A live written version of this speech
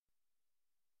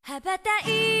羽ばた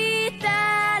い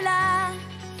たら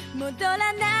戻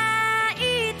らないと言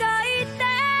って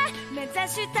目指し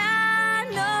た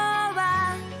の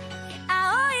は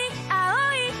青い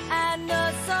青いあの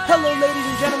空 Hello, ladies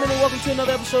and gentlemen, and welcome to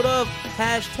another episode of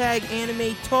Hashtag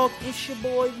Anime Talk. It's your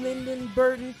boy, Lyndon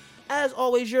Burton. As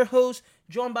always, your host,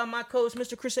 joined by my co-host,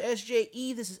 Mr. Chrissa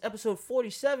SJE. This is episode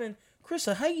 47.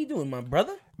 Chrissa, how you doing, my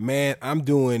brother? Man, I'm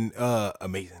doing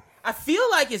amazing. I feel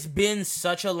like it's been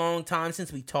such a long time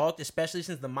since we talked, especially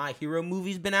since the My Hero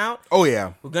movie's been out. Oh,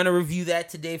 yeah. We're going to review that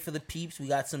today for the peeps. We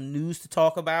got some news to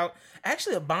talk about.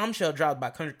 Actually, a bombshell dropped by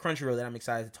Crunchyroll that I'm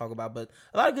excited to talk about, but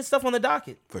a lot of good stuff on the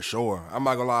docket. For sure. I'm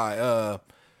not going to lie.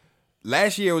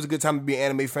 Last year was a good time to be an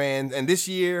anime fan, and this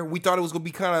year we thought it was going to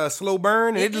be kind of a slow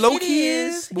burn, and it low-key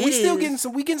is. But we still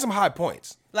getting some high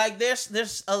points. Like,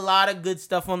 there's a lot of good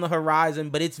stuff on the horizon,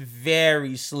 but it's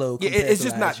very slow. Yeah, it's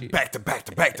just not back to back.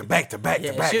 Like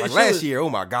last year, oh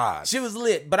my God. Shit was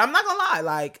lit, but I'm not gonna lie,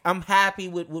 like, I'm happy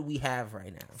with what we have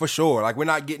right now. For sure. Like, we're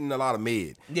not getting a lot of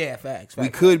mid. Yeah, facts. We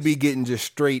could be getting just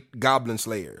straight Goblin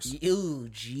Slayers. Ooh,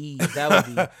 jeez, that would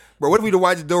be... Bro, what if we'd have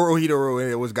watched Dorohedoro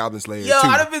and it was Goblin Slayer? Yo, too?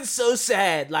 I'd have been so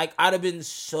sad. Like, I'd have been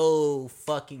so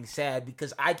fucking sad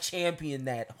because I championed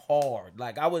that hard.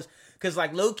 Like, I was... Because,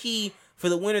 like, low-key... For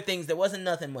the winter things, there wasn't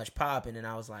nothing much popping, and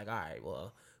I was like, all right,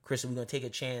 well, Krista, we're going to take a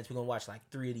chance. We're going to watch, like,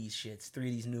 3 of these shits, 3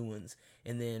 of these new ones,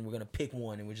 and then we're going to pick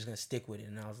one, and we're just going to stick with it.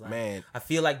 And I was like, man, I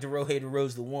feel like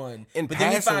Dorohedoro's the one. But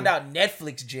then we found out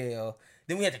Netflix jail.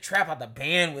 Then we had to trap out the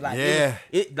band with, like,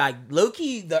 like,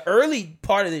 low-key, the early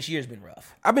part of this year has been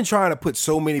rough. I've been trying to put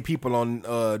so many people on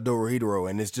Dorohedoro,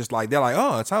 and it's just like, they're like,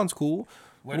 oh, it sounds cool.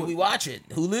 Where do we watch it?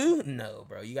 Hulu? No,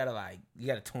 bro. You gotta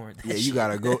torrent that shit. You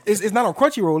gotta go. It's not on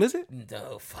Crunchyroll, is it?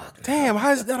 No, fuck. No. Damn, how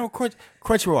is that on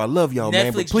Crunchyroll? I love y'all,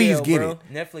 man, but please jail, get bro. it.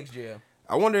 Netflix jail.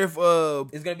 I wonder if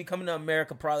it's gonna be coming to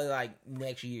America probably like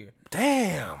next year.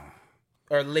 Damn.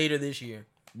 Or later this year.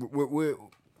 We're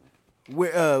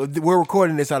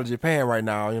recording this out of Japan right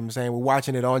now. You know what I'm saying? We're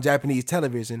watching it on Japanese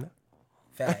television.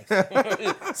 Facts.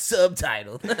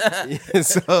 Subtitled.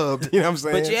 Subbed, you know what I'm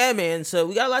saying? But yeah, man, so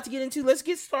we got a lot to get into. Let's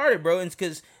get started, bro. It's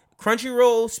because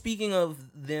Crunchyroll, speaking of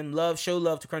them, show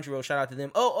love to Crunchyroll. Shout out to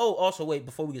them. Also, wait,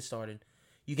 before we get started,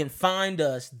 you can find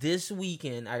us this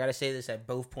weekend. I got to say this at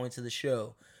both points of the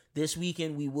show. This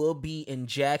weekend, we will be in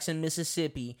Jackson,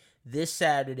 Mississippi this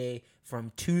Saturday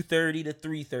from 2:30 to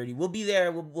 3:30. We'll be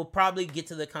there. We'll probably get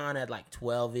to the con at like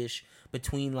 12-ish,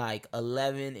 between like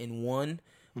 11 and 1.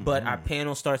 But our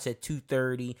panel starts at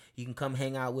 2:30. You can come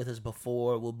hang out with us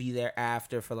before. We'll be there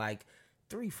after for like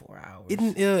 3-4 hours.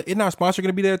 Isn't our sponsor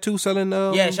going to be there too, selling?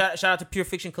 Yeah, shout out to Pure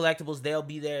Fiction Collectibles. They'll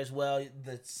be there as well.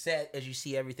 The set, as you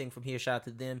see everything from here, shout out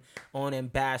to them on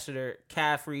Ambassador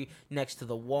Caffrey next to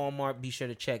the Walmart. Be sure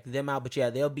to check them out. But yeah,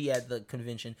 they'll be at the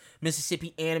convention.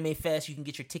 Mississippi Anime Fest. You can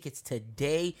get your tickets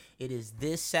today. It is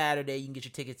this Saturday. You can get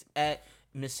your tickets at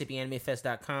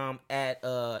MississippiAnimeFest.com, at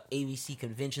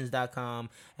AVCConventions.com,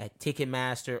 at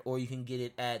Ticketmaster, or you can get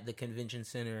it at the convention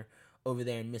center over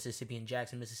there in Mississippi, in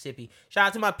Jackson, Mississippi. Shout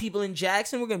out to my people in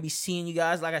Jackson. We're going to be seeing you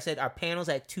guys. Like I said, our panel's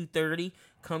at 2:30.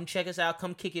 Come check us out.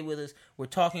 Come kick it with us. We're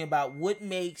talking about what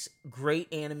makes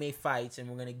great anime fights, and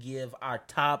we're going to give our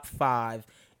top 5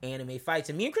 anime fights.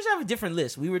 And me and Chris have a different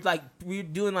list. We were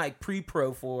doing like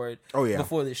pre-pro for it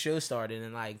before the show started,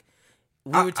 and like,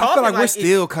 we were talking, I feel like we're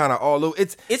still kind of all over.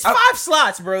 It's 5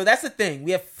 slots, bro. That's the thing.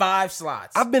 We have 5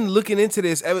 slots. I've been looking into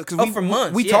this because for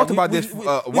months. We talked about this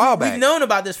a while back. We've known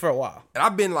about this for a while. And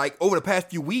I've been like, over the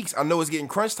past few weeks, I know it's getting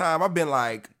crunch time. I've been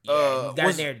like, you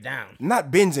gotta narrow it down.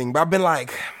 Not binging, but I've been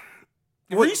like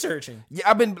researching. Yeah,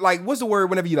 I've been like, what's the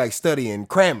word whenever you like studying?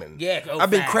 Cramming. Yeah,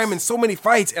 I've been cramming so many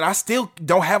fights, and I still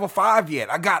don't have a 5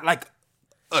 yet. I got like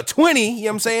a 20, you know what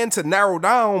I'm saying, to narrow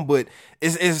down, but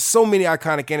it's so many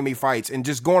iconic anime fights, and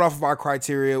just going off of our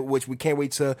criteria, which we can't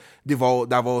wait to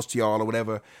divulge to y'all or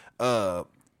whatever.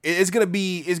 It's gonna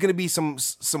be some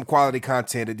quality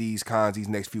content at these cons these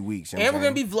next few weeks, and we're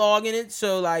gonna be vlogging it,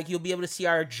 so like you'll be able to see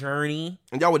our journey,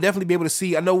 and y'all will definitely be able to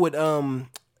see. I know with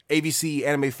AVC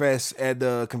Anime Fest at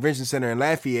the Convention Center in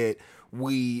Lafayette,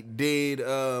 we did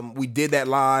that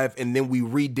live, and then we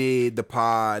redid the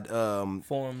pod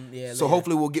form. Yeah. So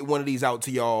hopefully we'll get one of these out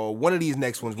to y'all. One of these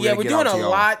next ones. We're doing a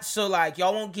lot. So like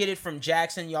y'all won't get it from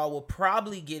Jackson. Y'all will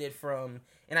probably get it from.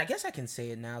 And I guess I can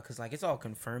say it now because like it's all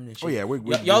confirmed and shit. Oh yeah,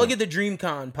 y'all will get the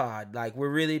DreamCon pod. Like we're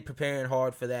really preparing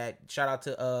hard for that. Shout out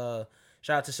to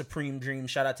Supreme Dream.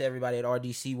 Shout out to everybody at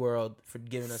RDC World for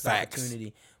giving us the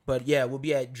opportunity. But yeah, we'll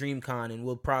be at DreamCon, and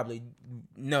we'll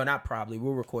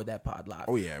record that pod live.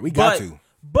 Oh yeah, we got to.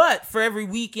 But for every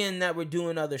weekend that we're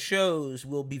doing other shows,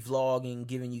 we'll be vlogging,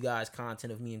 giving you guys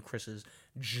content of me and Chris's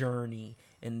journey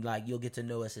and like you'll get to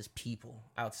know us as people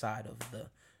outside of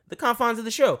the confines of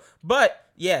the show. But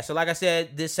yeah, so like I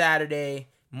said, this Saturday,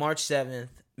 March 7th,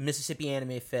 Mississippi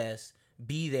Anime Fest.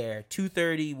 Be there.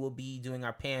 2:30 we'll be doing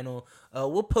our panel.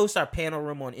 We'll post our panel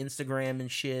room on Instagram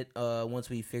and shit once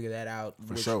we figure that out.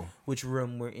 Which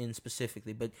room we're in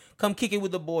specifically. But come kick it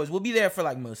with the boys. We'll be there for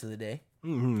like most of the day.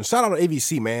 Mm-hmm. Shout out to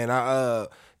AVC, man. I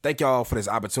thank y'all for this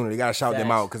opportunity. Gotta shout them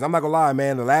out because I'm not gonna lie,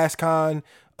 man. The last con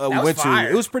we went to,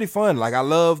 it was pretty fun. Like I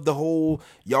love the whole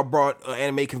y'all brought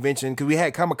anime convention because we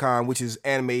had Comic-Con, which is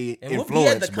anime and influence. We'll be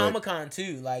at the Comic-Con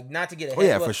too. Like not to get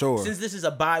ahead. For sure. Since this is a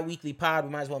bi-weekly pod,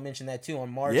 we might as well mention that too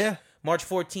on March. Yeah. March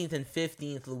 14th and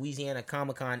 15th, Louisiana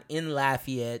Comic-Con in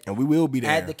Lafayette. And we will be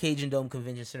there. At the Cajun Dome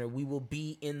Convention Center. We will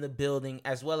be in the building,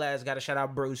 as well as, got to shout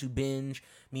out Bros Who Binge.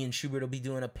 Me and Schubert will be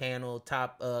doing a panel,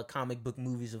 top comic book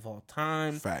movies of all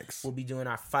time. Facts. We'll be doing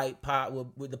our fight pod.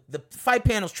 The fight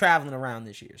panel's traveling around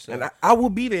this year. So. And I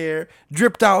will be there,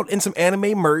 dripped out in some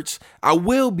anime merch. I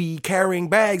will be carrying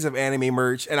bags of anime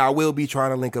merch, and I will be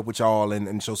trying to link up with y'all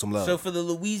and show some love. So for the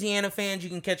Louisiana fans, you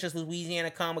can catch us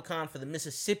Louisiana Comic-Con. For the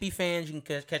Mississippi fans, you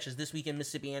can catch us this weekend,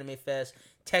 Mississippi Anime Fest.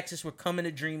 Texas, we're coming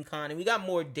to DreamCon, and we got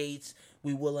more dates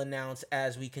we will announce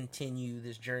as we continue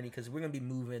this journey because we're going to be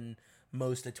moving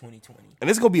most of 2020. And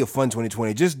it's going to be a fun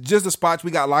 2020. Just the spots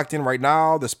we got locked in right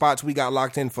now, the spots we got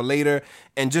locked in for later,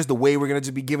 and just the way we're going to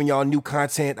just be giving y'all new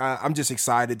content. I'm just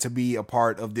excited to be a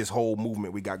part of this whole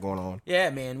movement we got going on. Yeah,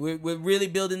 man. We're really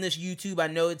building this YouTube. I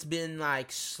know it's been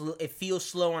like it feels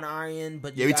slow on our end,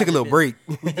 but yeah, we took a little break.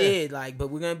 We did, but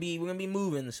we're going to be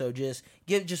moving. So just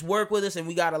work with us, and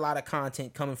we got a lot of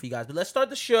content coming for you guys. But let's start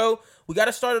the show. We got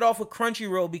to start it off with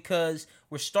Crunchyroll because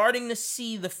we're starting to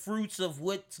see the fruits of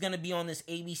what's going to be on this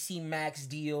ABC Max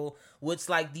deal. What's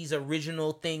like these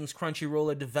original things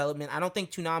Crunchyroll are development. I don't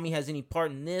think Toonami has any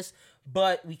part in this,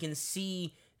 but we can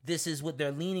see this is what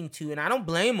they're leaning to, and I don't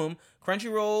blame them.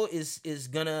 Crunchyroll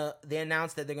they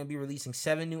announced that they're gonna be releasing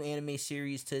 7 new anime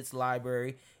series to its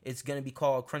library. It's gonna be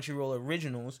called Crunchyroll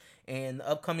Originals, and the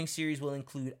upcoming series will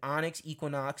include Onyx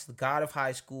Equinox, The God of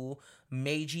High School,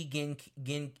 Meiji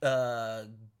Giken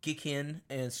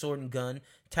and Sword and Gun,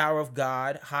 Tower of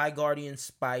God, High Guardian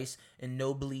Spice, and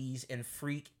Noblesse and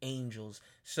Freak Angels.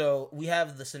 So we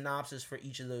have the synopsis for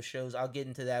each of those shows. I'll get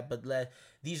into that, but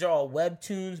these are all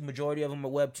webtoons. Majority of them are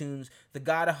webtoons. The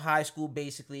God of High School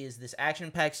basically is this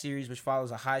action-packed series which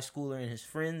follows a high schooler and his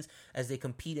friends as they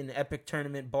compete in an epic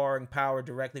tournament, borrowing power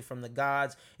directly from the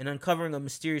gods and uncovering a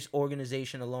mysterious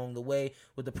organization along the way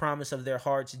with the promise of their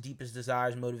heart's deepest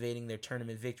desires motivating their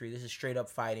tournament victory. This is straight up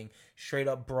fighting, straight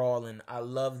up brawling. I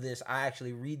love this. I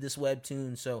actually read this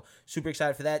webtoon, so super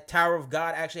excited for that. Tower of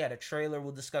God actually had a trailer.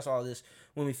 We'll discuss all of this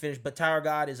when we finish. But Tower of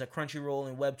God is a Crunchyroll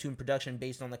and webtoon production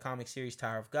based on the comic series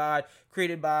Tower of God,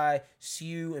 created by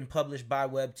Sue and published by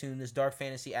Webtoon. This dark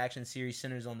fantasy action series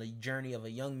centers on the journey of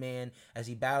a young man as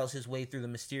he battles his way through the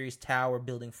mysterious tower,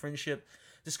 building friendship,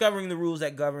 discovering the rules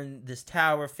that govern this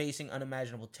tower, facing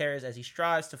unimaginable terrors as he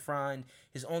strives to find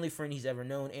his only friend he's ever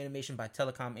known. Animation by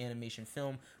Telecom Animation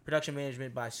Film. Production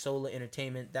management by Sola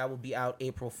Entertainment. That will be out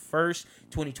April 1st,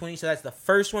 2020. So that's the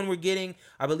first one we're getting.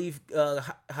 I believe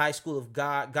High School of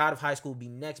God of High School will be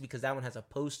next because that one has a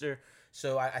poster.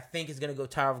 So I think it's going to go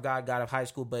Tower of God, God of High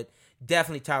School, but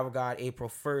definitely Tower of God, April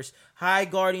 1st. High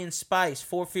Guardian Spice,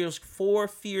 four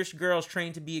fierce girls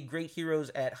trained to be great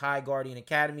heroes at High Guardian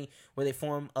Academy, where they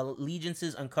form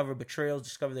allegiances, uncover betrayals,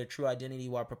 discover their true identity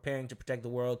while preparing to protect the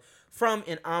world from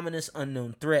an ominous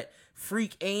unknown threat.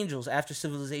 Freak Angels, after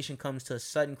civilization comes to a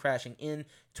sudden crashing in,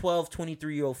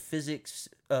 23-year-old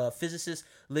physicists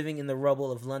living in the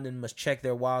rubble of London must check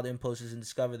their wild impulses and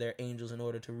discover their angels in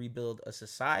order to rebuild a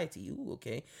society. Ooh,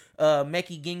 okay.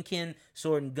 Meiji Ginken,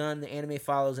 Sword and Gun. The anime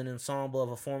follows an ensemble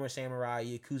of a former samurai,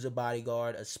 Yakuza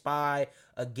bodyguard, a spy,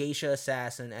 a geisha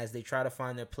assassin as they try to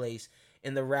find their place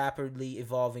in the rapidly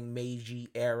evolving Meiji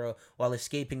era while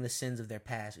escaping the sins of their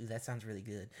past. Ooh, that sounds really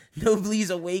good. Noblesse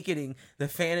Awakening. The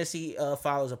fantasy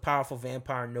follows a powerful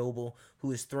vampire noble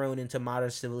who is thrown into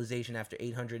modern civilization after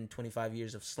 825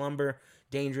 years of slumber.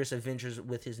 Dangerous adventures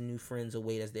with his new friends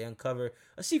await as they uncover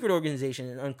a secret organization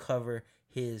and uncover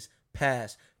his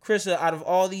past. Krista, out of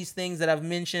all these things that I've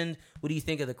mentioned, what do you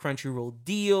think of the Crunchyroll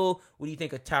deal? What do you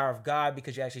think of Tower of God?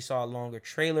 Because you actually saw a longer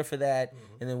trailer for that.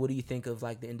 Mm-hmm. And then what do you think of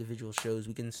like the individual shows?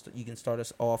 You can start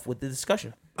us off with the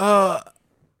discussion. I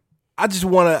just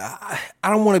want to, I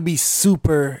don't want to be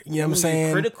super, you know what I'm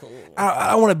saying? Critical.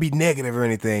 I don't want to be negative or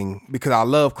anything because I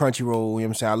love Crunchyroll, you know what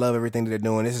I'm saying? I love everything that they're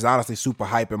doing. This is honestly super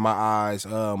hype in my eyes.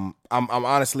 I'm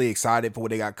honestly excited for what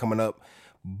they got coming up.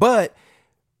 But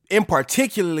in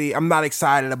particularly, I'm not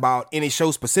excited about any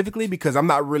show specifically because I'm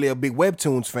not really a big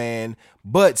Webtoons fan,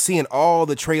 but seeing all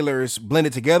the trailers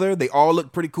blended together, they all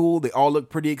look pretty cool. They all look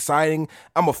pretty exciting.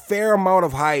 I'm a fair amount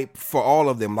of hype for all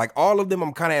of them. Like all of them,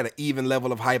 I'm kind of at an even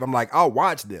level of hype. I'm like, I'll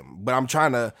watch them, but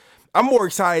I'm more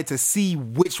excited to see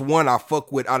which one I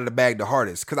fuck with out of the bag the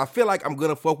hardest. Cause I feel like I'm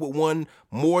gonna fuck with one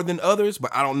more than others,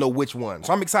 but I don't know which one.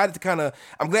 So I'm excited to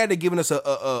I'm glad they're giving us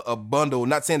a bundle.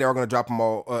 Not saying they're gonna drop them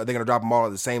all, they're gonna drop them all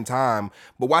at the same time.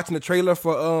 But watching the trailer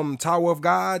for Tower of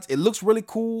Gods, it looks really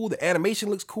cool. The animation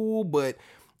looks cool, but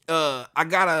I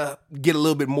gotta get a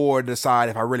little bit more to decide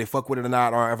if I really fuck with it or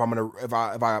not, or if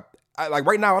I like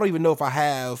right now I don't even know if I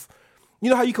have. You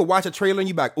know how you could watch a trailer and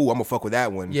you be like, ooh, I'm gonna fuck with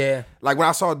that one. Yeah. Like when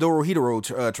I saw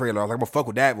Dorohedoro trailer, I was like, I'm gonna fuck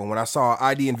with that one. When I saw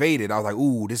ID Invaded, I was like,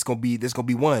 ooh, this gonna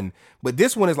be one. But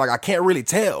this one is like I can't really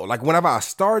tell. Like whenever I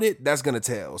start it, that's gonna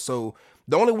tell. So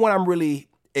the only one I'm really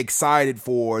excited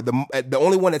for, the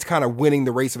only one that's kind of winning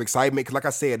the race of excitement, because like I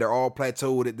said, they're all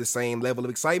plateaued at the same level of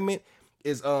excitement,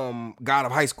 is God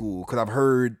of High School, because I've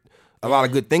heard a lot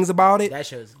of good things about it. That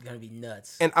show's gonna be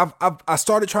nuts. And I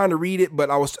started trying to read it,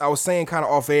 but I was saying kind of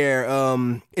off air,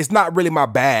 it's not really my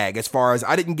bag as far as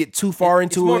I didn't get too far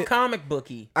into it. It's more comic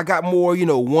booky. I got more,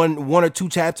 one or two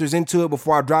chapters into it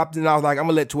before I dropped it, and I was like, I'm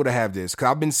gonna let Twitter have this, because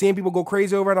I've been seeing people go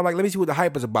crazy over it. I'm like, let me see what the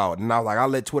hype is about, and I was like, I'll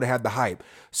let Twitter have the hype.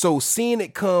 So seeing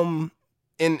it come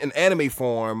in an anime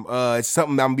form, it's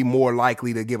something I'm gonna be more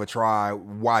likely to give a try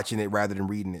watching it rather than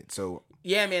reading it. So.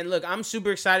 Yeah, man, look, I'm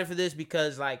super excited for this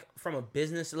because, like, from a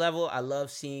business level, I love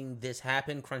seeing this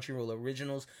happen. Crunchyroll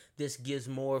Originals, this gives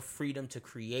more freedom to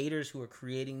creators who are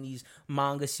creating these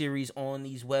manga series on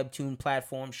these webtoon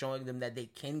platforms, showing them that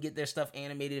they can get their stuff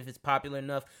animated if it's popular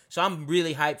enough. So I'm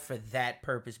really hyped for that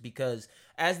purpose because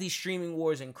as these streaming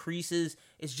wars increases,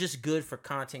 it's just good for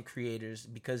content creators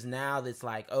because now it's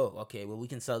like, oh, okay, well, we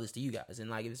can sell this to you guys.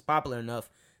 And, like, if it's popular enough,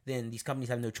 then these companies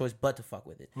have no choice but to fuck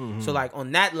with it. Mm-hmm. So, like,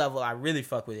 on that level, I really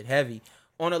fuck with it heavy.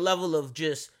 On a level of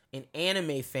just an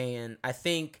anime fan, I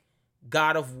think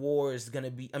God of High School is going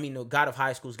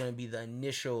to be the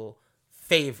initial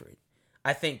favorite.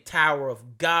 I think Tower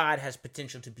of God has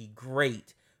potential to be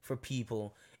great for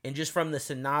people. And just from the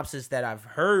synopsis that I've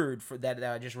heard that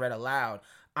I just read aloud,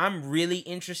 I'm really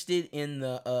interested in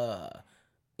the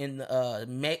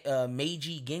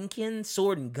Meiji Genkin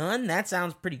Sword and Gun. That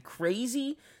sounds pretty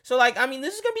crazy. So, like, I mean,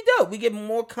 this is gonna be dope. We get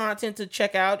more content to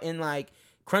check out, and like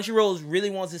Crunchyroll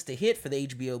really wants this to hit for the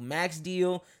HBO Max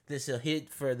deal. This will hit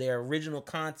for their original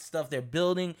stuff they're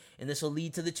building, and this will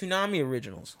lead to the Toonami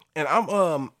originals. And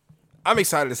I'm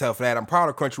excited as hell for that. I'm proud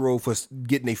of Crunchyroll for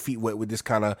getting their feet wet with this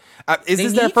kind of. Is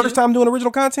this their first time doing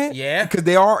original content? Yeah, because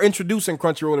they are introducing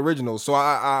Crunchyroll originals. So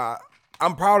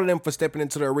I'm proud of them for stepping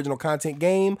into the original content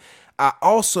game. I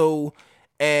also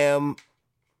am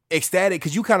ecstatic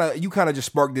because you kind of just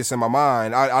sparked this in my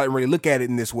mind. I didn't really look at it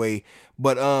in this way,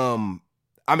 but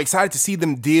I'm excited to see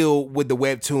them deal with the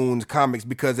webtoons comics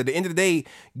because at the end of the day,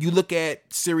 you look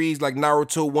at series like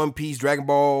Naruto, One Piece, Dragon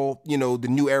Ball, the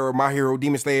new era, My Hero,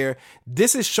 Demon Slayer.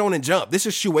 This is Shonen Jump. This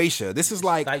is Shueisha. This is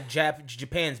like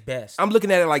Japan's best. I'm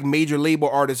looking at it like major label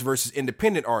artists versus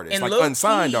independent artists, and like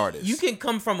unsigned artists. You can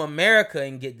come from America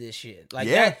and get this shit. Like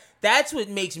that's what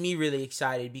makes me really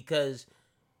excited because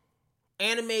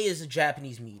anime is a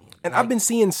Japanese medium. And I've been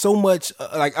seeing so much,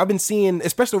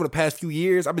 especially over the past few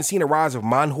years, I've been seeing a rise of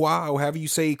manhwa, or however you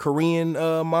say Korean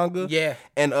manga. Yeah.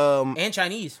 And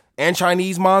Chinese. And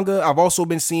Chinese manga. I've also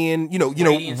been seeing,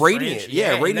 Radiant. French.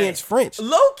 Yeah, Radiant's French.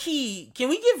 Low key, can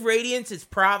we give Radiance its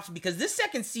props? Because this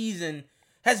second season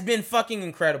has been fucking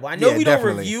incredible. I know we don't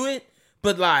review it,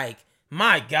 but like,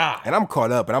 my God. And I'm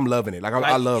caught up and I'm loving it.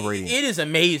 I love Radiant. It is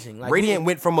amazing. Like, Radiant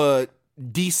went from a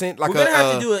decent, like we're gonna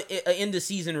have to do an end of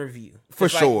season review for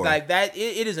sure. Like that,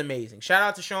 it is amazing. Shout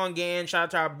out to Sean Gann. Shout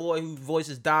out to our boy who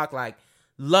voices Doc. Like,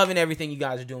 loving everything you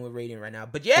guys are doing with Radiant right now.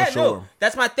 But yeah, no,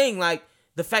 that's my thing. Like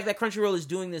the fact that Crunchyroll is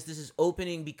doing this is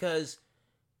opening because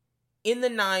in the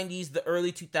 90s, the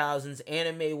early 2000s,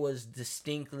 anime was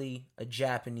distinctly a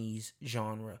Japanese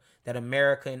genre that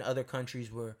America and other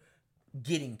countries were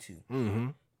getting to. Mm-hmm.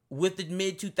 With the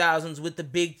mid-2000s, with the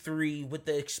big three, with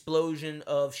the explosion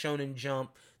of Shonen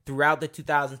Jump throughout the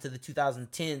 2000s to the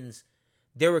 2010s,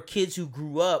 there were kids who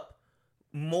grew up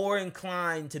more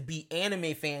inclined to be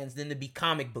anime fans than to be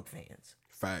comic book fans.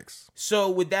 Facts. So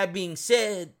with that being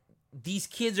said, these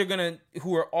kids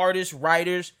who are artists,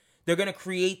 writers, they're going to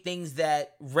create things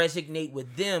that resonate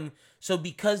with them. So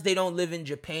because they don't live in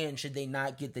Japan, should they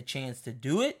not get the chance to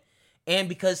do it? And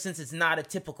because since it's not a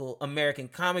typical American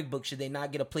comic book, should they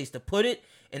not get a place to put it?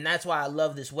 And that's why I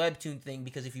love this webtoon thing,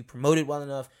 because if you promote it well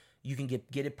enough, you can get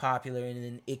it popular, and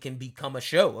then it can become a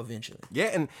show eventually.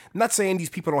 Yeah, and I'm not saying these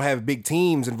people don't have big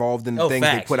teams involved in the things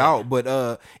facts, they put out,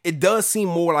 but it does seem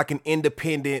more like an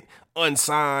independent,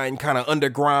 unsigned, kind of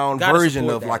underground Gotta version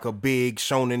support of that. like a big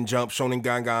Shonen Jump, Shonen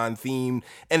Gangan theme.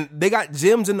 And they got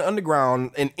gems in the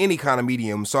underground in any kind of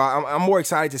medium. So I'm more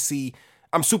excited to see.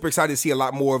 I'm super excited to see a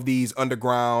lot more of these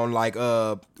underground like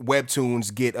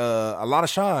webtoons get a lot of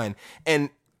shine. And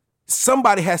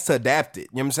somebody has to adapt it. You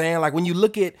know what I'm saying? Like when you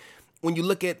look at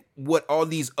what all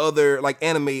these other like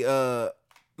anime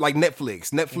like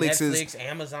Netflix is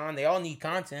Amazon, they all need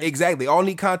content. exactly all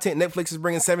need content. Netflix is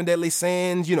bringing Seven Deadly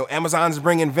Sins. You know, Amazon's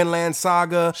bringing Vinland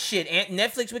Saga. Shit, and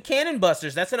Netflix with Cannon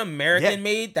Busters. That's an American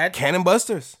made. That Cannon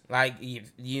Busters. like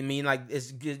you mean like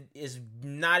it's good. It's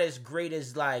not as great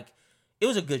as like. It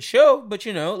was a good show, but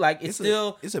you know, like it's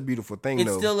a beautiful thing. It's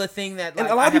though. still a thing that like,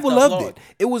 And a lot of people loved it.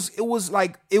 It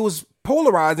was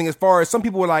polarizing as far as some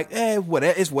people were like,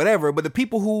 it's whatever. But the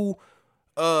people who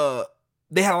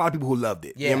they had a lot of people who loved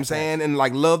it. Yeah, you know what I'm saying? And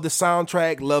like loved the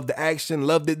soundtrack, loved the action,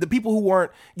 loved it. The people who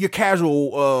weren't your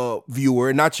casual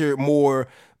viewer, not your more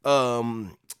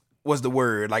what's the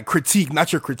word? Like critique,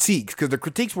 not your critiques, because the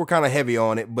critiques were kind of heavy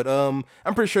on it. But I'm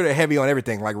pretty sure they're heavy on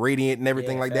everything, like Radiant and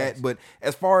everything like facts. that. But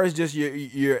as far as just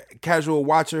your casual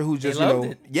watcher who's just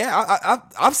loved it.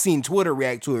 I've seen Twitter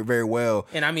react to it very well.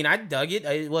 And I mean, I dug it.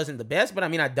 It wasn't the best, but I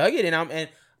mean, I dug it, and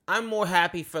I'm more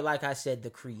happy for, like I said, the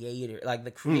creator. Like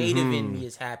the creative in me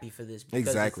is happy for this because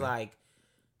Exactly. it's like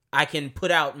I can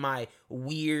put out my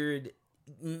weird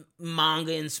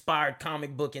manga inspired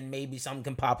comic book and maybe something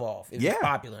can pop off if it's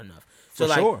popular enough. So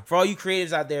like sure. for all you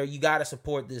creatives out there, you got to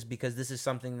support this because this is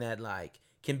something that like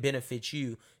can benefit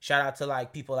you. Shout out to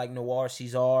like people like Noir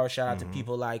Caesar. Shout out to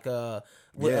people like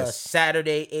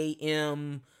Saturday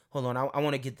AM. Hold on, I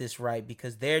want to get this right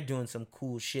because they're doing some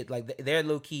cool shit. Like they're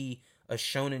low key a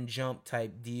Shonen Jump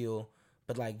type deal,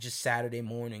 but like just Saturday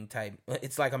morning type.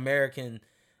 It's like American.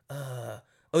 So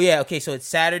it's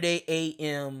Saturday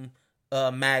AM.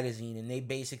 Magazine, and they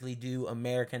basically do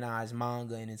Americanized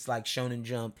manga, and it's like Shonen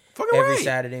Jump every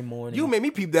Saturday morning. You made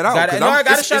me peep that out. I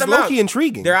gotta shout them out. It's low-key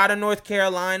intriguing. They're out of North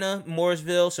Carolina,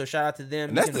 Mooresville, so shout out to them.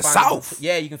 And that's the South.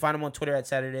 You can find them on Twitter at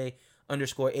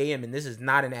Saturday_AM, and this is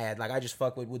not an ad. Like I just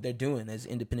fuck with what they're doing as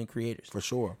independent creators. For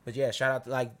sure. But yeah, shout out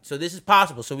to so this is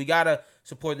possible. So we gotta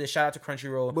support this. Shout out to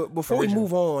Crunchyroll. But before we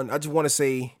move on, I just want to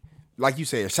say, like you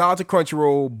said, shout out to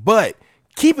Crunchyroll, but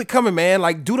keep it coming, man.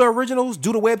 Like, do the originals,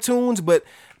 do the webtoons, but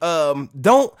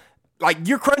don't, like,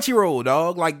 you're Crunchyroll,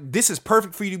 dog. Like, this is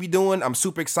perfect for you to be doing. I'm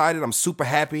super excited. I'm super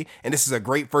happy. And this is a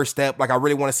great first step. Like, I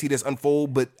really want to see this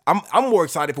unfold, but I'm more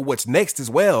excited for what's next as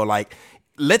well. Like,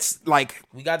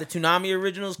 we got the Toonami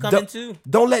originals coming too.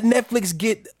 Don't let Netflix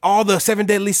get all the Seven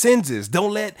Deadly Sins.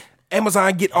 Don't let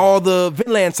Amazon get all the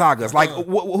Vinland Sagas. Like,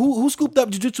 who scooped up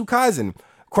Jujutsu Kaisen?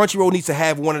 Crunchyroll needs to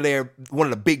have one of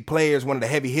the big players, one of the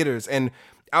heavy hitters, and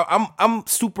I'm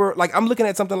super like I'm looking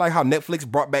at something like how Netflix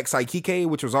brought back Saikike,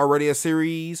 which was already a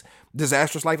series,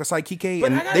 Disastrous Life of Saikike,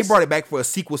 and they brought it back for a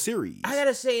sequel series. I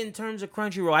gotta say, in terms of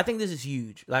Crunchyroll, I think this is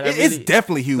huge. Like it's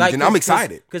definitely huge, and I'm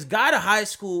excited because God of High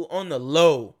School on the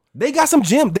low. They got some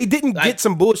gems. They didn't get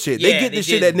some bullshit. They get the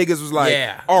shit that niggas was like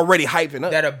already hyping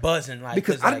up. That are buzzing. Like,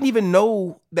 because I didn't even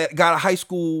know that God of High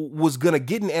School was going to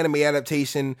get an anime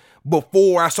adaptation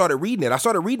before I started reading it. I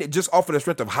started reading it just off of the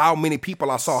strength of how many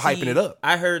people I saw hyping it up.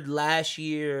 I heard last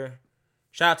year,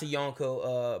 shout out to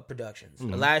Yonko Productions.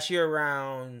 Last year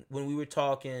around when we were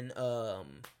talking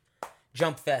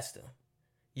Jump Festa,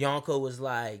 Yonko was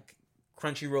like,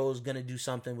 Crunchyroll is going to do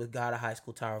something with God of High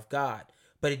School Tower of God.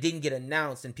 But it didn't get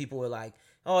announced, and people were like,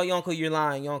 "Oh, Yonko, you're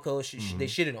lying. Yonko, they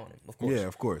shitted on him." Of course, yeah,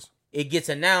 of course. It gets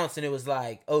announced, and it was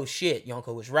like, "Oh shit,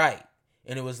 Yonko was right,"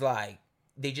 and it was like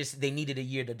they needed a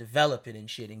year to develop it and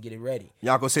shit and get it ready.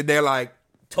 Yonko sit there like,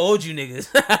 "Told you niggas."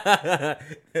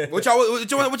 what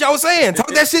y'all was saying?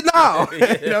 Talk that shit now. You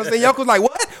know what I'm saying? Yonko's like,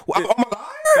 "What? I'm a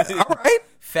liar." All right.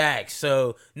 Facts.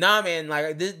 So nah, man.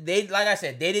 Like like I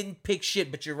said, they didn't pick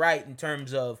shit, but you're right in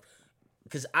terms of.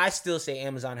 Because I still say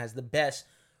Amazon has the best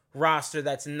roster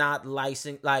that's not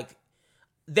licensed. Like,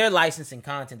 they're licensing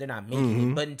content. They're not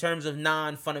making it. But in terms of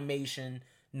non-Funimation,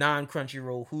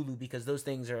 non-Crunchyroll, Hulu, because those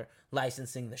things are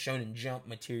licensing the Shonen Jump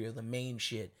material, the main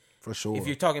shit. For sure. If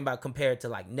you're talking about compared to,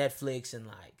 like, Netflix and,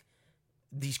 like,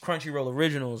 these Crunchyroll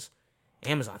originals,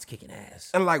 Amazon's kicking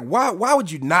ass. And like, why would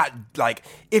you not, like,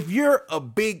 if you're a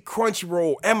big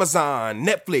Crunchyroll, Amazon,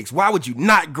 Netflix, why would you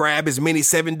not grab as many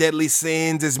Seven Deadly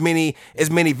Sins, as many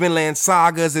Vinland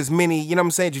Sagas, as many, you know what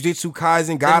I'm saying, Jujutsu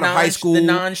Kaisen, God of High School. The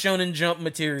non-Shonen Jump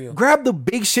material. Grab the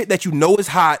big shit that you know is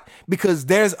hot, because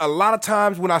there's a lot of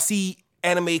times when I see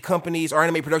anime companies or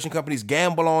anime production companies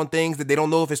gamble on things that they don't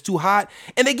know if it's too hot,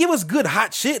 and they give us good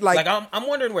hot shit. Like I'm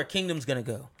wondering where Kingdom's gonna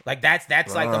go. Like that's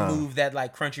like a move that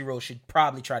like Crunchyroll should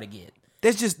probably try to get.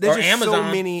 There's just so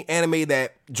many anime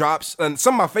that drops, and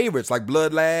some of my favorites like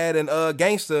Blood Lad and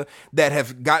Gangsta that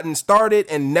have gotten started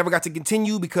and never got to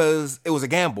continue because it was a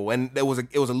gamble, and it was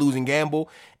a losing gamble.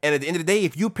 And at the end of the day,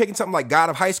 if you're picking something like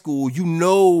God of High School, you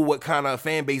know what kind of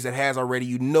fan base it has already.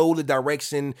 You know the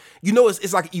direction. You know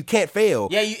it's like you can't fail.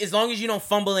 Yeah, as long as you don't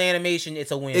fumble the animation,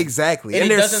 it's a win. Exactly.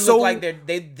 And it doesn't look like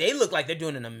they look like they're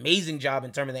doing an amazing job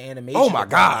in terms of the animation. Oh my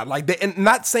God! And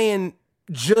not saying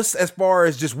just as far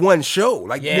as just one show,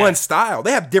 like one style.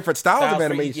 They have different styles of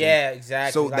animation. Yeah,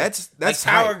 exactly. So like, that's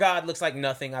Tower of God looks like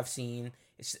nothing I've seen.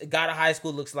 God of High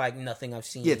School looks like nothing I've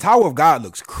seen. Yeah, Tower of God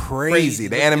looks crazy.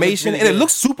 The animation, it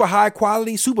looks super high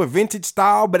quality, super vintage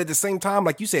style, but at the same time,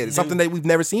 like you said, it's something that we've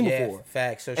never seen before.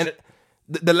 Facts. So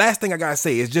the last thing I gotta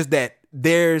say is just that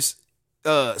there's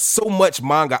so much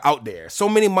manga out there, so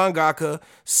many mangaka,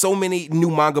 so many new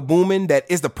manga booming that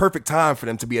it's the perfect time for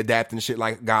them to be adapting shit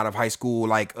like God of High School,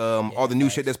 like all the new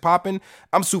shit that's popping.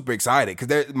 I'm super excited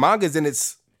because manga's in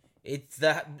it's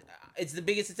the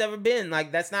biggest it's ever been.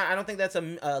 Like I don't think that's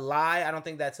a lie. I don't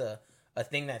think that's a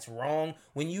thing that's wrong.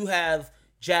 When you have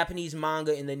Japanese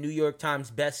manga in the New York Times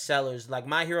bestsellers, like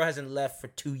My Hero hasn't left for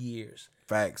 2 years.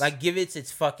 Facts. Like, give it its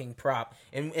fucking prop.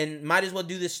 And might as well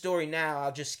do this story now.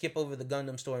 I'll just skip over the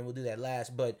Gundam story and we'll do that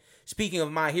last. But speaking of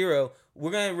My Hero,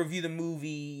 we're going to review the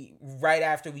movie right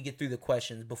after we get through the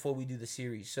questions before we do the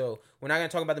series. So we're not going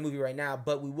to talk about the movie right now,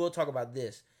 but we will talk about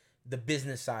the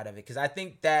business side of it. Because I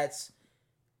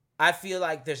feel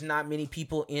like there's not many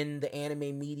people in the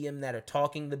anime medium that are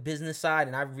talking the business side.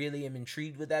 And I really am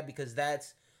intrigued with that because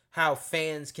that's how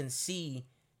fans can see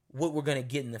what we're going to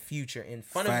get in the future. And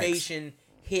Funimation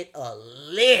hit a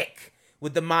lick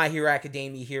with the My Hero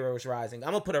Academia Heroes Rising.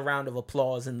 I'm going to put a round of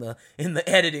applause in the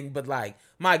editing, but like,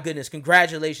 my goodness,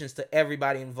 congratulations to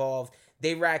everybody involved.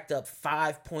 They racked up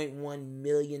 $5.1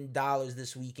 million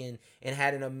this weekend and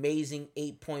had an amazing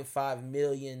 $8.5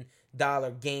 million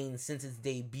gain since its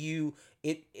debut.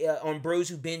 It on Bros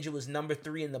Who Binge, it was number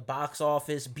 3 in the box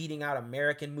office, beating out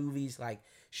American movies. Like,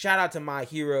 shout out to My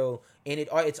Hero, and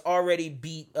it's already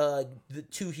beat the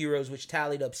Two Heroes, which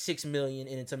tallied up $6 million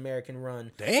in its American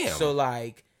run. Damn. So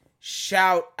like,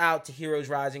 shout out to Heroes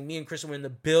Rising. Me and Chris were in the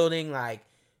building, like,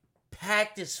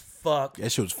 packed as fuck.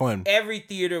 That shit was fun. Every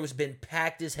theater was been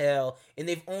packed as hell, and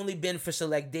they've only been for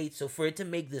select dates. So for it to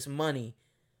make this money,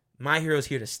 My Hero's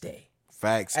here to stay.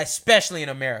 Facts. Especially in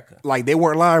America. Like, they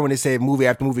weren't lying when they said movie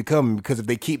after movie coming, because if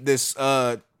they keep this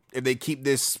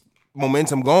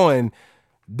momentum going,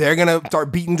 they're gonna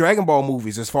start beating Dragon Ball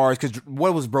movies as far as, because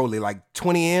what was Broly, like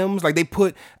 20 M's? Like, they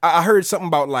put, I heard something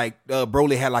about like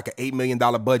Broly had like an $8 million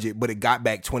budget, but it got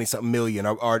back 20 something million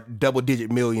or double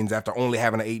digit millions after only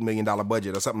having an $8 million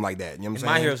budget or something like that. You know what I'm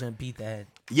saying? My Hero's gonna beat that.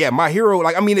 Yeah, My Hero,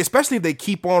 like, I mean, especially if they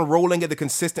keep on rolling at the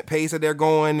consistent pace that they're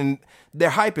going, and their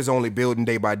hype is only building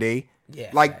day by day. Yeah.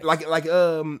 Like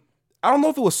I don't know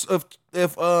if it was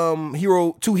if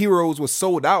Two Heroes was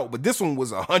sold out, but this one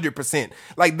was 100%.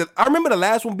 Like, I remember the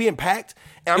last one being packed.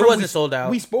 And it wasn't sold out.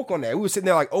 We spoke on that. We were sitting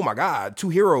there like, oh my God, Two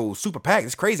Heroes super packed.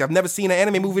 It's crazy. I've never seen an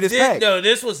anime movie this packed. No,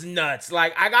 this was nuts.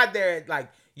 Like, I got there at like,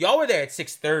 y'all were there at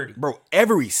 6:30. Bro,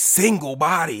 every single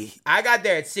body. I got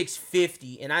there at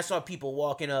 6:50, and I saw people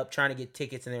walking up trying to get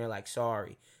tickets, and they were like,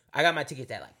 sorry. I got my tickets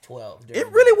at like 12.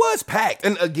 It really was packed.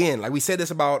 And again, like we said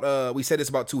this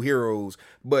about Two Heroes,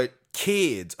 but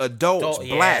kids, adults,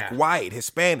 black, white,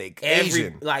 Hispanic,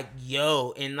 Asian. Like,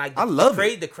 yo, and like I love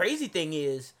it. The crazy thing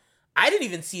is, I didn't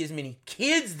even see as many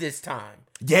kids this time.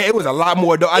 Yeah, it was a lot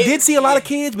more adults. I did see a lot of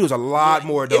kids, but it was a lot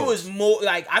more adults. It was more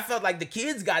like, I felt like the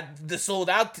kids got the sold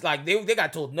out. Like, they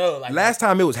got told no. Like, last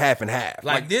time it was half and half.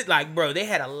 Like this, like, bro, they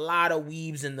had a lot of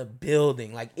weebs in the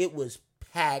building. Like, it was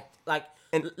packed. Like,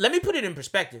 and let me put it in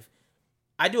perspective.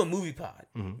 I do a movie pod.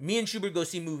 Mm-hmm. Me and Schubert go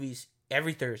see movies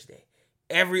every Thursday.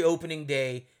 Every opening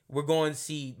day, we're going to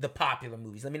see the popular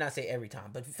movies. Let me not say every time,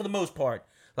 but for the most part,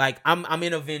 like, I'm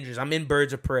in Avengers. I'm in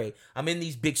Birds of Prey. I'm in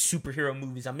these big superhero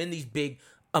movies. I'm in these big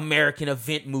American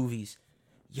event movies.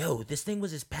 Yo, this thing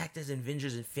was as packed as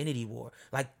Avengers Infinity War.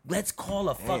 Like, let's call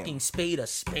a fucking spade a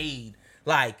spade.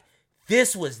 Like,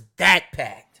 this was that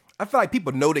packed. I feel like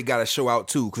people know they got to show out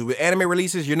too, because with anime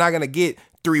releases, you're not going to get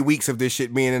 3 weeks of this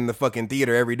shit being in the fucking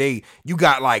theater every day. You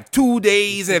got like 2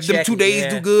 days, and if them 2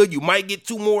 days do good, you might get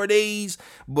 2 more days.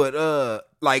 But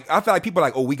like, I feel like people are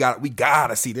like, oh, we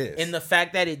gotta see this. And the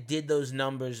fact that it did those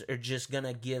numbers are just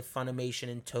gonna give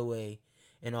Funimation and Toei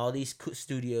and all these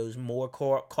studios more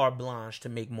carte blanche to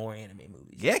make more anime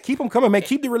movies. Yeah, keep them coming, man.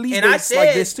 Keep the release And I dates said,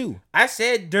 like this too. I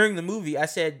said during the movie,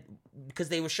 because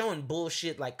they were showing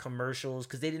bullshit like commercials,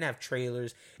 because they didn't have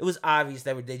trailers. It was obvious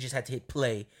that they just had to hit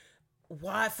play.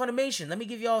 Why Funimation? Let me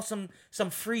give y'all some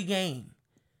free game.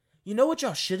 You know what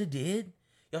y'all should have did?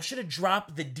 Y'all should have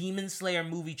dropped the Demon Slayer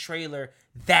movie trailer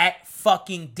that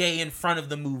fucking day in front of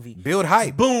the movie. Build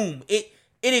hype. Boom. It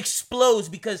explodes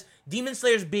because Demon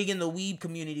Slayer's big in the weeb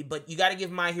community, but you got to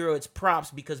give My Hero its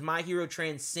props because My Hero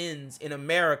transcends, in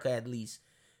America at least,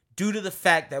 due to the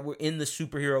fact that we're in the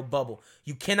superhero bubble.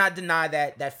 You cannot deny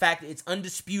that fact. It's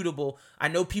undisputable. I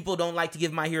know people don't like to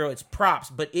give My Hero its props,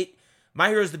 but My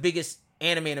Hero is the biggest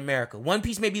anime in America. One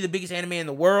Piece may be the biggest anime in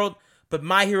the world, but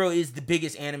My Hero is the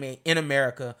biggest anime in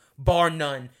America, bar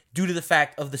none, due to the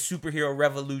fact of the superhero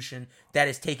revolution that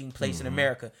is taking place in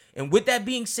America. And with that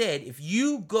being said, if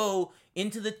you go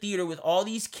into the theater with all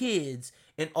these kids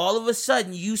and all of a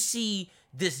sudden you see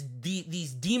these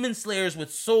demon slayers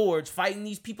with swords fighting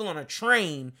these people on a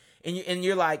train, and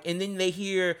you're like, and then they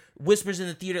hear whispers in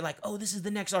the theater like, oh, this is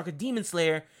the next arc of Demon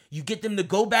Slayer, you get them to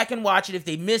go back and watch it if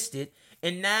they missed it,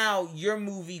 and now your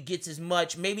movie gets as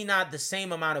much, maybe not the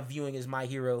same amount of viewing as My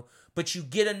Hero, but you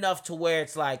get enough to where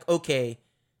it's like, okay,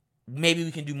 maybe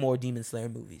we can do more Demon Slayer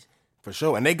movies. For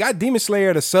sure. And they got Demon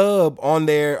Slayer to sub on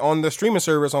the streaming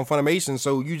service on Funimation,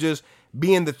 so you just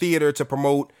be in the theater to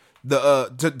promote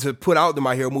the to put out the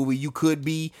My Hero movie. You could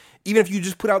be, even if you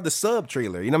just put out the sub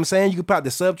trailer, you know what I'm saying? You could put out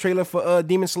the sub trailer for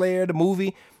Demon Slayer, the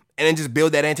movie, and then just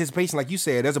build that anticipation. Like you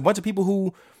said, there's a bunch of people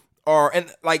who are,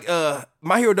 and like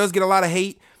My Hero does get a lot of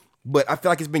hate, but I feel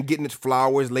like it's been getting its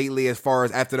flowers lately as far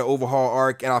as after the overhaul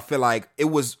arc, and I feel like it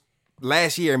was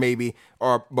last year maybe,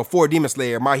 or before Demon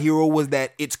Slayer, My Hero was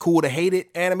that it's cool to hate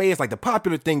it anime. It's like the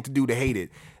popular thing to do to hate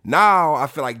it. Now I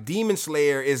feel like Demon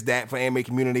Slayer is that for anime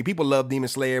community. People love Demon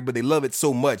Slayer, but they love it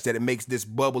so much that it makes this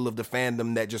bubble of the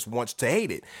fandom that just wants to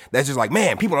hate it. That's just like,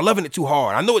 man, people are loving it too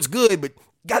hard. I know it's good, but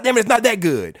goddamn it, it's not that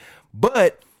good.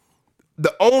 But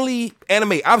the only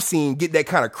anime I've seen get that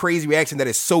kind of crazy reaction that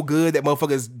is so good that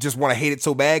motherfuckers just want to hate it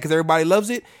so bad because everybody loves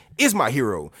it is My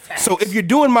Hero. So if you're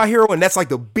doing My Hero and that's like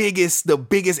the biggest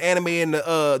anime in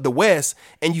the West,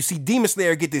 and you see Demon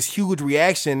Slayer get this huge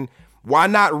reaction, why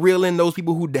not reel in those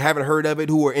people who haven't heard of it,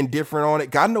 who are indifferent on it?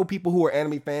 God, I know people who are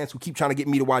anime fans who keep trying to get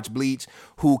me to watch Bleach,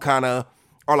 who kind of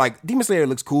are like, Demon Slayer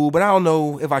looks cool, but I don't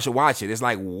know if I should watch it. It's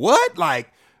like, what?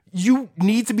 Like, you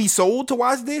need to be sold to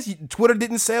watch this? Twitter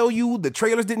didn't sell you. The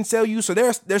trailers didn't sell you. So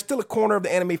there's still a corner of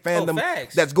the anime fandom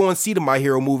that's going to see the My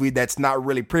Hero movie that's not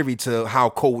really privy to how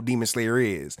cold Demon Slayer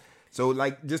is. So,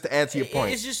 like, just to add to your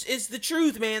point. It's the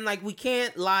truth, man. Like, we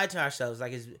can't lie to ourselves.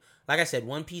 Like I said,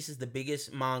 One Piece is the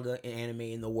biggest manga and anime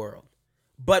in the world.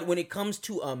 But when it comes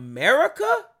to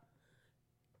America,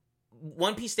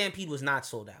 One Piece Stampede was not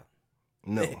sold out.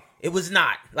 No. It was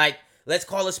not. Like, let's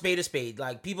call a spade a spade.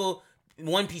 Like,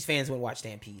 One Piece fans wouldn't watch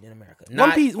Stampede in America.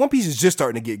 One Piece is just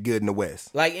starting to get good in the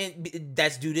West. Like,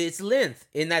 that's due to its length,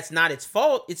 and that's not its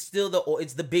fault. It's still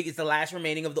the last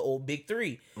remaining of the old big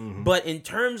three. Mm-hmm. But in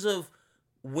terms of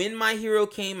when My Hero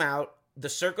came out, the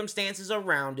circumstances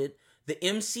around it, the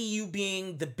MCU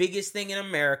being the biggest thing in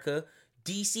America,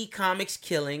 DC Comics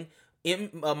killing,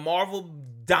 Marvel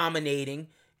dominating.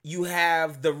 You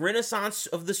have the renaissance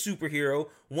of the superhero.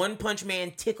 One Punch Man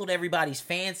tickled everybody's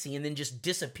fancy and then just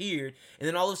disappeared. And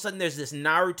then all of a sudden there's this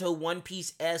Naruto One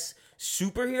Piece-esque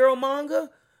superhero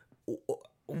manga.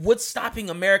 What's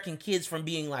stopping American kids from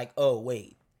being like, oh,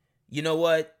 wait, you know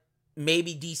what?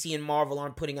 Maybe DC and Marvel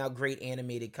aren't putting out great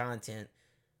animated content.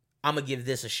 I'm going to give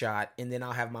this a shot, and then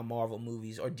I'll have my Marvel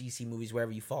movies or DC movies,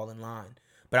 wherever you fall in line.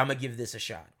 But I'm going to give this a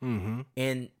shot. Mm-hmm.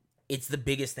 And it's the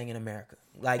biggest thing in America.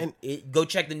 Like, go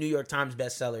check the New York Times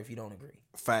bestseller if you don't agree.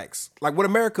 Facts. Like, what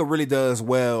America really does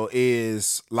well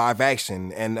is live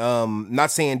action. And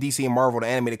not saying DC and Marvel, the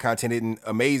animated content isn't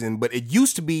amazing, but it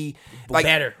used to be like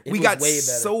better. We got way better.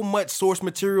 So much source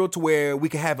material to where we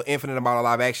could have an infinite amount of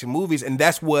live action movies, and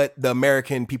that's what the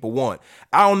American people want.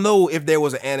 I don't know if there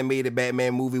was an animated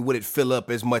Batman movie, would it fill up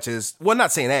as much as, well,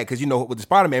 not saying that, because you know what the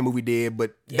Spider-Man movie did,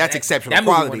 but that's exceptional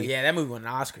quality. That movie won an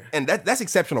Oscar. And that's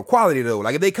exceptional quality, though.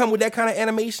 Like, if they come with that kind of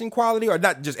animation quality, or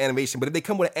not just animation, but if they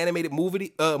come with an animated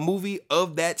movie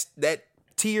of that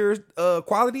tier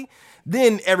quality,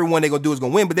 then everyone they're gonna do is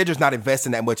gonna win. But they're just not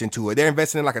investing that much into it. They're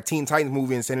investing in like a Teen Titans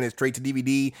movie and sending it straight to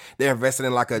DVD. They're investing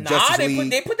in like a Justice League.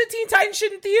 They put the Teen Titans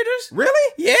shit in theaters.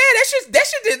 Really? Yeah, that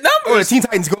shit did numbers. Oh, the Teen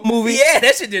Titans Go movie. Yeah,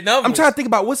 that shit did numbers. I'm trying to think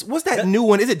about what's that new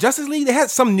one? Is it Justice League? They had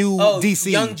some new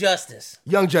DC. Young Justice.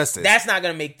 Young Justice. That's not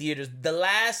gonna make theaters. The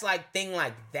last thing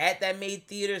like that made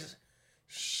theaters.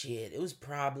 Shit, it was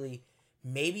probably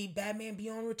maybe Batman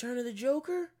Beyond Return of the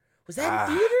Joker. Was that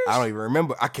in theaters? I don't even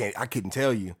remember. I couldn't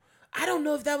tell you. I don't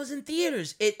know if that was in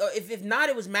theaters. If not,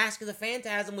 it was Mask of the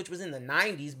Phantasm, which was in the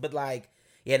 90s. But like,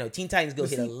 yeah, no, Teen Titans Go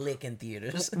hit a lick in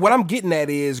theaters. What I'm getting at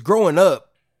is, growing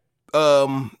up,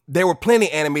 there were plenty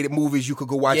of animated movies you could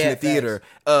go watch in the theater.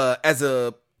 As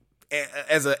an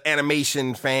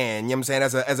animation fan, you know what I'm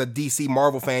saying? As a DC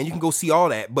Marvel fan, you can go see all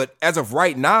that. But as of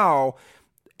right now,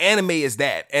 anime is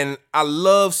that. And I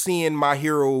love seeing My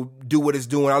Hero do what it's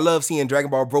doing. I love seeing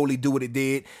Dragon Ball Broly do what it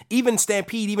did. Even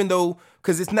Stampede, even though,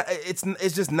 because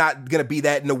it's just not gonna be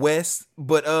that in the West.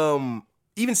 But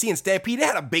even seeing Stampede, they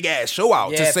had a big ass show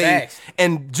out to say, facts.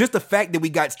 and just the fact that we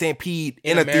got Stampede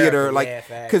in a America, theater, like,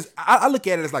 because I look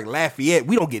at it as like Lafayette,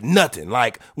 we don't get nothing.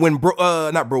 Like when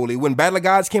not Broly, when Battle of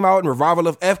Gods came out and Revival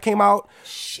of F came out,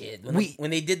 shit, when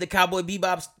they did the Cowboy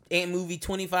Bebop's movie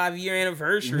 25-year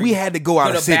anniversary, we had to go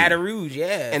out of city. Baton Rouge,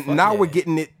 and now we're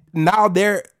getting it. Now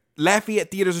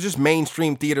Lafayette theaters are just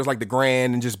mainstream theaters like the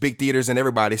Grand and just big theaters in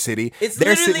everybody's city.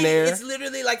 They're sitting there. It's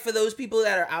literally like, for those people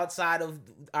that are outside of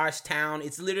our town,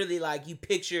 it's literally like, you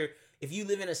picture, if you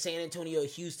live in a San Antonio,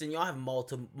 Houston, y'all have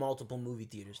multiple movie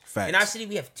theaters. Facts. In our city,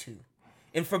 we have 2.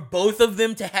 And for both of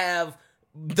them to have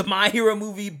the My Hero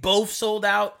movie both sold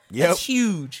out, that's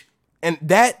huge. And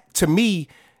that, to me,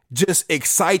 just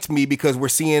excites me, because we're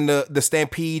seeing the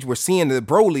Stampedes, we're seeing the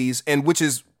Brolys, and which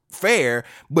is fair,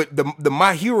 but the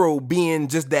My Hero being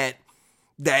just that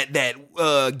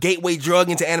gateway drug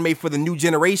into anime for the new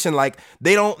generation. Like,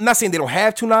 not saying they don't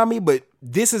have Toonami, but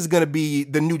this is gonna be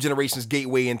the new generation's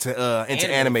gateway into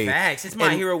anime. Facts. It's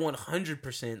My Hero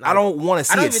 100%. Like, I don't want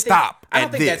to see it stop. I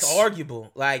don't think that's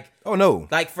arguable. Like, oh no.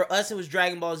 Like, for us, it was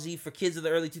Dragon Ball Z. For kids of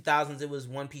the early 2000s, it was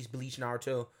One Piece, Bleach,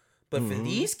 Naruto. But for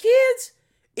these kids,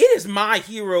 it is My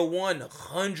Hero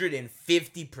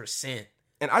 150%.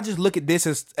 And I just look at this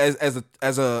as a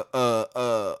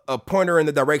pointer in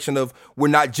the direction of, we're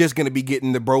not just gonna be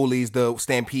getting the Brolys, the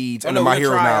Stampedes, and the My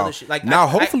Hero now. Like,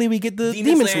 hopefully we get the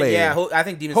Demon Slayer. Yeah, I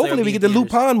think Demon Slayer. Hopefully we get the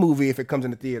Lupin movie if it comes in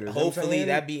the theaters. Hopefully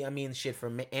that'd be. I mean, shit,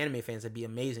 for anime fans, that'd be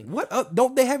amazing. What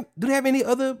do they have any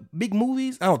other big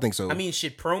movies? I don't think so. I mean,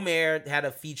 shit, Promare had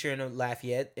a feature in a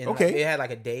Lafayette, and okay, it had like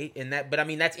a date in that. But I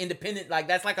mean, that's independent. Like,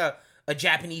 that's like a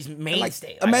Japanese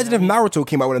mainstay. Like, imagine if Naruto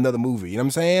came out with another movie, you know what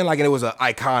I'm saying? Like, and it was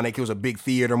iconic, it was a big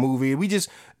theater movie.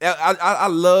 I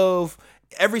love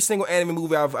every single anime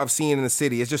movie I've seen in the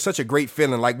city. It's just such a great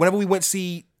feeling. Like, whenever we went to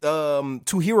see 2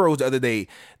 Heroes the other day,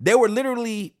 they were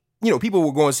literally, people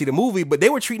were going to see the movie, but they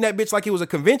were treating that bitch like it was a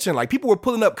convention. Like, people were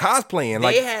pulling up cosplaying.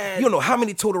 Like, you don't know how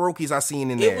many Todorokis I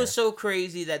seen in there. It was so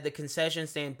crazy that the concession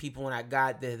stand people, when I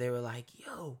got there, they were like,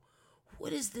 yo,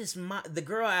 what is this? The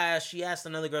girl she asked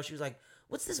another girl, she was like,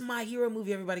 what's this My Hero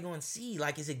movie everybody going to see?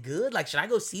 Like, is it good? Like, should I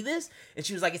go see this? And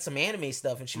she was like, it's some anime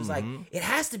stuff. And she was like, it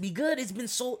has to be good. It's been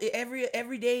sold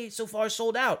every day so far,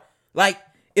 sold out. Like,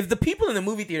 if the people in the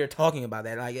movie theater are talking about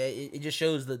that, like, it just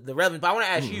shows the relevance. But I want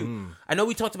to ask you, I know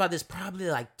we talked about this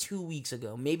probably like 2 weeks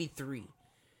ago, maybe 3,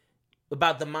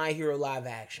 about the My Hero live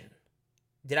action.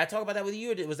 Did I talk about that with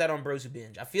you, or was that on Bros Who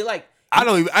Binge? I feel like I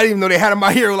didn't even know they had a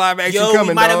My Hero live action coming.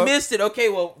 We might have missed it. Okay,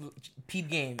 well, peep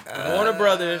game. Warner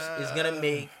Brothers is gonna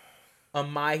make a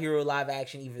My Hero live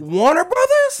action. Warner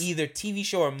Brothers? Either TV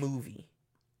show or movie.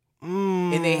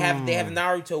 And they have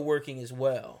Naruto working as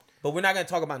well. But we're not gonna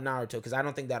talk about Naruto because I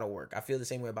don't think that'll work. I feel the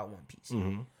same way about One Piece.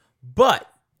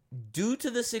 But due to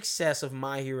the success of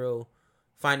My Hero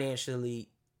financially,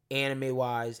 anime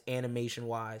wise, animation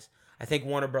wise, I think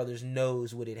Warner Brothers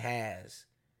knows what it has.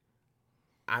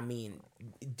 I mean,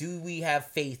 do we have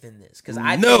faith in this? Because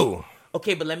I know.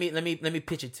 Okay, but let me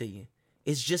pitch it to you.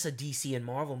 It's just a DC and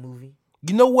Marvel movie.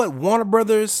 You know what Warner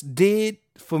Brothers did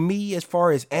for me as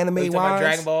far as anime wise? About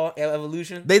Dragon Ball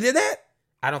Evolution. They did that.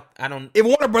 I don't. If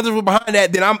Warner Brothers were behind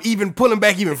that, then I'm even pulling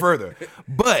back even further.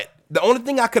 But the only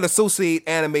thing I could associate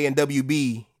anime and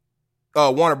WB,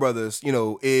 Warner Brothers,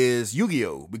 is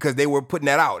Yu-Gi-Oh, because they were putting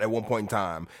that out at one point in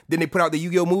time. Then they put out the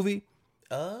Yu-Gi-Oh movie.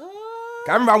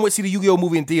 I remember I went to see the Yu-Gi-Oh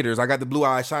movie in theaters. I got the Blue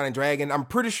Eye Shining Dragon. I'm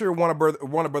pretty sure Warner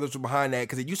Brothers were behind that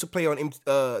because it used to play on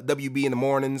WB in the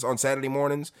mornings, on Saturday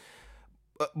mornings.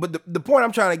 But the point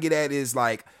I'm trying to get at is,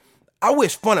 like, I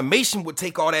wish Funimation would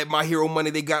take all that My Hero money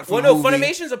they got from the movie.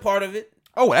 Funimation's a part of it.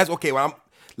 Oh, that's okay. Well,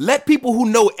 let people who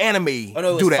know anime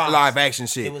do that Fox. live action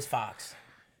shit. It was Fox.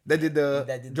 That did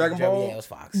the Dragon Ball? Yeah, it was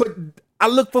Fox. But I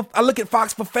look at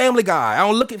Fox for Family Guy. I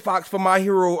don't look at Fox for My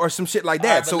Hero or some shit like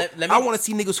that. Right, so I want to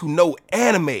see niggas who know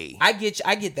anime. I get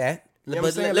that. You know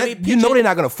what I'm saying? You know they're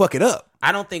not gonna fuck it up.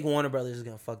 I don't think Warner Brothers is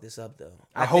gonna fuck this up though.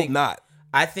 I hope not.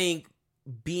 I think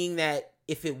being that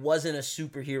if it wasn't a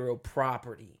superhero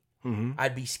property,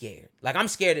 I'd be scared. Like, I'm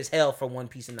scared as hell for One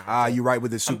Piece and Naruto. You're right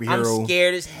with the superhero. I'm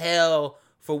scared as hell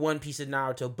for One Piece and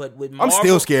Naruto, but with Marvel, I'm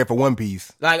still scared for One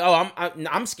Piece. Like,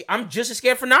 I'm just as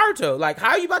scared for Naruto. Like, how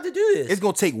are you about to do this? It's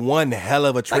gonna take one hell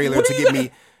of a trailer to get me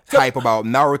hype about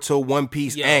Naruto, One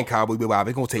Piece, and Cowboy Bebop.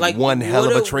 It's gonna take one hell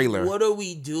of a trailer. What are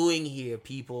we doing here,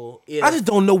 people? I just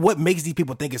don't know what makes these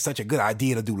people think it's such a good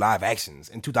idea to do live actions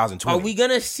in 2020. Are we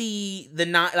gonna see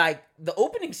the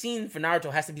opening scene for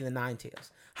Naruto has to be the Nine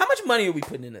Tails? How much money are we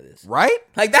putting into this? Right?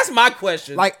 Like, that's my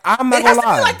question. Like, I'm not it has gonna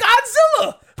lie. To be like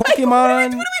Godzilla. Pokemon.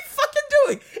 Like, what are we fucking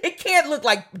doing? It can't look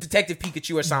like Detective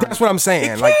Pikachu or something. That's what I'm saying.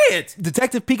 It like, can't.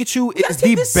 Detective Pikachu is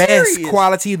take the this best serious.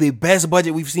 quality, the best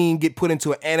budget we've seen get put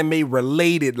into an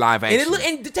anime-related live action.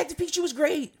 And Detective Pikachu was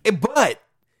great. But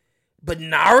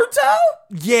Naruto?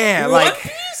 yeah, One like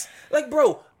Piece? Like,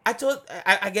 bro,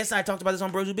 I guess I talked about this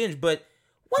on Bros Who Binge, but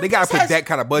they gotta put that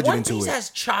kind of budget into it. One Piece has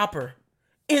Chopper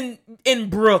in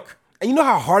Brook. And you know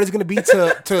how hard it's gonna be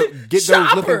to get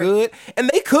those looking good? And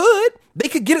they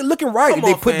could get it looking right if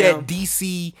they put that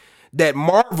DC, that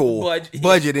Marvel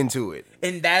budget into it.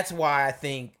 And that's why I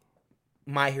think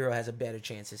My Hero has a better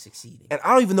chance of succeeding. And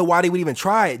I don't even know why they would even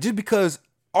try it. Just because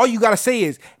all you gotta say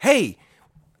is, hey,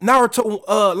 Naruto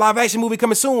live action movie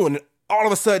coming soon. And all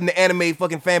of a sudden the anime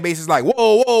fucking fan base is like,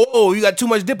 whoa, you got too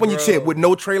much dip on your chip with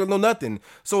no trailer, no nothing.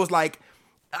 So it's like,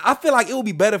 I feel like it would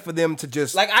be better for them to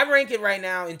just... Like, I rank it right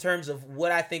now in terms of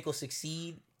what I think will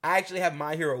succeed. I actually have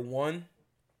My Hero 1.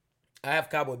 I have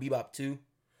Cowboy Bebop 2.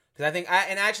 Because I think...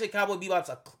 actually, Cowboy Bebop's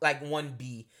like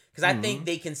 1B. Because I think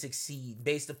they can succeed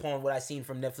based upon what I've seen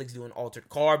from Netflix doing Altered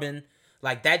Carbon.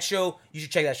 Like, that show... You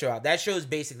should check that show out. That show is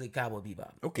basically Cowboy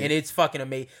Bebop. Okay. And it's fucking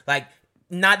amazing. Like...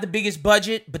 Not the biggest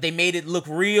budget, but they made it look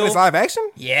real. It's live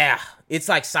action? Yeah. It's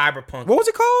like Cyberpunk. What was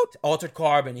it called? Altered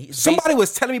Carbon. Somebody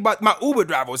was telling me about... My Uber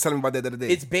driver was telling me about that the other day.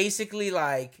 It's basically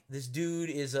like this dude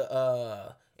is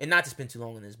and not to spend too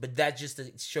long on this, but that's just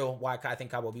to show why I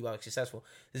think Cowboy Bebop is successful.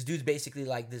 This dude's basically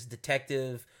like this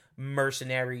detective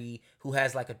mercenary who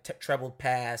has like a troubled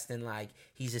past, and like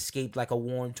he's escaped like a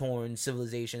war-torn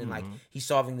civilization, and like he's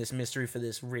solving this mystery for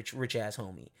this rich ass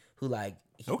homie who like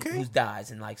who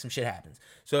dies, and like some shit happens.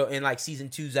 So and like season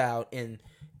 2's out, and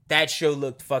that show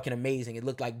looked fucking amazing. It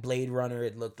looked like Blade Runner.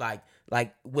 It looked like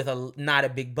with not a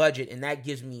big budget, and that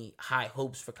gives me high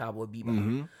hopes for Cowboy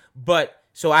Bebop. But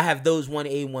so I have those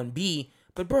 1A, 1B.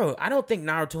 But bro, I don't think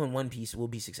Naruto and One Piece will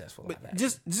be successful. But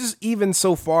just even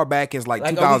so far back as like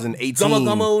 2018.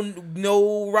 Gummo, no,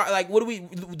 like what do we?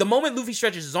 The moment Luffy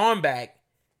stretches his arm back,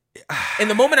 and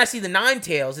the moment I see the Nine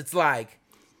Tails, it's like,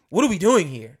 what are we doing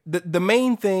here? The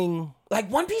main thing,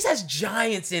 like One Piece has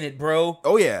giants in it, bro.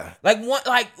 Oh yeah,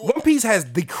 One Piece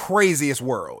has the craziest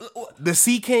world, the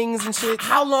Sea Kings and shit.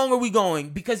 How long are we going?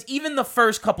 Because even the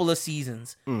first couple of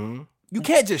seasons, you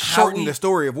can't just shorten the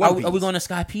story of One Piece. Are we going to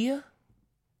Skypiea?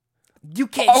 You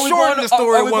can't shorten the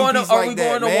story of One Piece like that,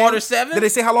 man. Are we going to Water 7? Did they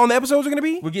say how long the episodes are going to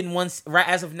be? We're getting right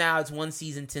as of now, it's one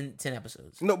season, 10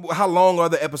 episodes. No, how long are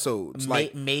the episodes?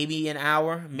 Like maybe an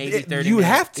hour, maybe 30 minutes. You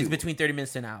have to. It's between 30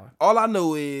 minutes to an hour. All I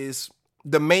know is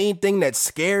the main thing that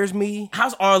scares me.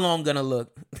 How's Arlong going to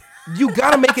look? You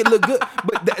gotta make it look good,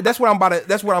 but that's what I'm about to.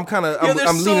 That's what I'm kind of.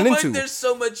 I'm leaning into. There's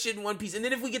so much shit in One Piece, and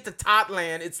then if we get to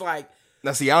Totland, it's like.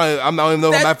 Now see, I'm not even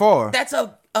knowing that far. That's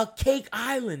a cake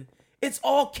island. It's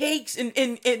all cakes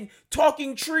and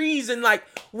talking trees, and like,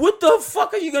 what the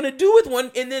fuck are you gonna do with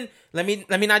one? And then let me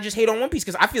not just hate on One Piece,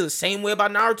 because I feel the same way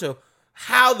about Naruto.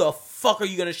 How the fuck are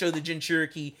you gonna show the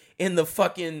Jinchuriki in the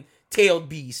fucking tailed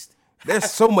beast?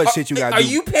 There's so much shit you gotta do.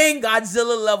 Are you paying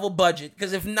Godzilla level budget?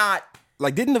 Because if not,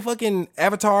 like, didn't the fucking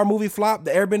Avatar movie flop?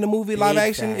 The Airbender movie live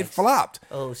action, it flopped.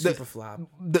 Oh, super flop.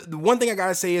 The one thing I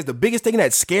gotta say is the biggest thing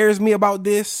that scares me about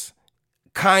this,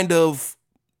 kind of,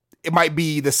 it might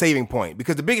be the saving point,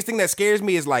 because the biggest thing that scares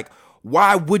me is like,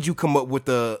 why would you come up with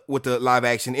the live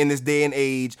action in this day and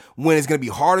age when it's gonna be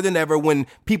harder than ever, when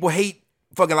people hate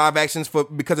fucking live actions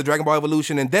because of Dragon Ball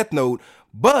Evolution and Death Note?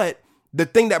 But the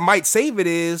thing that might save it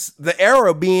is the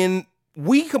era being,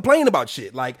 we complain about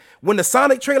shit. Like when the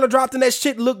Sonic trailer dropped and that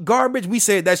shit looked garbage, we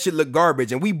said that shit looked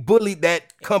garbage, and we bullied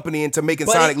that company into making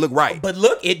Sonic look right. But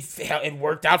look, it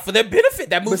worked out for their benefit.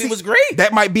 That movie was great.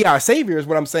 That might be our savior, is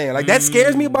what I'm saying. Like that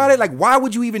scares me about it. Like, why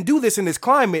would you even do this in this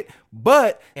climate?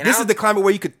 But this is the climate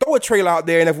where you could throw a trailer out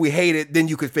there, and if we hate it, then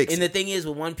you could fix it. And the thing is,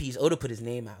 with One Piece, Oda put his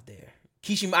name out there.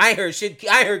 I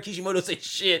heard Kishimoto say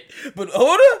shit, but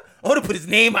Oda put his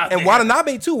name out there. And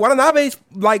Watanabe too. Watanabe's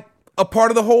like a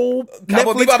part of the whole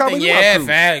Cowboy Netflix Bebop Cowboy thing. Bebop Yeah, crew.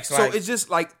 facts, So like- it's just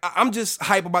like I'm just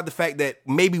hype about the fact that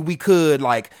maybe we could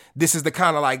like this is the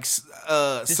kind of like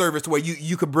service to where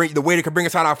you could bring the waiter could bring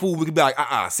us out our food. We could be like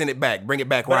send it back, bring it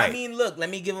back But right. I mean, look, let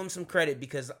me give them some credit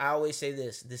because I always say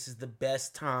this is the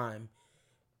best time,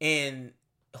 and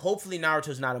hopefully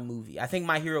Naruto's not a movie. I think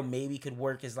My Hero maybe could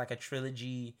work as like a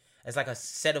trilogy, as like a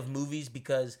set of movies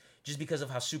because of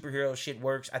how superhero shit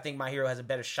works. I think My Hero has a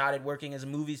better shot at working as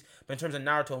movies. But in terms of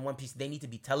Naruto and One Piece, they need to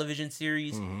be television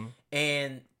series.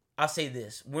 And I'll say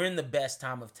this, we're in the best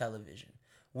time of television.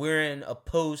 We're in a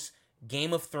post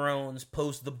Game of Thrones,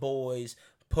 post The Boys,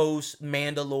 post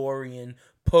Mandalorian,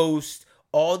 post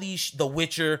all these, The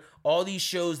Witcher, all these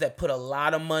shows that put a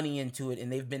lot of money into it,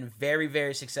 and they've been very,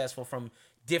 very successful from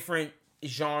different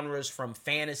genres, from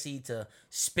fantasy to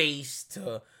space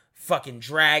to fucking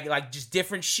drag, like just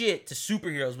different shit to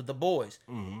superheroes with The Boys.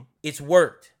 It's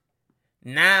worked.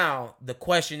 Now the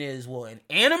question is, will an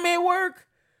anime work?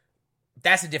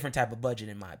 That's a different type of budget,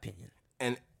 in my opinion.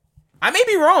 And I may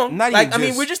be wrong. Not Like, even I mean,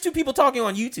 just- we're just two people talking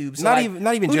on YouTube. So not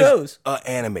like, even who just knows?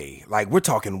 anime. Like we're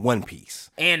talking One Piece.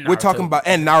 And we're Naruto. talking about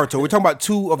and Naruto. We're talking about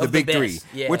two of the the big three. best,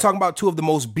 yeah. We're talking about two of the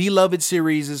most beloved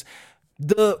series.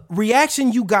 The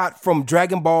reaction you got from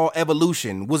Dragon Ball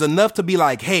Evolution was enough to be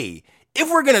like, hey, if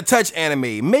we're gonna touch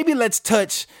anime, maybe let's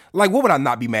touch like what would I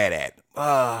not be mad at?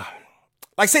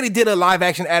 Like say they did a live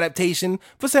action adaptation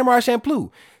for Samurai Champloo.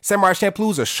 Samurai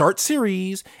Champloo is a short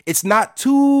series. It's not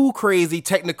too crazy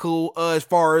technical as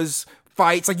far as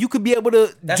fights. Like you could be able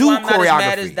to do why I'm not as mad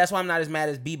choreography. as, that's why I'm not as mad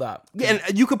as Bebop. And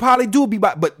you could probably do a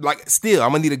Bebop, but like still,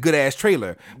 I'm gonna need a good ass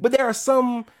trailer. But there are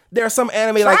some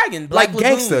anime Trigun, Black like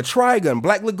Gangsta, Lagoon. Trigun,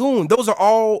 Black Lagoon. Those are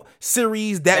all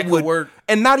series that could would work.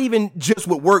 and not even just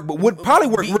would work, but would probably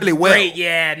work Be really well. Great,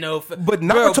 yeah, no. But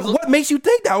Naruto, what makes you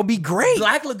think that would be great?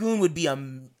 Black Lagoon would be a.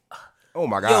 Oh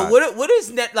my Yo, god! what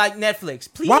is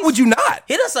Netflix? Please, Why would you not,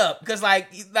 hit us up? Because like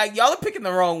y'all are picking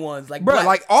the wrong ones. Like, bro? Black-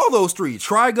 Like all those three: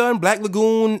 Trigun, Black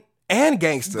Lagoon, and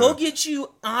Gangsta. go get you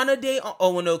Ana de.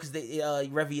 Oh well, no, because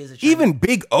Revi is a Chinese, Even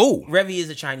Big O. Revi is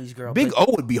a Chinese girl. Big but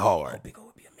O would be hard. Big O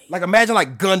would be amazing. Like imagine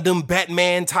like Gundam,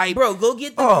 Batman type. Bro, go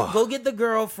get the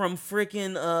girl from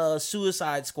freaking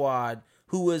Suicide Squad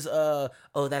who was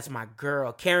that's my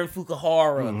girl, Karen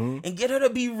Fukuhara, and get her to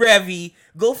be Revi.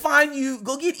 Go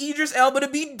get Idris Elba to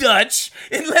be Dutch,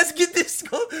 and let's get this.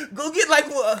 Go get like.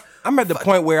 I'm at the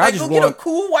point where I Like, just go get a want.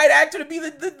 cool white actor to be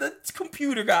the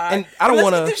computer guy. And I don't let's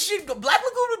wanna- get this shit. Black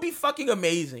Lagoon would be fucking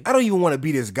amazing. I don't even want to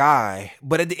be this guy,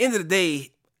 but at the end of the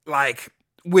day, like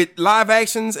with live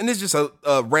actions, and this is just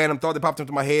a random thought that popped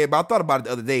into my head, but I thought about it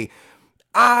the other day.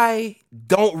 I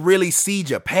don't really see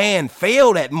Japan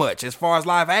fail that much as far as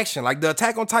live action. Like the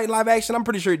Attack on Titan live action, I'm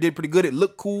pretty sure it did pretty good. It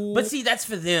looked cool. But see, that's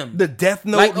for them. The Death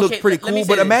Note Like, looked okay, pretty let me cool. say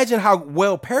But this. imagine how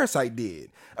well Parasite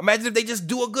did. Imagine if they just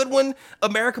do a good one.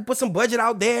 America put some budget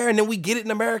out there, and then we get it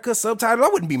in America subtitled. I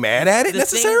wouldn't be mad at it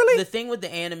necessarily. The thing with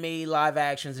the anime live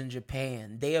actions in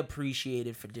Japan, they appreciate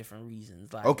it for different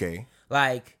reasons. Like, Okay.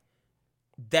 like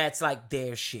that's like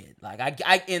their shit. Like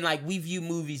I and like we view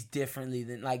movies differently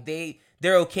than like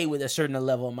they're okay with a certain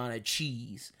level amount of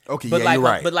cheese. Okay, but yeah, like, you're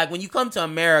right. But like when you come to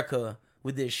America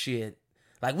with this shit,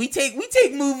 like we take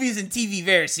movies and TV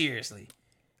very seriously.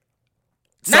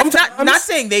 Not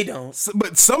saying they don't.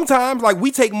 But sometimes, like, we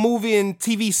take movie and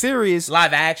TV series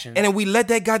Live action. and then we let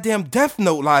that goddamn Death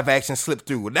Note live action slip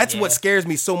through. That's what Yeah. scares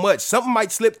me so much. Something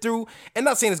might slip through, and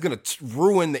not saying it's gonna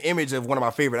ruin the image of one of my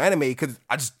favorite anime because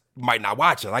I just might not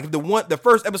watch it. Like if the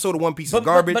first episode of One Piece is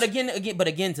garbage. But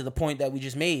again, to the point that we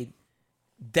just made,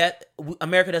 that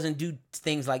America doesn't do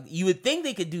things like you would think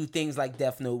they could do things like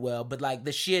Death Note well, but like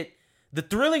the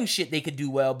thrilling shit they could do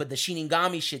well, but the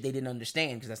Shinigami shit they didn't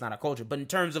understand because that's not our culture. But in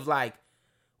terms of like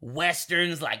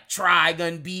westerns, like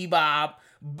Trigun, Bebop,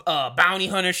 bounty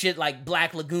hunter shit like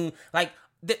Black Lagoon, like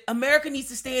America needs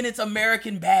to stay in its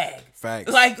American bag.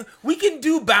 Facts. Like we can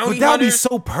do bounty But that would be hunters.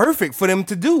 so perfect for them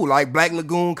to do, like Black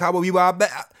Lagoon, Cowboy Bebop.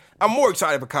 I'm more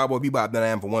excited for Cowboy Bebop than I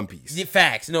am for One Piece. Yeah,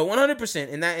 facts. No,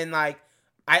 100%. And like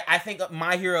I think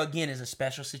My Hero again is a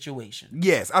special situation.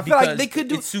 Yes, I feel like Because they could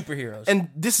do it's superheroes. And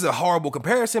this is a horrible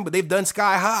comparison, but they've done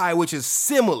Sky High, which is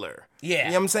similar. Yeah, You know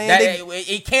what I'm saying?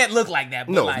 It can't look like that.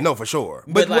 But No, like, no, for sure.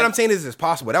 but But what like- I'm saying is it's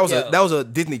possible. That was Yo. a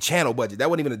Disney Channel budget. That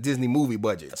wasn't even a Disney movie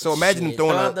budget. So imagine them shit,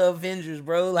 throwing throw out out. the Avengers,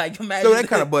 bro. Like imagine Throw that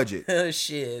kind of budget.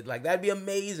 shit, like that'd be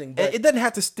amazing. And But it doesn't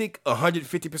have to stick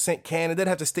 150% canon. It doesn't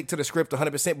have to stick to the script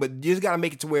 100%. But you just gotta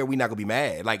make it to where we're not gonna be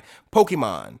mad. Like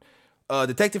Pokemon,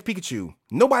 Detective Pikachu.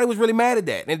 Nobody was really mad at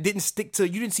that, and it didn't stick to.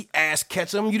 You didn't see Ash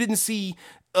Ketchum. You didn't see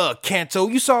Kanto.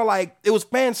 You saw like it was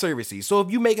fan servicey. So if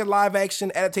you make a live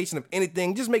action adaptation of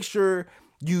anything, just make sure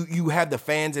you have the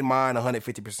fans in mind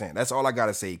 150%. That's all I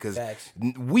gotta say. Because Facts.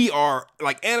 we are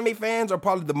like anime fans are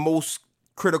probably the most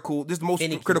critical. This is the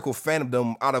most critical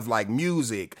fandom out of like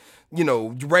music, you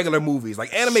know, regular movies.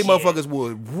 Like anime motherfuckers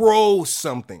would roast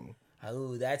something.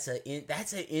 Oh, that's an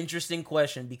interesting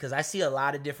question because I see a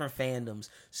lot of different fandoms.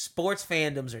 Sports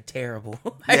fandoms are terrible.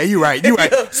 Yeah, you're right.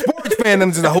 Sports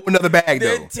fandoms is a whole nother bag,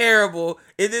 though. They're terrible.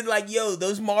 And then, like,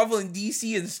 those Marvel and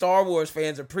DC and Star Wars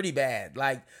fans are pretty bad.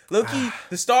 Like, low-key,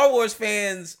 the Star Wars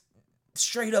fans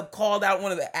straight up called out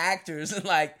one of the actors and,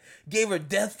 like, gave her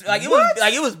death. Like,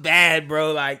 it was bad,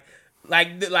 bro. Like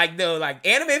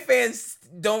anime fans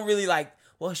don't really, like,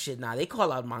 well, shit, nah, they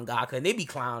call out mangaka and they be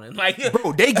clowning. Like,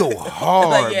 bro, they go hard,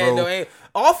 like, yeah, bro. No,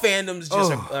 all fandoms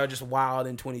are just wild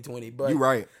in 2020. But you're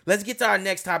right. Let's get to our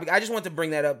next topic. I just want to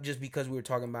bring that up just because we were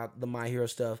talking about the My Hero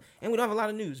stuff, and we don't have a lot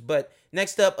of news. But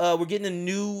next up, we're getting a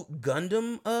new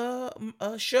Gundam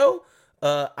show.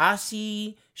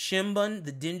 Asi Shimbun,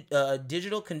 the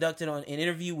digital, conducted on an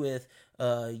interview with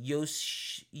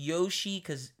Yoshi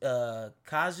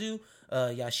Kazu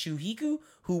Yasuhiko,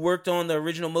 who worked on the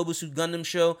original Mobile Suit Gundam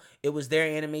show. It was their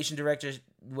animation director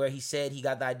where he said he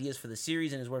got the ideas for the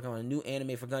series and is working on a new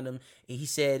anime for Gundam. And he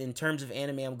said, in terms of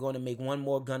anime, I'm going to make one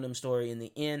more Gundam story in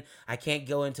the end. I can't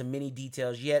go into many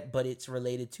details yet, but it's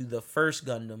related to the first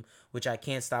Gundam, which I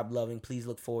can't stop loving. Please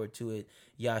look forward to it,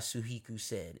 Yasuhiko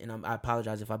said. And I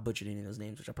apologize if I butchered any of those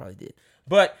names, which I probably did.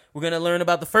 But we're going to learn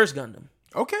about the first Gundam.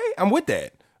 Okay, I'm with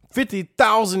that.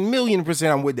 50,000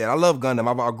 million% I'm with that. I love Gundam.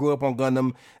 I grew up on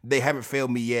Gundam. They haven't failed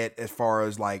me yet as far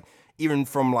as like, even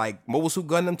from like Mobile Suit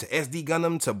Gundam to SD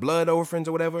Gundam to Blood Orphans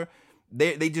or whatever.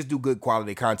 They just do good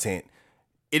quality content.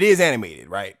 It is animated,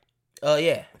 right?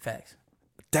 Yeah, facts.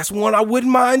 That's one I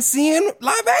wouldn't mind seeing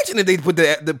live action if they put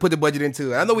the budget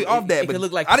into it. I know we off that, it but could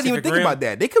look like I didn't even Pacific think Rim. about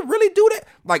that. They could really do that.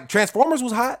 Like Transformers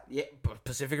was hot. Yeah,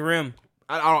 Pacific Rim.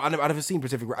 I never seen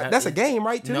Pacific Rim. That's a game,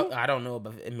 right? Too. No, I don't know,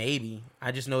 but maybe.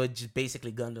 I just know it's just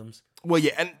basically Gundams. Well,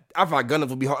 yeah, and I feel like Gundams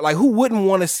would be hard. Like, who wouldn't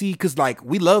want to see? Because like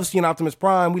we love seeing Optimus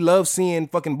Prime, we love seeing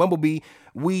fucking Bumblebee.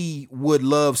 We would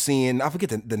love seeing. I forget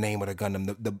the name of the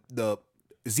Gundam. The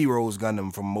Zero's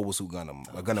Gundam from Mobile Suit Gundam,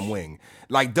 Gundam Wing.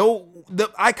 Like the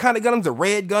iconic Gundams, the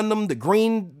red Gundam, the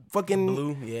green fucking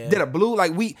blue, yeah. The blue.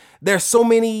 Like there's so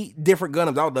many different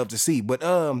Gundams I would love to see, but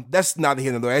that's neither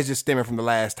here nor there. That's just stemming from the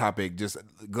last topic. Just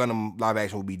Gundam live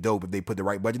action would be dope if they put the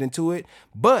right budget into it.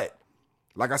 But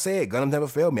like I said, Gundam never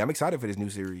failed me. I'm excited for this new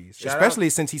series, especially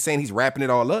since he's saying he's wrapping it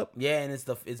all up. Yeah, and it's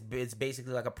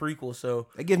basically like a prequel, so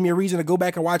it gives me a reason to go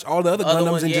back and watch all the other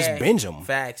Gundams and just binge them.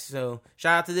 Facts. So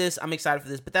shout out to this. I'm excited for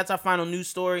this. But that's our final news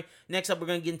story. Next up, we're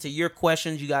gonna get into your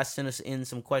questions. You guys sent us in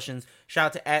some questions.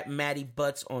 Shout out to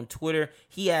 @MattyButts on Twitter.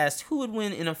 He asked, who would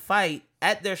win in a fight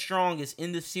at their strongest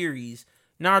in the series,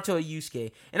 Naruto or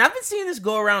Yusuke? And I've been seeing this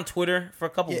go around Twitter for a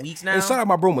couple weeks now. And shout out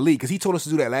my bro Malik, because he told us to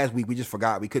do that last week. We just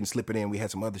forgot. We couldn't slip it in. We had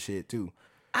some other shit too.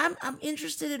 I'm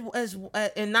interested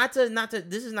and not to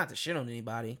this is not to shit on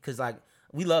anybody, because like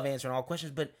we love answering all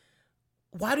questions, but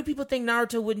why do people think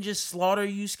Naruto wouldn't just slaughter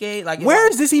Yusuke? Like, where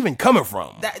is this even coming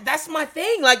from? That's my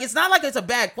thing. Like, it's not like it's a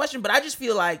bad question, but I just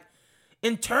feel like,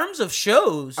 in terms of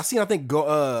shows, I think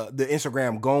the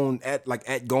Instagram Gon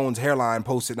at Gon's hairline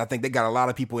posted, and I think they got a lot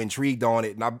of people intrigued on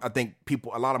it, and I think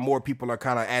a lot of more people are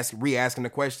kind of re-asking the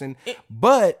question.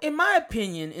 But in my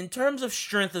opinion, in terms of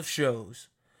strength of shows,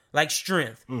 like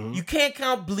strength, you can't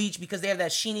count Bleach because they have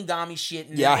that Shinigami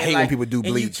shit. I hate when people do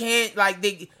Bleach. And you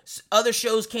can't other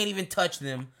shows can't even touch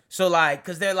them. So like,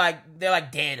 because they're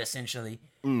like dead essentially.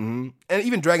 Mm-hmm. And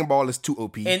even Dragon Ball is too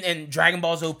OP. And Dragon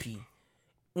Ball's OP.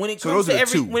 When it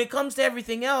comes to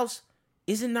everything else,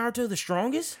 isn't Naruto the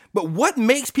strongest? But what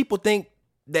makes people think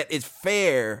that it's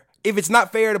fair? If it's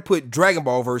not fair to put Dragon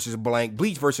Ball versus blank,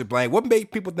 Bleach versus blank, what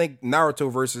makes people think Naruto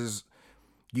versus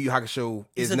Yu Yu Hakusho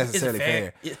is necessarily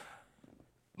fair? Yeah.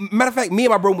 Matter of fact, me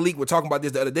and my bro Malik were talking about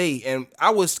this the other day, and I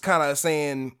was kind of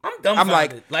saying, I'm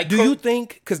like, do you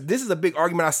think? Because this is a big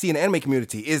argument I see in the anime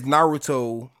community: is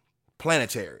Naruto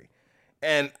planetary?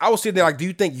 And I was sitting there like, do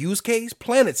you think Yusuke's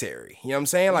planetary? You know what I'm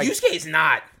saying? Like, Yusuke is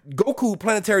not. Goku,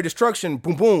 planetary destruction,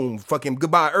 boom, boom, fucking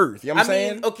goodbye Earth. You know what I'm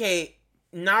saying? Okay,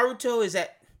 Naruto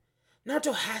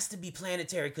has to be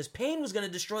planetary because Pain was going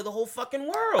to destroy the whole fucking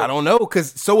world. I don't know,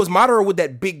 because so was Madara with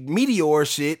that big meteor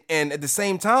shit, and at the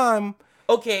same time...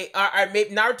 Okay,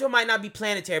 maybe Naruto might not be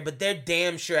planetary, but they're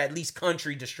damn sure at least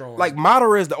country destroying. Like,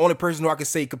 Madara is the only person who I could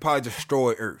say could probably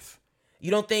destroy Earth. You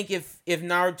don't think if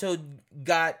Naruto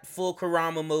got full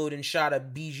Kurama mode and shot a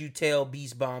Bijou tail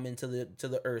beast bomb into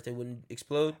the Earth, it wouldn't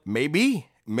explode? Maybe.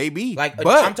 Like,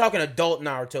 but I'm talking adult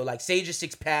Naruto, like Sage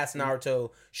 6 Paths Naruto,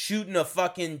 shooting a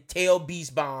fucking tail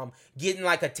beast bomb, getting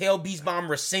like a tail beast bomb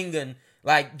Rasengan,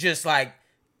 Like just like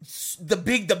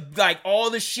all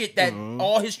the shit that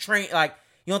all his train like.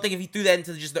 You don't think if he threw that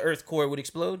into just the Earth core, it would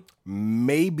explode?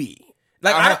 Maybe.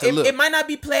 Like it might not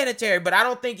be planetary, but I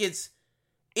don't think it's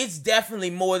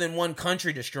definitely more than one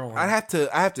country destroying. I'd have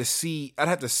to see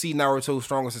Naruto's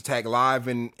strongest attack live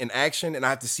in action, and I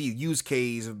have to see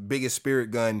Yusuke's biggest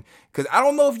spirit gun, because I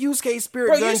don't know if Yusuke's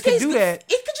spirit gun can do that.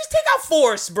 It could just take out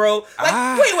force, bro.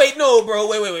 Like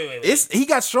wait, He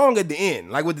got strong at the end,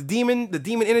 like with the demon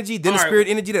energy, then the spirit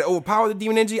energy that overpowered the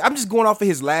demon energy. I'm just going off of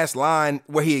his last line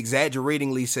where he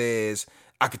exaggeratingly says,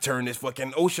 I could turn this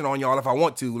fucking ocean on y'all if I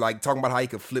want to, like talking about how he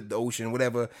could flip the ocean,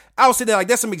 whatever. I was sitting there like,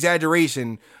 that's some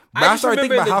exaggeration. But I started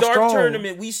thinking about how strong. The dark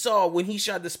tournament we saw when he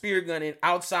shot the spirit gun in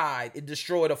outside, it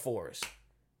destroyed a forest.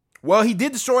 Well, he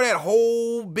did destroy that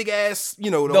whole big ass, the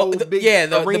whole big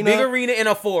arena. The big arena in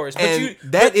a forest.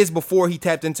 That is before he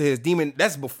tapped into his demon.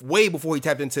 That's way before he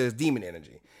tapped into his demon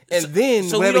energy. And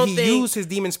whenever he used his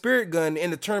demon spirit gun in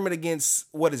the tournament against,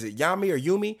 what is it, Yami or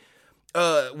Yumi?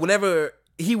 Whenever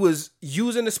he was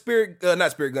using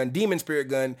the demon spirit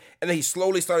gun, and then he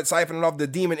slowly started siphoning off the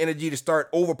demon energy to start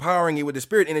overpowering it with the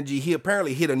spirit energy. He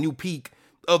apparently hit a new peak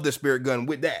of the spirit gun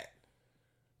with that.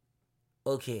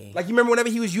 Okay. Like, you remember whenever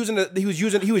he was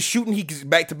shooting, he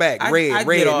back to back, red, and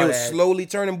it was slowly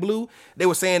turning blue. They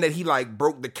were saying that he like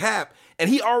broke the cap, and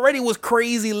he already was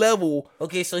crazy level.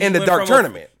 Okay, so in the dark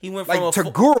tournament, he went from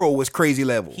Toguro was crazy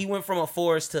level. He went from a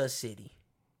forest to a city.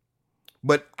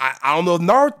 But I don't know if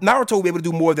Naruto will be able to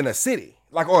do more than a city,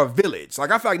 like, or a village. Like,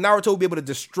 I feel like Naruto will be able to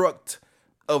destruct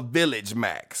a village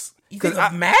max. You think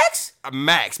of Max?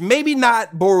 Max. Maybe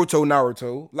not Boruto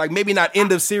Naruto. Like, maybe not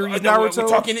end of series Naruto. We're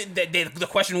talking, the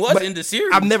question was end of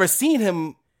series. I've never seen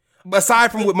him,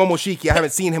 aside from with Momoshiki, I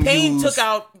haven't seen him Pain took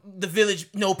out the village,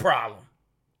 no problem.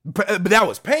 But that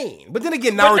was Pain. But then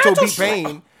again, Naruto beat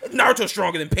Pain. Naruto's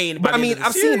stronger than Pain. But I mean,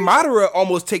 I've seen Madara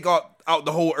almost take out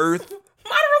the whole earth.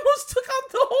 Madara almost took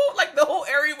out the whole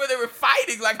area where they were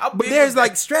fighting. Like, how big? But there's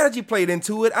like strategy played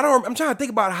into it. I'm trying to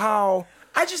think about how.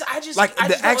 I just like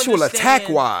the actual attack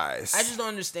wise. I just don't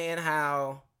understand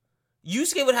how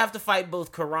Yusuke would have to fight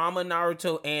both Kurama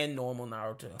Naruto and normal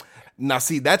Naruto. Now,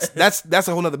 see, that's a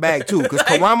whole nother bag too, because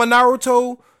Kurama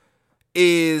Naruto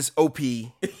is OP,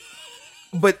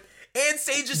 but and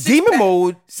Sage's Demon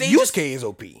Mode Yusuke is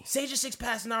OP. Sage's 6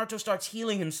 past Naruto starts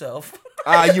healing himself.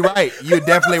 You're right. You're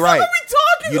definitely right. What are we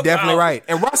talking You're about? definitely right.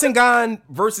 And Rasengan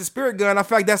versus Spirit Gun, I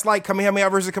feel like that's like Kamehameha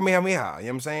versus Kamehameha. You know what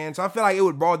I'm saying? So I feel like it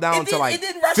would boil down to like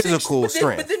physical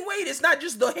strength. But then wait, it's not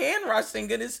just the hand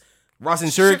Rasengan. It's Rasen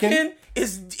Shuriken. And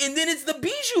then it's the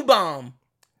Bijou Bomb.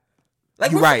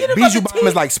 Like, you're right. Bijou Bomb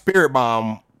is like Spirit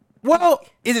Bomb. Well,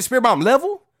 is it Spirit Bomb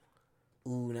level?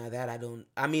 Ooh, now that I don't.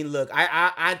 I mean, look,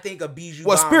 I think a Bijou Bomb.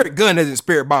 Well, Spirit Gun isn't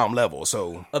Spirit Bomb level,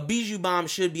 so a Bijou Bomb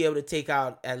should be able to take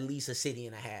out at least a city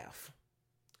and a half,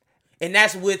 and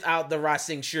that's without the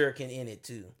Rasen Shuriken in it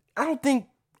too. I don't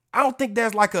think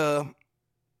there's like a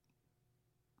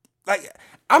like.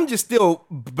 I'm just still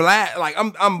like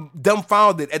I'm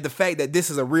dumbfounded at the fact that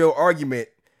this is a real argument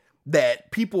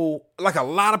that people, like a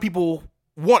lot of people,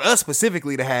 want us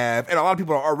specifically to have, and a lot of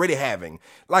people are already having.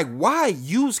 Like, why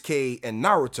Yusuke and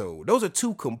Naruto? Those are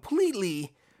two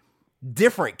completely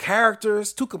different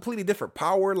characters, two completely different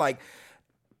power. Like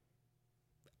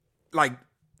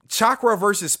chakra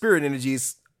versus spirit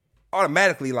energies,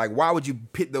 automatically, like, why would you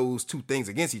pit those two things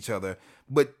against each other?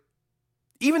 But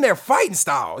even their fighting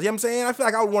styles, you know what I'm saying? I feel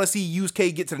like I would want to see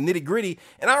Yusuke get to the nitty gritty,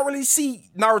 and I don't really see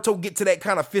Naruto get to that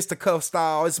kind of fist to cuff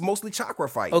style. It's mostly chakra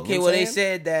fighting. Okay, you know well, they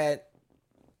said that.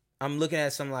 I'm looking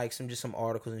at some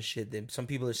articles and shit that some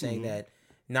people are saying that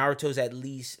Naruto's at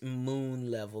least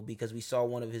moon level because we saw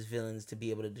one of his villains to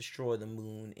be able to destroy the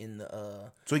moon in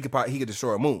the So he could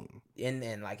destroy a moon.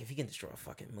 And like if he can destroy a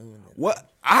fucking moon. Then... What?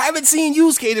 I haven't seen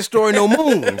Yusuke destroy no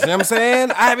moons. You know what I'm saying?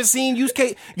 I haven't seen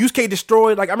Yusuke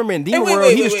destroyed, like I remember in Demon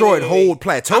World, he destroyed whole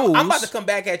plateaus. I'm about to come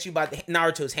back at you about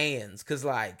Naruto's hands, cause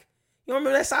like you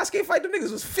remember that Sasuke fight? Them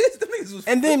niggas was fists. Them niggas was.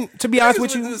 And then, to be honest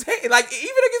with you, like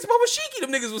even against Momoshiki,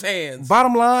 them niggas was hands.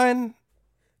 Bottom line,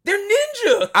 they're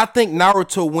ninja. I think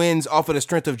Naruto wins off of the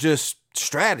strength of just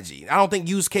strategy. I don't think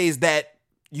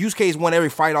Yusuke's won every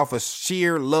fight off of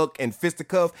sheer luck and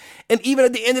fisticuff. And even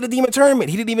at the end of the Demon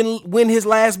Tournament, he didn't even win his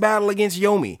last battle against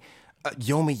Yumi.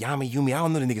 Yumi, I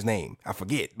don't know the nigga's name. I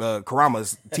forget.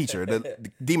 Kurama's teacher, the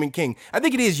Demon King. I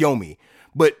think it is Yomi.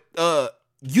 But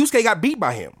Yusuke got beat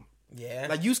by him. Yeah.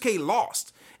 Like, Yusuke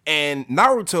lost. And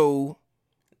Naruto,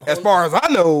 as far as I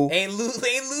know, ain't lose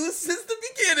since the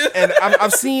beginning. And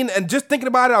I've seen, and just thinking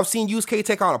about it, I've seen Yusuke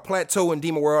take out a plateau in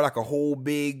Demon World, like a whole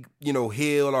big,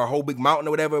 hill or a whole big mountain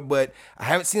or whatever, but I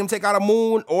haven't seen him take out a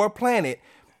moon or a planet.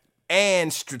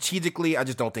 And strategically, I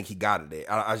just don't think he got it.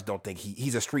 I just don't think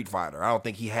he's a street fighter. I don't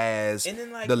think he has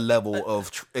the level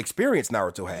of experience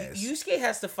Naruto has. Yusuke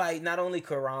has to fight not only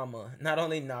Kurama, not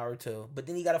only Naruto, but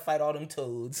then he got to fight all them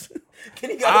toads.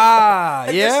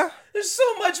 Yeah. There's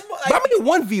so much more. Like, But I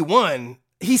mean, 1v1,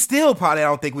 he still probably I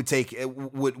don't think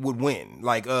would win.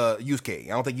 Like Yusuke, I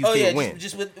don't think Yusuke would win.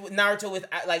 Just with Naruto,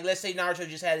 like let's say Naruto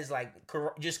just had his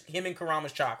just him and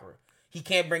Kurama's chakra. He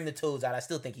can't bring the toads out. I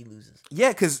still think he loses.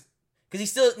 Yeah, because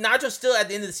Naruto's still at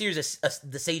the end of the series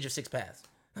the Sage of Six Paths.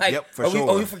 Like, yep, for sure.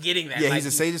 Are we forgetting that? Yeah, like, he's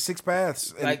a Sage of Six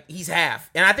Paths. Like he's half,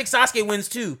 and I think Sasuke wins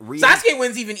too. Sasuke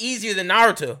wins even easier than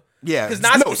Naruto. Yeah,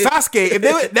 Sasuke.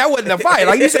 If that wasn't a fight,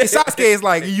 like you say, Sasuke is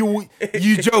like you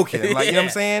joking, like you know what I'm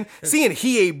saying. Seeing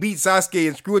Hiei beat Sasuke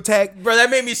in Screw Attack, bro, that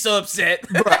made me so upset.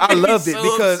 Bro, I loved it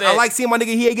because I like seeing my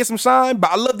nigga Hiei get some shine,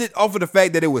 but I loved it off of the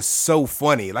fact that it was so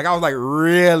funny. Like I was like,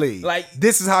 really, like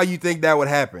this is how you think that would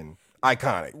happen?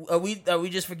 Iconic. Are we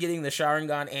just forgetting the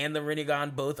Sharingan and the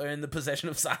Rinnegan both are in the possession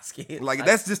of Sasuke? Like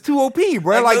that's just too OP,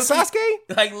 bro. Like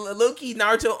Sasuke, like low-key,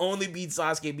 Naruto only beat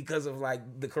Sasuke because of like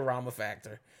the Kurama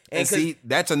factor. And see,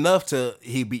 that's enough to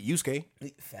he beat Yusuke.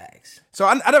 Facts. So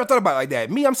I never thought about it like that.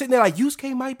 Me, I'm sitting there like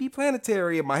Yusuke might be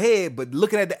planetary in my head, but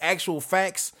looking at the actual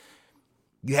facts,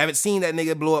 you haven't seen that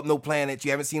nigga blow up no planets.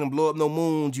 You haven't seen him blow up no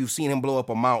moons. You've seen him blow up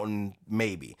a mountain,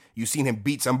 maybe. You've seen him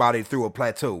beat somebody through a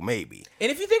plateau, maybe.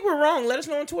 And if you think we're wrong, let us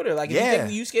know on Twitter. Like, if you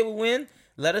think Yusuke will win,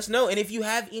 let us know. And if you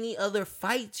have any other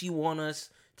fights you want us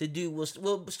to do,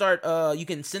 we'll start. You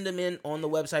can send them in on the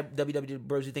website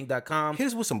www.broswhothink.com. Hit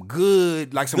us with some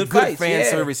good fights, fan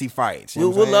servicey fights.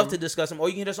 We'll love to discuss them, or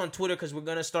you can hit us on Twitter because we're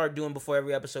gonna start doing before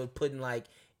every episode, putting like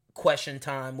question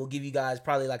time. We'll give you guys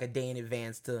probably like a day in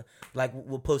advance to like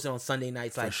we'll post it on Sunday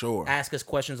nights. Like, for sure. Ask us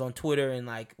questions on Twitter and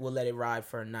like we'll let it ride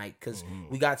for a night because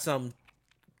we got some.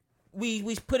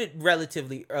 We put it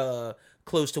relatively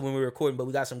close to when we were recording, but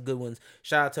we got some good ones.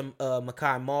 Shout out to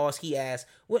Makai Moss. He asked,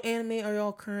 what anime are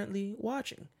y'all currently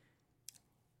watching?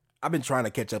 I've been trying to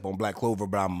catch up on Black Clover,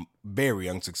 but I'm very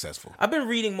unsuccessful. I've been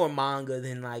reading more manga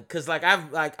than because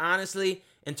I've honestly,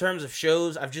 in terms of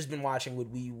shows, I've just been watching what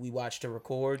we watch to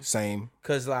record. Same.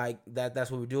 Because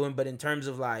that's what we're doing. But in terms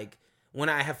of when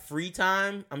I have free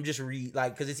time, I'm just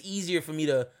because it's easier for me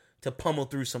to pummel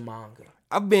through some manga.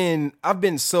 I've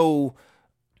been so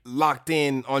locked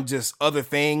in on just other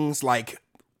things. Like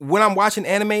when I'm watching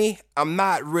anime, I'm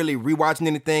not really rewatching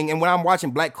anything. And when I'm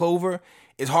watching Black Clover,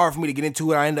 it's hard for me to get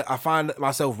into it. I find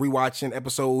myself rewatching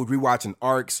episodes, rewatching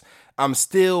arcs. I'm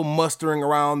still mustering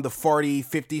around the 40,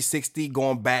 50, 60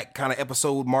 going back kind of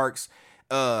episode marks.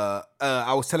 I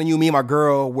was telling you, me and my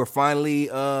girl, we're finally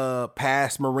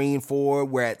past Marineford.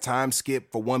 We're at time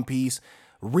skip for One Piece.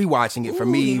 Rewatching it for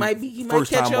me, he might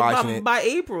first catch time up watching it by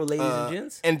April, ladies and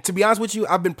gents. And to be honest with you,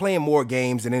 I've been playing more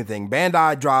games than anything.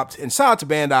 Bandai dropped, and shout out to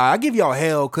Bandai. I give y'all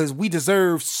hell because we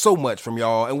deserve so much from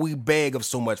y'all, and we beg of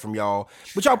so much from y'all.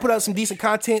 But y'all put out some decent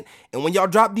content, and when y'all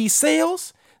drop these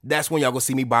sales, that's when y'all gonna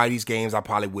see me buy these games I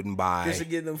probably wouldn't buy. Just to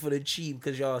get them for the cheap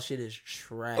because y'all shit is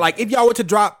trash. Like if y'all were to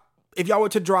drop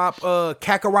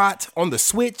Kakarot on the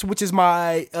Switch, which is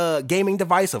my gaming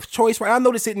device of choice, right? I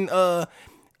know this isn't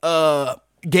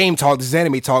Game Talk, this is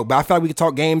Anime Talk, but I feel like we can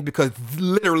talk games because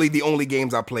literally the only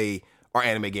games I play are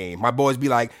anime games. My boys be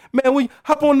like, man, we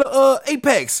hop on the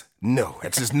Apex. No,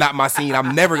 that's just not my scene.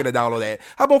 I'm never going to download that.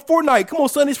 Hop on Fortnite. Come on,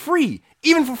 son, it's free.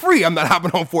 Even for free, I'm not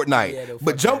hopping on Fortnite. Yeah,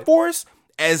 but Jump Force,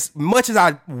 as much as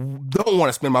I don't want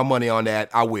to spend my money on that,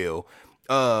 I will.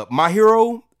 My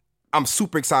Hero, I'm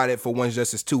super excited for One's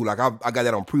Justice 2. Like, I got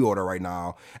that on pre-order right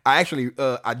now. I actually,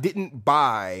 I didn't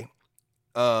buy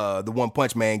the One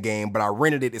Punch Man game, but I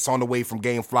rented it. It's on the way from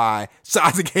GameFly. Shout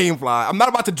out to GameFly. I'm not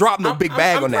about to drop no big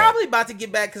bag on that. I'm probably about to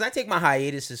get back because I take my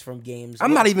hiatuses from games.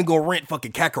 I'm not even gonna rent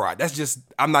fucking Kakarot. That's just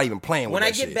I'm not even playing with when that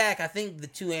I get shit. back. I think the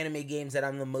two anime games that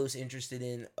I'm the most interested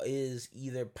in is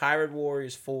either Pirate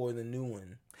Warriors 4, the new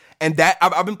one. And that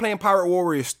I've been playing Pirate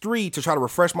Warriors 3 to try to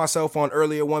refresh myself on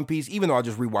earlier One Piece, even though I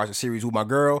just rewatched the series with my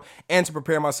girl, and to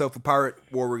prepare myself for Pirate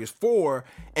Warriors 4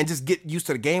 and just get used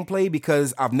to the gameplay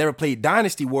because I've never played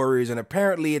Dynasty Warriors, and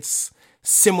apparently it's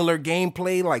similar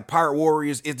gameplay. Like Pirate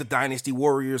Warriors is the Dynasty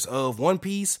Warriors of One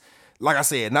Piece. Like I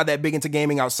said, not that big into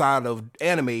gaming outside of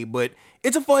anime, but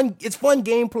it's fun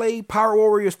gameplay. Pirate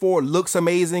Warriors 4 looks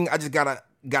amazing. I just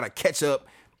gotta catch up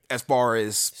as far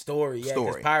as story.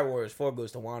 Because Pirate Warriors 4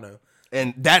 goes to Wano.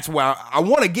 And that's why I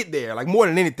want to get there, like more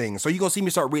than anything. So you're gonna see me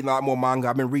start reading a lot more manga.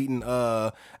 I've been reading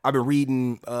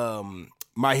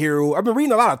My Hero. I've been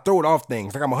reading a lot of throw it off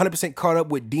things. Like I'm 100% caught up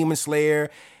with Demon Slayer.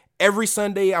 Every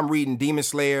Sunday I'm reading Demon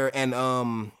Slayer and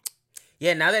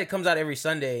yeah, now that it comes out every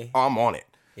Sunday. I'm on it.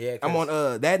 Yeah, I'm on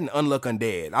that and Unluck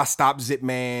Undead. I stopped Zip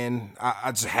Man.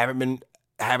 I just haven't been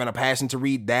having a passion to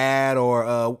read that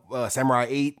or Samurai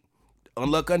 8.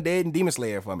 Unluck Undead and Demon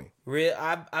Slayer for me.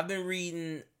 I've been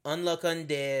reading Unluck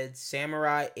Undead,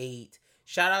 Samurai 8.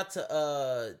 Shout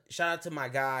out to my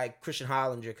guy Christian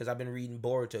Hollinger, because I've been reading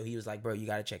Boruto. He was like, bro, you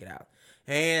gotta check it out.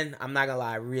 And I'm not gonna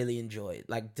lie, I really enjoy it.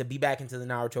 Like, to be back into the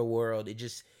Naruto world,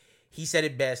 he said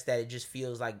it best, that it just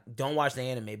feels like, don't watch the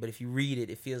anime, but if you read it,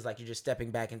 it feels like you're just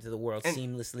stepping back into the world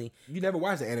seamlessly. You never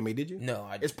watched the anime, did you? No.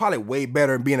 It's probably way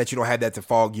better, being that you don't have that to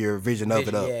fog your vision of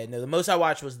it up. Yeah, no, the most I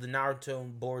watched was the Naruto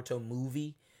and Boruto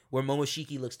movie, where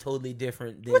Momoshiki looks totally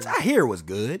different than... Which I hear was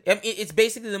good. I mean, it's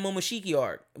basically the Momoshiki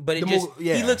arc, but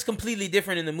he looks completely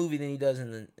different in the movie than he does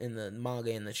in the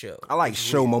manga and the show. I like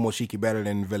show Momoshiki better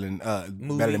than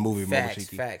movie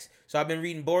Momoshiki. Facts. So I've been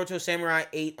reading Boruto, Samurai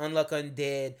 8, Unluck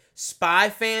Undead, Spy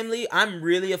Family. I'm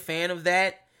really a fan of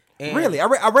that. And really? I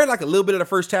read like a little bit of the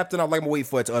first chapter, and I'm like, I'm wait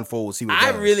for it to unfold, see what it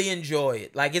does. I really enjoy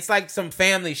it. Like, it's like some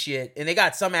family shit, and they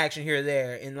got some action here or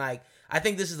there, and like, I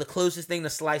think this is the closest thing to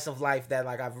slice of life that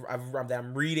like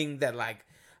I'm reading that like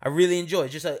I really enjoy.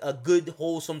 It's just a good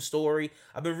wholesome story.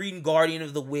 I've been reading Guardian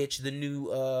of the Witch, the new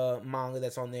manga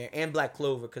that's on there, and Black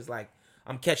Clover, because like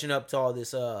I'm catching up to all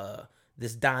this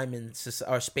Diamond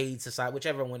or Spade Society,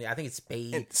 whichever one. I think it's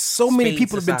Spade. And so many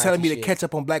people have been telling me to shit. catch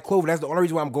up on Black Clover. That's the only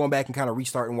reason why I'm going back and kind of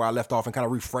restarting where I left off and kind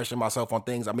of refreshing myself on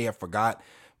things I may have forgot.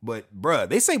 But, bruh,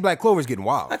 they say Black Clover is getting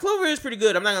wild. Black Clover is pretty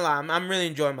good. I'm not gonna lie. I'm really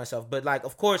enjoying myself. But, like,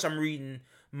 of course, I'm reading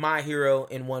My Hero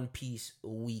and One Piece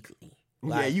weekly.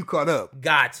 Like, yeah, you caught up.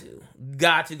 Got to.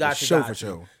 For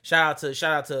sure. Shout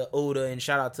out to Oda and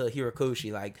shout out to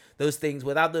Hirokoshi. Like, those things,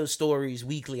 without those stories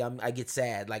weekly, I get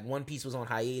sad. Like, One Piece was on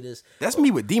hiatus. That's me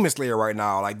with Demon Slayer right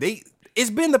now. Like, it's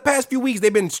been the past few weeks,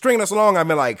 they've been stringing us along. I've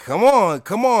been like, come on,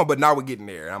 but now we're getting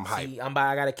there. I'm hyped.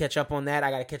 I gotta catch up on that.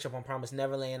 I gotta catch up on Promised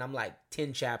Neverland. I'm like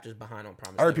 10 chapters behind on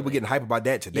Promised Neverland. I heard people getting hype about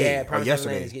that today. Yeah, Promised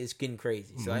yesterday. Neverland is getting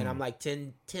crazy. So, and I'm like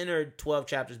 10 or 12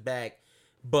 chapters back.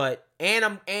 But,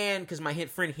 because my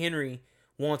friend Henry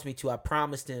wants me to, I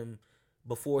promised him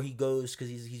before he goes, because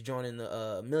he's joining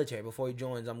the military. Before he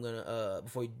joins,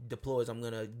 before he deploys, I'm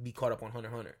gonna be caught up on Hunter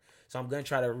x Hunter. So I'm gonna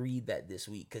try to read that this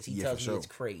week, because he tells me it's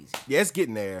crazy. Yeah, it's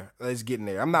getting there.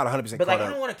 I'm not 100% caught up. But like, I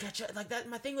don't want to catch up. Like that.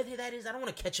 My thing with that is I don't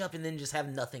want to catch up and then just have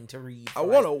nothing to read. I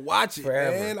want to watch it,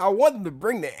 forever. Man. I want them to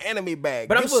bring the anime back.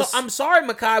 But I'm sorry,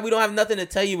 Makai. We don't have nothing to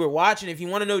tell you we're watching. If you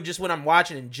want to know just what I'm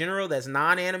watching in general, that's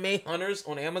non-anime, Hunters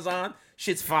on Amazon.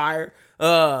 Shit's fire.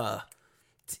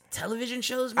 Television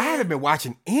shows, man. I haven't been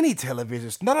watching any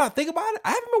television. Now that I think about it,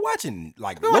 I haven't been watching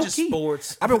like watching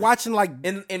sports. I've been watching like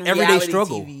in Everyday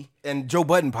Struggle TV. And Joe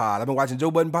Budden Pod. I've been watching Joe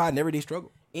Budden Pod and Everyday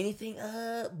Struggle. Anything?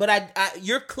 But I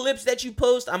your clips that you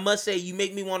post, I must say, you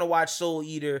make me want to watch Soul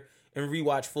Eater and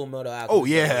rewatch Full Metal Alchemist. Oh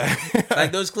yeah,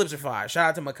 like those clips are fire. Shout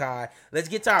out to Makai. Let's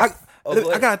get to I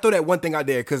gotta throw that one thing out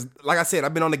there because, like I said,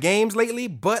 I've been on the games lately,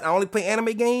 but I only play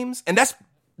anime games, and that's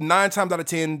 9 times out of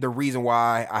 10 the reason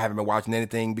why I haven't been watching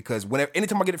anything, because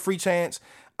anytime I get a free chance,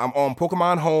 I'm on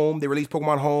Pokemon Home. They released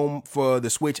Pokemon Home for the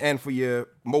Switch and for your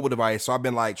mobile device. So I've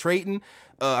been like trading.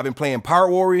 I've been playing Pirate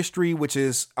Warriors 3, which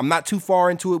is, I'm not too far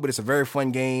into it, but it's a very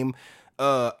fun game.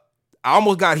 I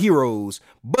almost got Heroes,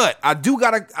 but I do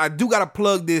gotta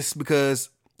plug this,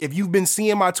 because if you've been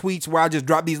seeing my tweets where I just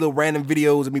drop these little random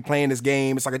videos of me playing this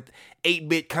game, it's like a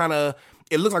 8-bit kind of,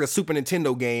 it looks like a Super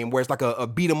Nintendo game where it's like a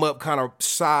beat 'em up kind of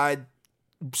side,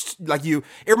 like it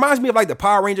reminds me of like the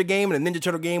Power Ranger game and the Ninja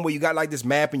Turtle game where you got like this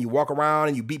map and you walk around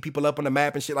and you beat people up on the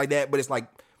map and shit like that, but it's like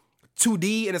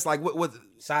 2D and it's like what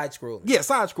side scroll. Yeah,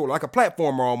 side scroll, like a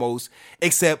platformer almost,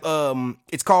 except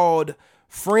it's called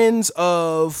Friends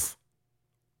of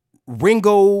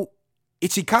Ringo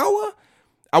Ichikawa,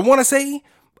 I want to say.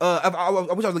 I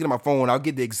wish I was looking at my phone. I'll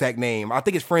get the exact name. I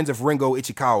think it's Friends of Ringo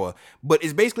Ichikawa. But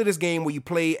it's basically this game where you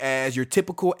play as your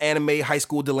typical anime high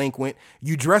school delinquent.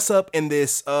 You dress up in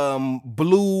this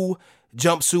blue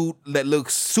jumpsuit that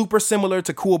looks super similar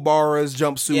to Kuwabara's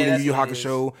jumpsuit in Yu Yu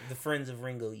Hakusho. The Friends of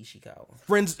Ringo Ishikawa.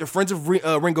 Friends of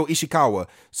Ringo Ishikawa.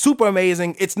 Super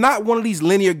amazing. It's not one of these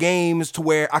linear games to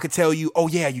where I could tell you, oh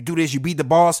yeah, you do this, you beat the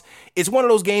boss. It's one of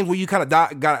those games where you kind of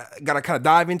gotta kind of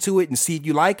dive into it and see if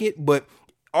you like it. But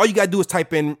all you gotta do is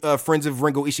type in Friends of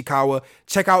Ringo Ishikawa.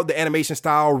 Check out the animation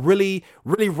style. Really,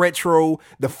 really retro.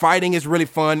 The fighting is really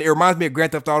fun. It reminds me of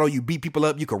Grand Theft Auto. You beat people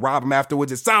up, you can rob them afterwards.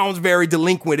 It sounds very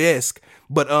delinquent-esque,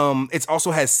 but it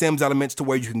also has Sims elements to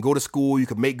where you can go to school, you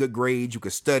can make good grades, you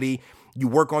can study. You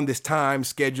work on this time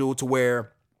schedule to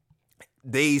where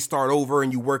days start over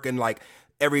and you work in like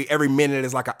every minute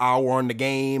is like an hour on the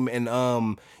game,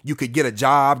 and you could get a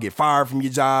job, get fired from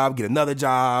your job, get another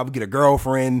job, get a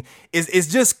girlfriend. It's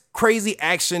just crazy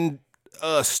action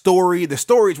story. The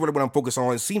story is what I'm focused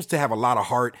on. It seems to have a lot of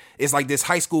heart. It's like this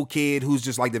high school kid who's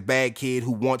just like the bad kid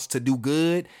who wants to do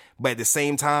good, but at the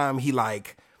same time he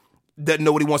like doesn't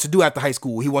know what he wants to do after high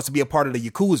school. He wants to be a part of the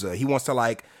Yakuza. He wants to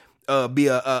like be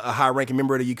a high-ranking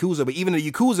member of the Yakuza. But even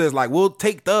the Yakuza is like, we'll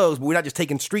take thugs, but we're not just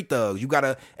taking street thugs. You got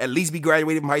to at least be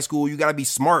graduated from high school. You got to be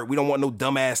smart. We don't want no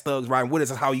dumbass thugs riding with us.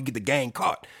 That's how you get the gang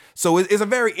caught. So it's a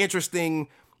very interesting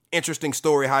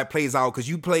story how it plays out, because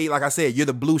you play, like I said, you're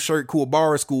the blue shirt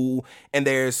Kuwabara school, and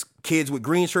there's kids with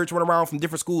green shirts running around from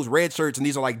different schools, red shirts, and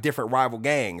these are like different rival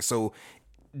gangs. So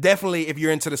definitely, if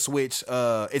you're into the Switch,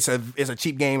 it's a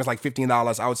cheap game. It's like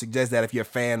 $15. I would suggest that if you're a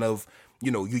fan of, you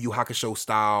know, Yu Yu Hakusho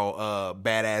style,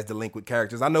 badass delinquent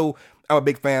characters. I know I'm a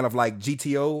big fan of like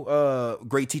GTO,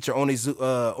 Great Teacher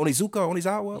Onizuka.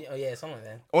 Oh yeah, something like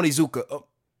that. Onizuka.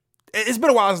 It's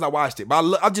been a while since I watched it, but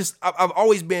I've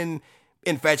always been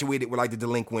infatuated with like the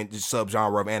delinquent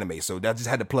subgenre of anime. So I just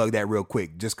had to plug that real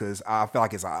quick, just because I feel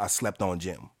like I slept on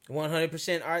gem.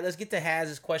 100%. All right, let's get to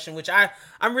Haz's question, which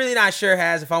I'm really not sure,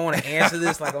 Haz, if I want to answer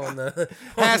this like on the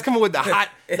Haz coming with the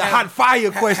hot fire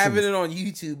question. Having it on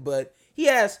YouTube, but he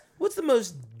asks, what's the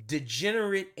most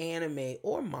degenerate anime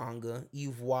or manga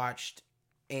you've watched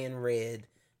and read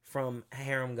from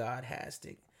Harem God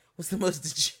Hastic? What's the most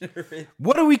degenerate?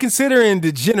 What are we considering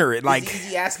degenerate? Like, is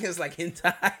he asking us like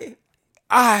hentai?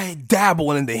 I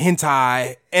dabble in the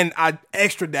hentai, and I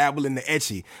extra dabble in the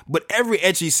ecchi. But every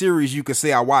ecchi series you could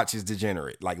say I watch is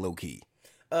degenerate, like low key.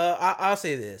 I'll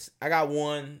say this. I got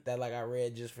one that like I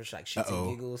read just for like shits and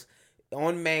giggles.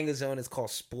 On Manga Zone, it's called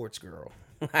Sports Girl.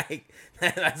 Like,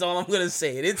 that's all I'm gonna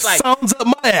say. It's like, sounds up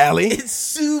my alley. It's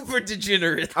super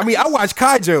degenerate. I mean, I watch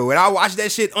Kaijo, and I watch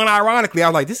that shit unironically.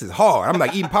 I'm like, this is hard. I'm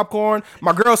like eating popcorn.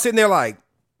 My girl's sitting there like,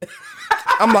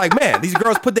 I'm like, man, these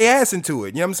girls put their ass into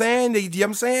it. You know what I'm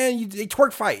saying? They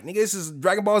twerk fight. Nigga, this is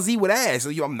Dragon Ball Z with ass.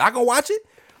 So I'm not gonna watch it.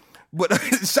 But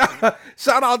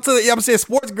shout out to the, you know what I'm saying,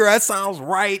 Sports Girl. That sounds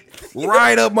right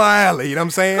up my alley. You know what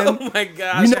I'm saying? Oh my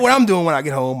gosh. You know what I'm doing when I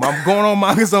get home. I'm going on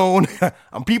Manga Zone.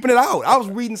 I'm peeping it out. I was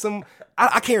reading some,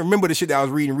 I can't remember the shit that I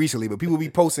was reading recently, but people be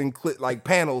posting like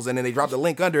panels, and then they drop the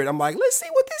link under it. I'm like, let's see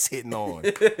what this hitting on.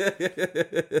 But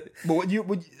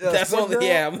that's only,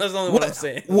 yeah, that's only what I'm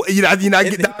saying. You're not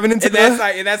diving into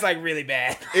that? And that's like really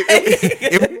bad.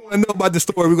 If we want to know about the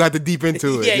story, we got to deep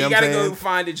into it. Yeah, you know gotta what I'm saying? go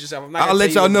find it yourself. I'll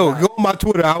let y'all know. Go on my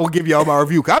Twitter. I will give y'all my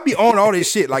review. Cause I be on all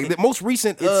this shit. Like the most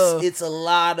recent. It's a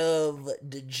lot of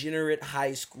degenerate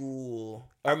high school.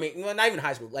 I mean, well, not even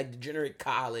high school. Like degenerate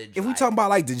college. If we talk about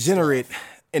like degenerate,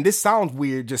 and this sounds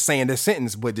weird just saying this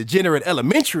sentence, but degenerate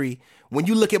elementary. When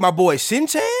you look at my boy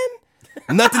Shin-chan,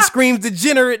 nothing screams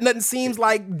degenerate. Nothing seems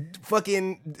like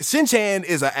fucking Shin-chan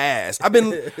is an ass. I've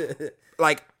been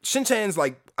like Shin-chan's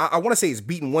like I want to say it's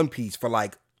beating One Piece for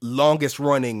like longest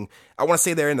running. I want to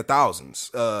say they're in the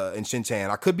thousands in Shin-chan.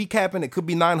 I could be capping. It could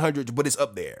be 900s, but it's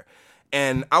up there.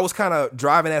 And I was kind of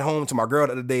driving that home to my girl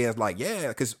the other day and was like, yeah,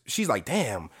 because she's like,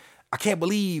 damn, I can't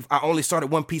believe I only started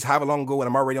One Piece however long ago and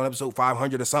I'm already on episode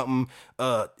 500 or something.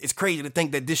 It's crazy to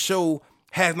think that this show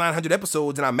has 900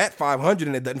 episodes and I'm at 500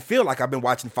 and it doesn't feel like I've been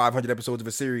watching 500 episodes of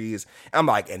a series. I'm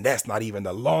like, and that's not even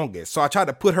the longest. So I tried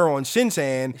to put her on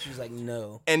Shin-chan. She was like,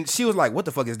 no. And she was like, what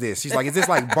the fuck is this? She's like, is this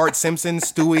like Bart Simpson,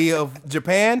 Stewie of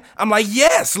Japan? I'm like,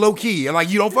 yes, low key. And like,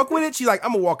 you don't fuck with it? She's like,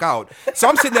 I'm gonna walk out. So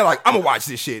I'm sitting there like, I'm gonna watch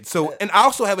this shit. So, and I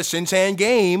also have a Shin-chan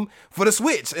game for the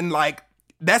Switch. And like,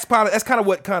 that's kind of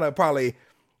what probably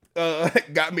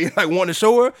got me like wanting to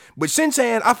show her. But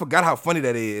Shin-chan, I forgot how funny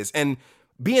that is. And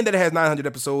being that it has 900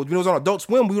 episodes, when it was on Adult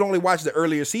Swim, we would only watch the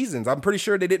earlier seasons. I'm pretty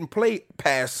sure they didn't play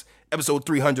past episode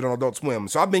 300 on Adult Swim.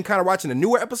 So I've been kind of watching the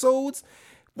newer episodes.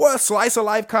 Boy, slice of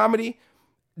life comedy,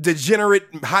 degenerate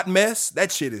hot mess,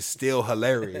 that shit is still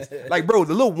hilarious. Like, bro,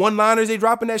 the little one-liners they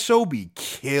drop in that show be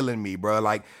killing me, bro.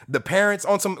 Like, the parents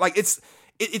on some, like,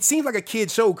 it seems like a kid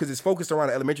show because it's focused around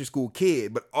an elementary school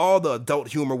kid, but all the adult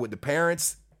humor with the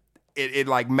parents, it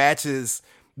like matches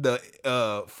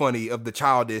the funny of the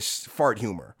childish fart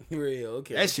humor. Real,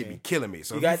 okay. That shit be killing me.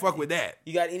 So you fuck with that.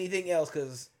 You got anything else?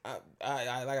 Because I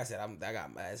like I said, I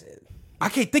got my ass head. I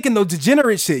can't think of no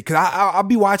degenerate shit because I'll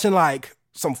be watching like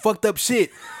some fucked up shit.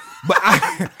 But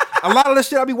a lot of the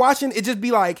shit I'll be watching, it just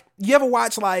be like, you ever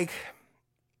watch like,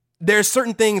 there's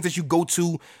certain things that you go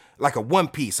to, like a One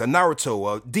Piece, a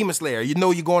Naruto, a Demon Slayer. You know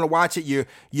you're going to watch it.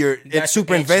 You're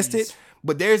super invested.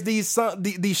 But there's these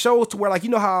shows to where, like, you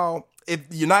know how if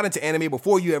you're not into anime,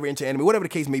 before you ever into anime, whatever the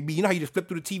case may be, you know how you just flip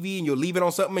through the TV and you'll leave it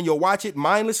on something and you'll watch it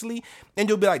mindlessly, and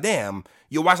you'll be like, damn,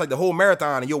 you'll watch like the whole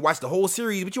marathon and you'll watch the whole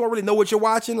series, but you don't really know what you're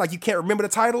watching, like you can't remember the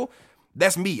title.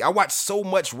 That's me. I watch so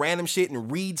much random shit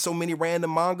and read so many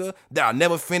random manga that I'll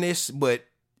never finish, but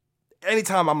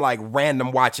anytime I'm like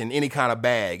random watching any kind of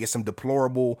bag, it's some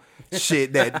deplorable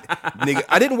shit that nigga.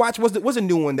 I didn't watch. Was a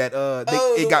new one that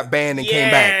it got banned and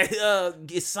came back.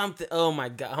 It's something. Oh my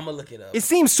god, I'm gonna look it up. It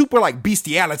seems super like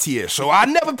bestiality-ish, so I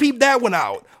never peeped that one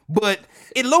out. But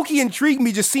it low-key intrigued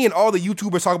me just seeing all the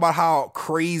YouTubers talk about how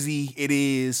crazy it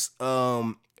is.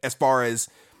 As far as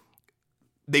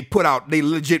they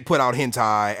legit put out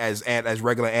hentai as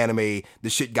regular anime. The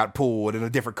shit got pulled, and a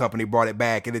different company brought it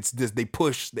back, and it's just they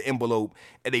push the envelope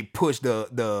and they push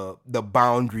the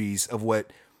boundaries of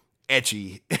what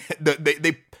ecchi.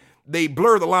 They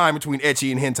blur the line between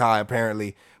ecchi and hentai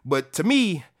apparently. But to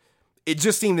me, it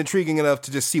just seemed intriguing enough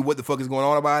to just see what the fuck is going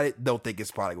on about it. Don't think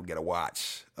it's probably gonna get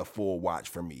a full watch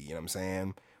for me. You know what I'm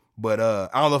saying? But I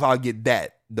don't know if I'll get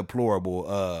that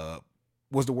deplorable.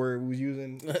 What's the word we was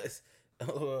using?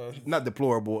 Not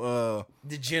deplorable.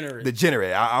 Degenerate.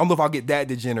 I don't know if I'll get that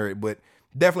degenerate, but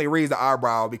definitely raise the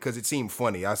eyebrow because it seemed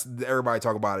funny. Everybody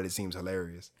talk about it. It seems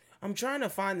hilarious. I'm trying to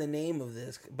find the name of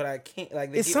this, but I can't.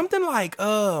 Like, it's something like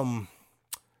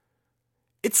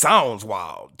It sounds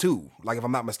wild too. Like if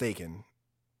I'm not mistaken.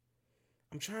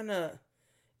 I'm trying to.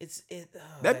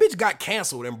 That bitch got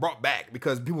canceled and brought back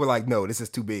because people were like, "No, this is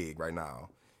too big right now."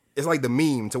 It's like the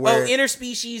meme to where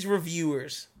interspecies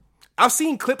reviewers. I've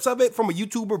seen clips of it from a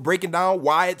YouTuber breaking down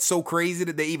why it's so crazy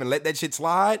that they even let that shit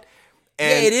slide. And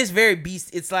yeah, it is very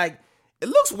beast. It's like it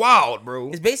looks wild, bro.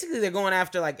 It's basically they're going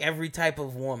after like every type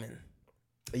of woman.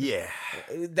 Yeah,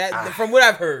 that from what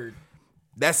I've heard,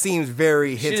 that seems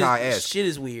very hentai-esque. Shit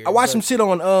is weird. I watched some shit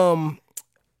on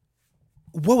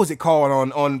what was it called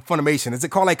on Funimation? Is it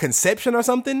called like Conception or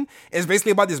something? It's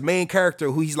basically about this main character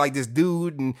who he's like this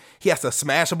dude and he has to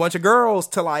smash a bunch of girls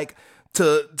to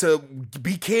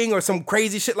be king or some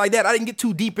crazy shit like that. I didn't get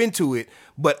too deep into it,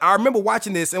 but I remember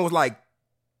watching this and was like,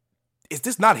 is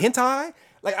this not hentai?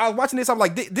 Like I was watching this, I'm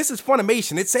like, this is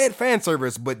Funimation. It said fan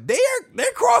service, but they're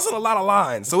crossing a lot of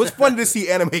lines. So it's funny to see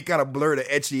anime kind of blur the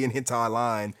ecchi and hentai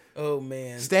line. Oh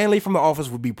man. Stanley from The Office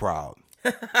would be proud.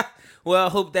 Well,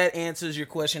 I hope that answers your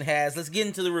question, Has. Let's get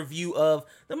into the review of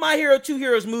the My Hero 2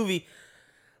 Heroes movie.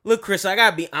 Look, Chris, I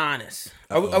gotta be honest.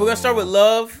 Are we gonna start with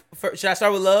love? Should I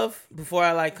start with love before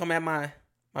I like come at my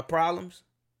problems?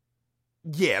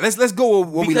 Yeah, let's go with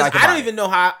what we like about it. I don't even know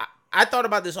how. I thought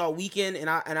about this all weekend, and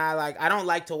I don't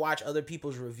like to watch other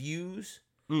people's reviews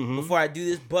before I do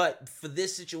this. But for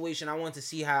this situation, I want to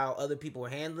see how other people are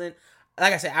handling.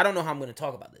 Like I said, I don't know how I'm going to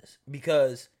talk about this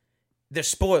because there's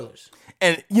spoilers,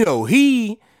 and you know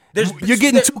you're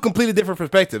getting two completely different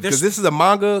perspectives because this is a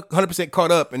manga 100%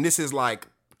 caught up, and this is like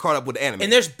caught up with the anime.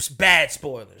 And there's bad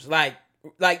spoilers, like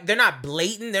they're not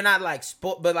blatant, they're not like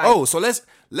but like so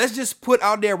let's just put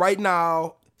out there right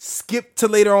now. Skip to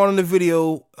later on in the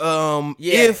video,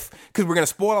 because we're gonna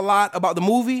spoil a lot about the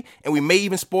movie, and we may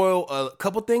even spoil a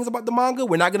couple things about the manga.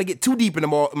 We're not gonna get too deep in the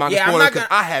manga spoiler because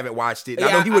I haven't watched it.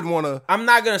 I know he wouldn't want to. I'm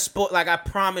not gonna spoil. Like I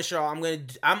promise y'all,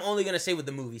 I'm only gonna say what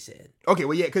the movie said. Okay,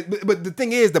 well, yeah, but the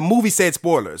thing is, the movie said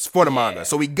spoilers for the manga,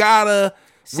 so we gotta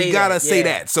say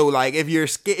that. So like, if you're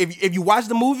if you watch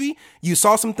the movie, you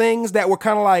saw some things that were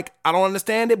kind of like I don't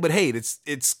understand it, but hey,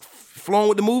 it's flowing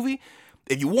with the movie.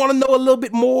 If you want to know a little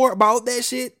bit more about that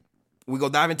shit, we go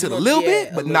dive into it a little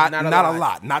bit, but not a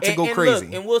lot. Not to go crazy.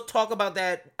 Look, and we'll talk about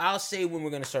that. I'll say when we're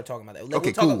going to start talking about that. Like,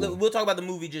 okay, cool. We'll talk about the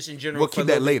movie just in general. We'll keep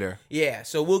that later. Yeah,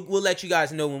 so we'll let you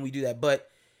guys know when we do that. But,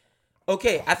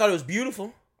 okay, I thought it was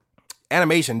beautiful.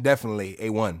 Animation, definitely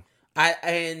A1.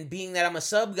 And being that I'm a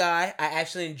sub guy, I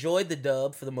actually enjoyed the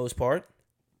dub for the most part.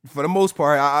 For the most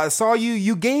part, I saw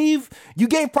you gave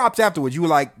props afterwards. You were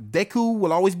like, Deku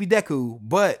will always be Deku,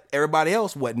 but everybody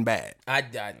else wasn't bad. I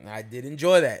did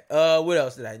enjoy that. What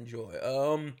else did I enjoy?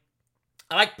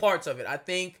 I like parts of it. I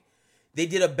think they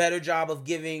did a better job of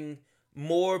giving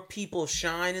more people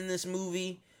shine in this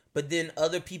movie, but then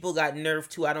other people got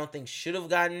nerfed who I don't think should have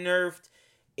gotten nerfed.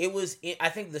 I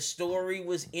think the story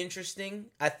was interesting.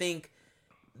 I think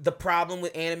the problem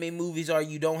with anime movies are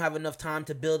you don't have enough time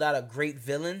to build out a great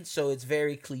villain, so it's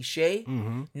very cliche.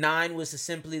 9 was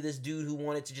simply this dude who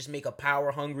wanted to just make a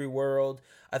power-hungry world.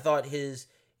 I thought his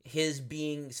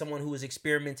being someone who was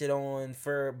experimented on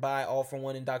by All For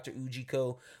One and Dr.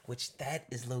 Ujiko, which that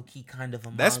is low-key kind of a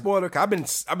manga. That spoiler, I've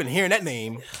been hearing that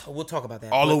name. We'll talk about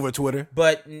that. Over Twitter.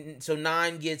 But, so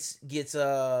 9 gets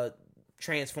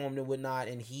transformed and whatnot,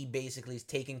 and he basically is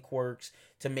taking quirks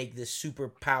to make this super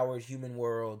powered human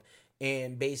world.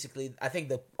 And basically, I think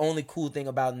the only cool thing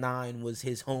about 9 was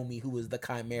his homie, who was the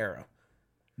Chimera.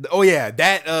 Oh yeah,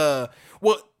 that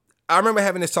well, I remember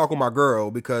having this talk with my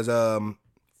girl because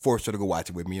forced her to go watch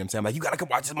it with me. You know what I'm saying? I'm like, you gotta come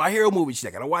watch this My Hero movie. She's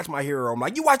like, I gotta watch My Hero. I'm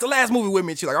like, you watched the last movie with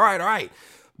me. And she's like, all right.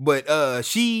 But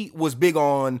she was big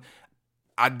on,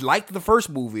 I liked the first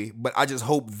movie, but I just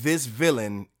hope this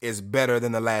villain is better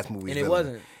than the last movie. And it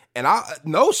wasn't. And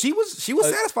she was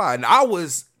satisfied. And I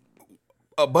was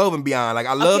above and beyond. Like,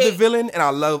 I love the villain, and I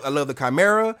love the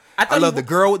Chimera. I love the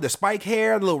girl with the spike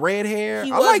hair, the little red hair.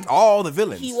 I liked all the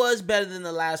villains. He was better than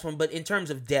the last one, but in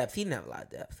terms of depth, he didn't have a lot of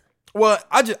depth. Well,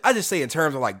 I just say in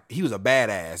terms of, like, he was a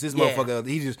badass. This motherfucker,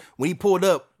 he just, when he pulled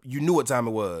up, you knew what time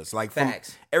it was. Like, from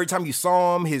Facts. Every time you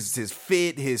saw him, his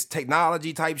fit, his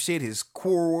technology type shit, his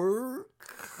quirks.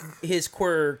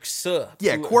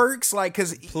 Yeah, quirks, like,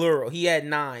 cause plural. He had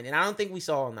 9, and I don't think we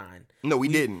saw 9. No, we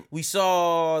didn't. We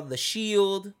saw the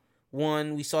Shield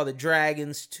 1. We saw the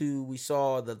Dragons 2. We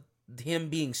saw him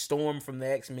being Storm from the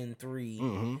X-Men 3.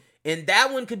 Mm-hmm. And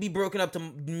that one could be broken up to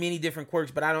many different quirks,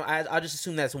 but I'll just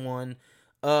assume that's one.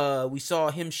 We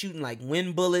saw him shooting like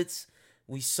wind bullets.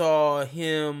 We saw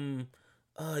him.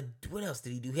 What else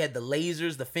did he do? He had the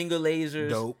lasers, the finger lasers.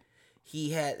 Dope.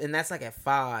 He had, and that's like at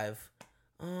 5.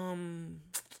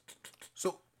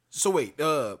 So wait.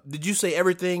 Did you say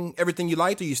everything you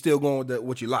liked, or you still going with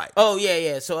what you like? Oh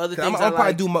yeah. So other things I'll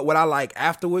probably do what I like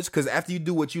afterwards, because after you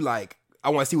do what you like, I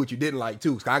want to see what you didn't like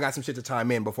too. Cause I got some shit to time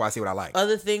in before I see what I like.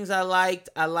 Other things I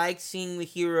liked seeing the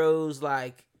heroes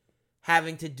like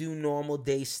having to do normal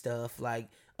day stuff, like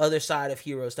other side of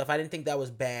hero stuff. I didn't think that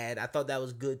was bad. I thought that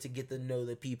was good to get to know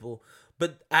the people.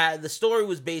 But the story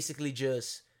was basically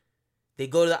just, they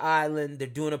go to the island, they're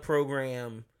doing a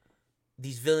program.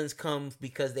 These villains come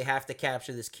because they have to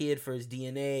capture this kid for his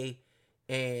DNA,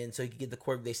 and so you can get the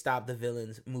quirk. They stop the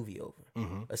villains. Movie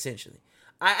over, essentially.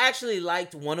 I actually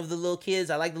liked one of the little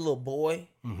kids. I liked the little boy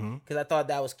because I thought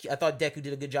Deku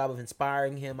did a good job of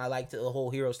inspiring him. I liked the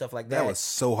whole hero stuff like that. That was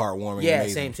so heartwarming. Yeah,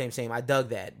 amazing. same. I dug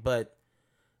that, but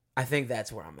I think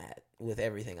that's where I'm at with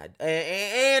everything.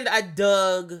 And I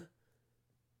dug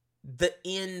the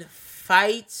end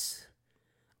fights.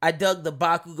 I dug the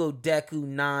Bakugo Deku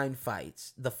 9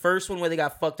 fights. The first one where they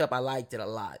got fucked up, I liked it a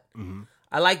lot.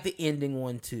 I liked the ending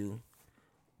one too.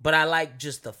 But I like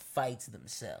just the fights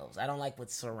themselves. I don't like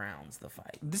what surrounds the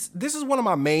fight. This is one of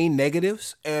my main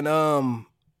negatives, and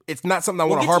it's not something I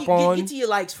want to harp on. Get to your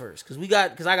likes first,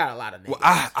 because I got a lot of negatives.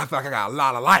 Well, I feel like I got a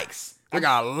lot of likes.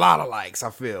 I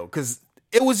feel, because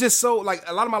it was just so, like,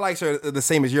 a lot of my likes are the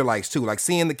same as your likes too. Like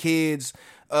seeing the kids,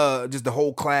 just the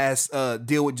whole class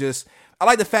deal with just. I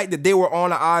like the fact that they were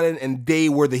on the island and they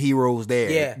were the heroes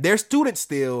there. Yeah. They're students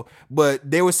still, but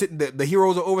they were sitting. The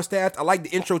heroes are overstaffed. I like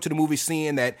the intro to the movie,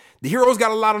 seeing that the heroes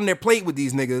got a lot on their plate with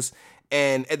these niggas,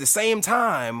 and at the same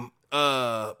time,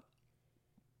 the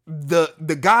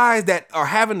guys that are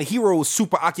having the heroes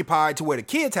super occupied to where the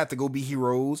kids have to go be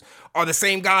heroes are the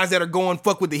same guys that are going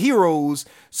fuck with the heroes.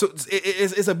 So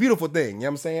it's a beautiful thing. You know what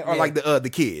I'm saying? Or like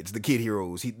the kid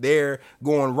heroes. They're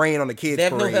going rain on the kids'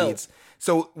 parades. No help.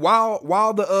 So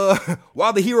while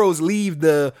the heroes leave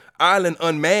the island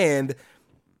unmanned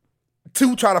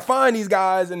to try to find these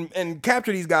guys and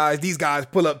capture these guys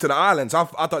pull up to the island. So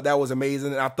I thought that was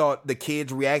amazing, and I thought the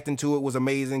kids reacting to it was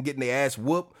amazing. Getting their ass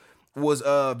whooped was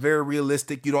very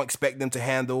realistic. You don't expect them to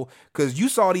handle, because you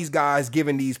saw these guys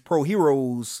giving these pro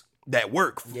heroes that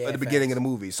work at the beginning of the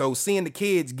movie. So seeing the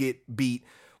kids get beat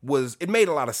made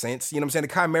a lot of sense. You know what I'm saying?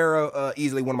 The Chimera,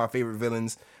 easily one of my favorite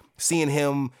villains. Seeing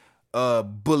him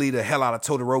bully the hell out of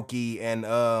Todoroki and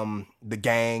the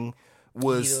gang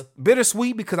was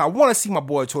bittersweet, because I want to see my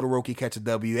boy Todoroki catch a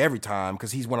W every time,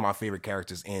 because he's one of my favorite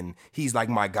characters, and he's like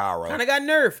my Gaara. Kind of got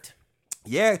nerfed.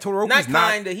 Yeah, Todoroki's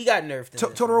not. He got nerfed.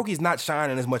 Todoroki's not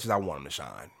shining as much as I want him to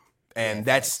shine, and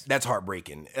that's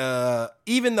heartbreaking.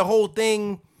 Even the whole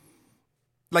thing,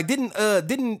 like,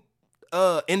 didn't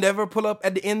Endeavor pull up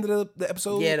at the end of the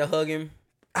episode? Yeah, to hug him.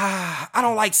 I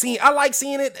don't like seeing. I like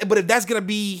seeing it, but if that's gonna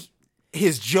be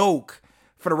his joke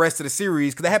for the rest of the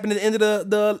series, because that happened at the end of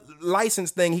the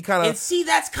license thing, he kind of. And see,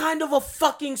 that's kind of a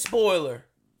fucking spoiler.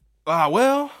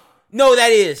 Well. No,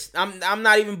 that is. I'm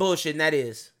not even bullshitting. That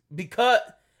is because,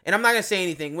 and I'm not gonna say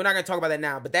anything. We're not gonna talk about that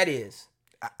now, but that is.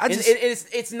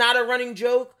 It's not a running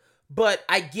joke, but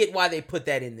I get why they put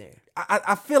that in there.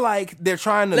 I feel like they're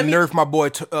trying to nerf my boy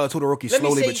Todoroki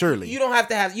slowly but surely. You don't have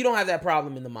that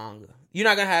problem in the manga. You're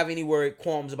not gonna have any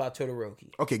qualms about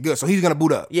Todoroki. Okay, good. So he's gonna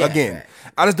boot up again. Right.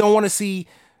 I just don't want to see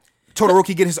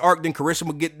Todoroki get his arc, then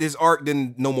Kirishima get his arc,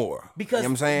 then no more. Because you know what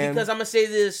I'm saying? Because I'm gonna say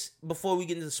this before we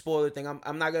get into the spoiler thing.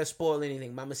 I'm not gonna spoil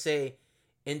anything, but I'm gonna say,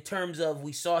 in terms of,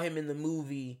 we saw him in the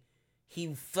movie,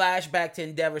 he flashed back to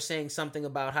Endeavor saying something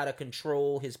about how to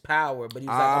control his power, but he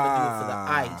was like, I'm going to do it for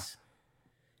the ice.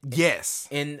 Yes.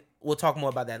 And we'll talk more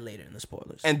about that later in the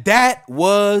spoilers. And that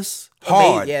was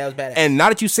hard. Yeah, that was badass. And now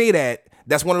that you say that,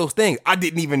 that's one of those things. I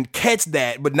didn't even catch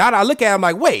that. But now that I look at it, I'm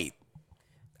like, wait.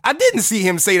 I didn't see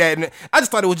him say that. And I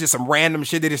just thought it was just some random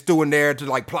shit they just threw in there to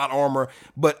like plot armor.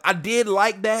 But I did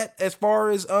like that as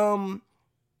far as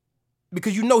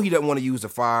because you know he doesn't want to use the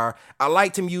fire. I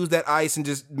liked him use that ice and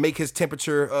just make his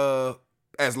temperature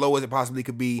as low as it possibly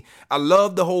could be. I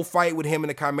love the whole fight with him and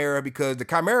the Chimera because the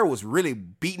Chimera was really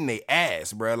beating their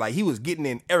ass, bro. Like he was getting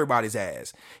in everybody's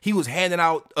ass. He was handing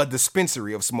out a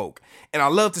dispensary of smoke. And I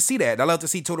love to see that. I love to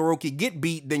see Todoroki get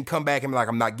beat, then come back and be like,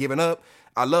 I'm not giving up.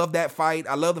 I love that fight.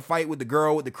 I love the fight with the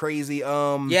girl with the crazy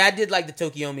Yeah, I did like the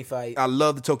Tokiomi fight. I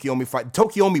love the Tokiomi fight.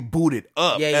 Tokiomi booted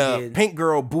up. Yeah, he did. Pink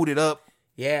Girl booted up.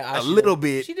 Yeah, a little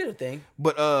bit. She did a thing.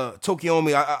 But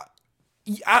Tokiomi,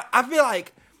 I feel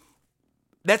like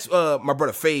that's my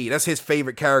brother Fade. That's his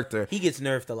favorite character. He gets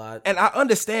nerfed a lot. And I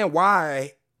understand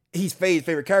why he's Fade's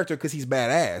favorite character because he's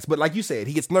badass. But like you said,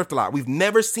 he gets nerfed a lot. We've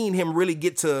never seen him really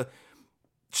get to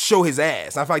show his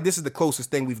ass. I feel like this is the closest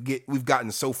thing we've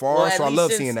gotten so far. So I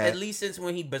love seeing that. At least since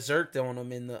when he berserked on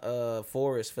him in the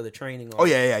forest for the training. Oh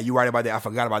yeah, you're right about that. I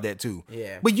forgot about that too.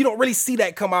 Yeah, but you don't really see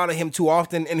that come out of him too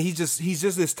often, and he's just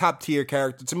this top tier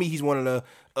character. To me, he's one of the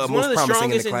most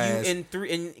promising in the class.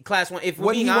 In class 1. If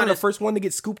wasn't he one of the first one to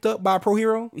get scooped up by a pro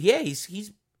hero? Yeah,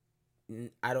 he's.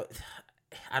 I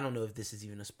don't know if this is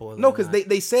even a spoiler. No, because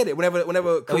they said it whenever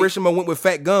Kirishima went with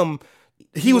Fat Gum.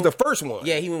 He was the first one.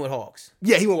 Yeah, he went with Hawks.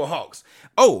 Yeah, he went with Hawks.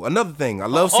 Oh, another thing. I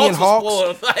love seeing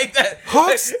Hawks. Like that.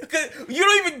 Hawks? You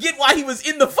don't even get why he was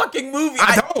in the fucking movie.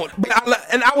 I don't. But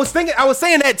I was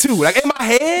saying that too. Like in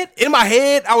my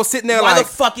head, I was sitting there why like,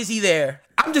 the fuck is he there?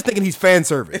 I'm just thinking he's fan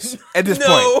service at this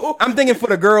point. I'm thinking for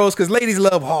the girls, because ladies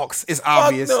love Hawks. It's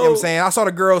obvious. No. You know what I'm saying? I saw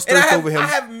the girls thirst over him. I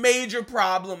have major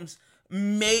problems.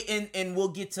 And we'll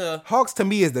get to... Hawks to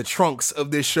me is the Trunks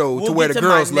of this show to where the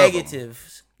girls love him.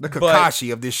 The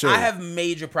Kakashi of this show. I have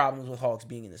major problems with Hawks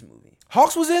being in this movie.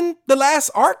 Hawks was in the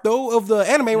last arc though of the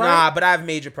anime, right? Nah, but I have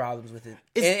major problems with it.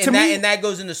 And that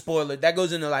goes into spoiler. That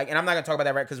goes into like, and I'm not gonna talk about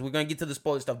that right because we're gonna get to the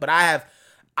spoiler stuff. But I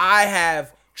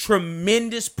have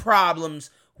tremendous problems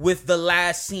with the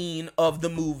last scene of the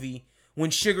movie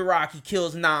when Shigaraki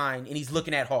kills Nine and he's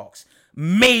looking at Hawks.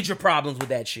 Major problems with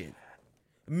that shit.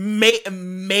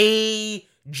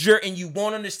 And you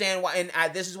won't understand why.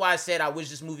 And this is why I said I wish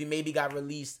this movie maybe got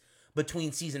released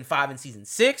between season 5 and season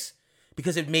 6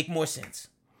 because it'd make more sense.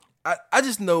 I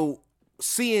just know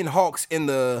seeing Hawks in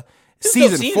the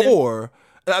season 4.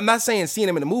 I'm not saying seeing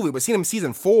him in the movie, but seeing him in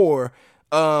season 4.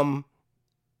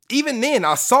 Even then,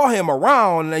 I saw him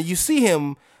around, and you see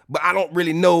him, but I don't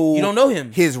really know. You don't know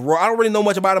him. I don't really know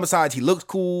much about him besides he looks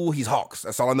cool. He's Hawks.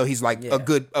 That's all I know. He's like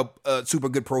a super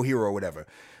good pro hero or whatever.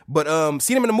 But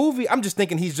seeing him in the movie, I'm just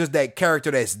thinking he's just that character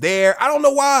that's there. I don't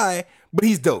know why, but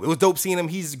he's dope. It was dope seeing him.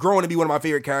 He's growing to be one of my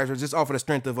favorite characters just off of the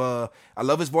strength of I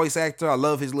love his voice actor. I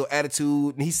love his little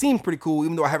attitude. And he seems pretty cool,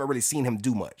 even though I haven't really seen him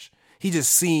do much. He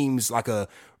just seems like a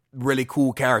really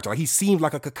cool character. Like he seems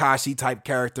like a Kakashi type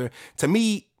character. To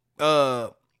me,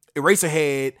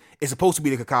 Eraserhead is supposed to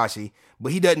be the Kakashi,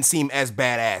 but he doesn't seem as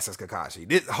badass as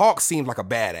Kakashi. Hawks seems like a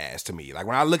badass to me. Like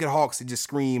when I look at Hawks, it just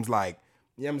screams like,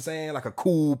 you know what I'm saying? Like a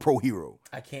cool pro hero.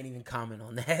 I can't even comment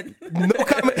on that. No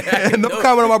comment. No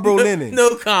comment on my bro Lennon.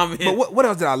 No comment. But what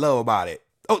else did I love about it?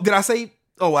 Oh, did I say?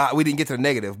 Oh, we didn't get to the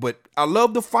negative, but I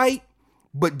love the fight.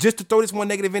 But just to throw this one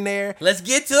negative in there, let's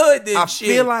get to it. Then I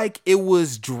feel like it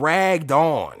was dragged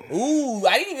on. Ooh,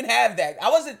 I didn't even have that.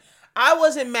 I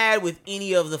wasn't mad with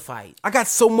any of the fight. I got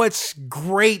so much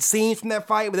great scenes from that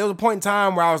fight, but there was a point in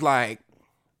time where I was like,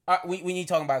 we need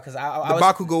to talk about because I the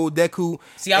Bakugo Deku.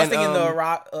 See, I was thinking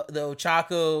the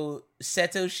Ochako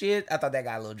Seto shit. I thought that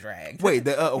got a little dragged. Wait,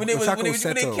 when they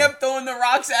kept throwing the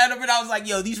rocks at him, and I was like,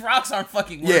 "Yo, these rocks aren't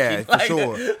fucking working." Yeah, for like,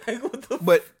 sure. Like,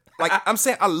 but like I'm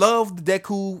saying, I love the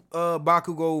Deku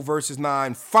Bakugo versus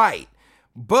 9 fight,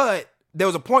 but there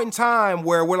was a point in time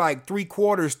where we're like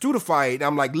 3/4 through the fight, and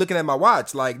I'm like looking at my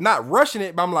watch, like not rushing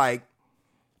it, but I'm like,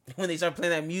 when they start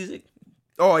playing that music.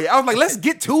 Oh yeah, I was like, let's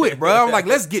get to it, bro. I'm like,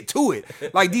 let's get to it.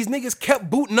 Like these niggas kept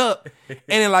booting up, and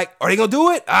then like, are they gonna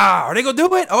do it? Are they gonna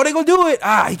do it? Oh, they gonna do it?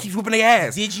 He keeps whooping their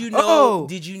ass. Did you know?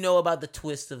 Did you know about the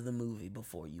twist of the movie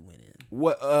before you went in?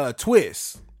 What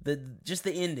twist? Just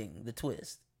the ending, the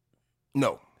twist.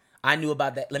 No, I knew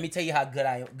about that. Let me tell you how good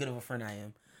of a friend I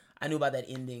am. I knew about that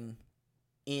ending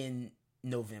in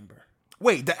November.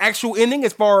 Wait, the actual ending,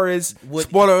 as far as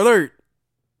spoiler alert.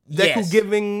 Deku yes.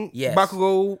 giving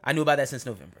Bakugo. I knew about that since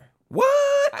November.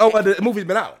 What? Oh, the movie's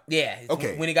been out. Yeah.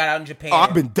 Okay. When it got out in Japan. Oh,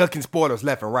 I've been ducking spoilers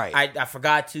left and right. I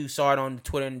forgot to, saw it on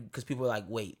Twitter because people were like,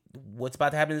 wait, what's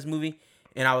about to happen in this movie?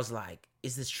 And I was like,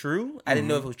 is this true? I didn't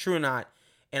know if it was true or not.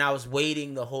 And I was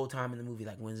waiting the whole time in the movie,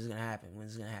 like, when's this going to happen?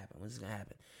 When's this going to happen? When's this going to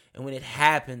happen? And when it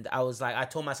happened, I was like, I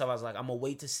told myself, I was like, I'm going to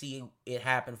wait to see it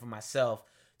happen for myself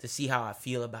to see how I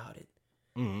feel about it.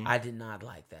 I did not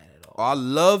like that at all. I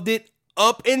loved it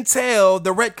up until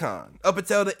the retcon. Up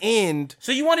until the end.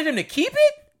 So you wanted him to keep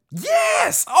it?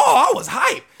 Yes! Oh, I was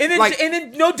hyped. And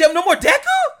then no more Deku?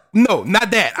 No,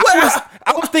 not that.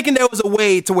 I was thinking there was a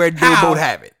way to where they How? would both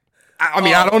have it. I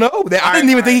mean, I don't know. I didn't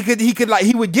even think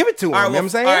he would give it to him. You know what I'm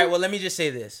saying? All right, well, let me just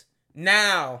say this.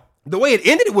 Now, the way it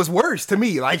ended, it was worse to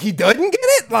me. Like, he doesn't get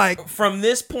it? Like, from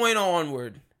this point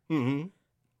onward,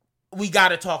 we got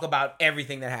to talk about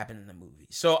everything that happened in the movie.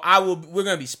 So we're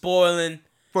going to be spoiling.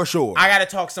 for sure. I got to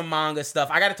talk some manga stuff.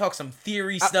 I got to talk some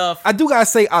theory stuff. I do got to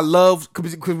say, I love,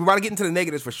 because we're about to get into the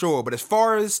negatives for sure, but as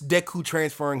far as Deku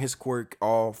transferring his quirk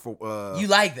you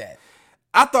like that?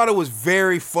 I thought it was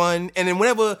very fun. And then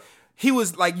whenever he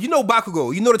was like,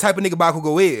 Bakugo, you know the type of nigga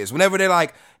Bakugo is. Whenever they're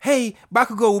like, hey,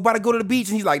 Bakugo, we're about to go to the beach.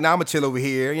 And he's like, nah, I'm going to chill over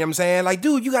here. You know what I'm saying? Like,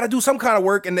 dude, you got to do some kind of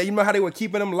work. And then, you know how they were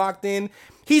keeping him locked in?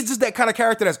 He's just that kind of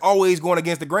character that's always going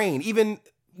against the grain. Even,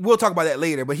 we'll talk about that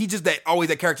later, but he's just always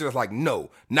that character that's like, no,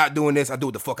 not doing this. I do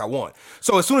what the fuck I want.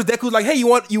 So as soon as Deku's like, hey, you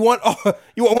want one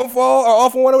fall or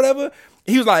off on one or whatever?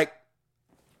 He was like,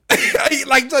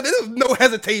 like, so there's no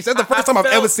hesitation. That's the first time I've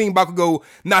ever seen Bakugo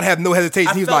not have no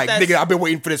hesitation. He was like, nigga, I've been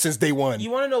waiting for this since day one. You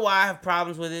want to know why I have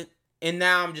problems with it? And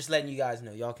now I'm just letting you guys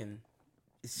know. Y'all can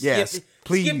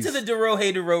please skip to the Dero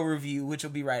Hey Dero review, which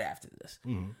will be right after this.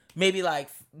 Maybe like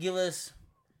give us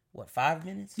 5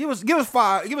 minutes? Give us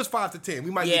 5 to 10.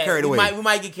 We might get carried away. We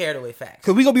might get carried away. Facts.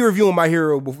 Because we're gonna be reviewing My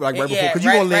Hero before, like right before. Because you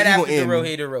right after Dero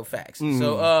Hey Dero facts.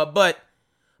 So, but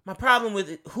my problem with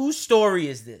it, whose story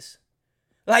is this?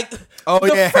 Like,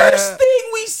 first thing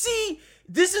we see,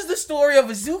 this is the story of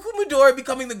Izuku Midori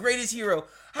becoming the greatest hero.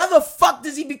 How the fuck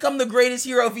does he become the greatest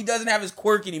hero if he doesn't have his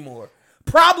quirk anymore?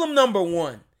 Problem number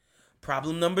 1.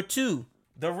 Problem number 2,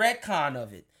 the retcon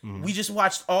of it. We just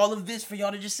watched all of this for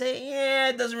y'all to just say, yeah,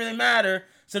 it doesn't really matter.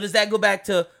 So does that go back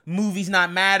to movies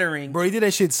not mattering? Bro, he did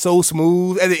that shit so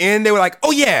smooth. At the end, they were like,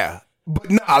 oh yeah. But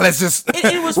nah, let's just...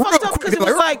 It was fucked up because it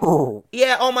was like,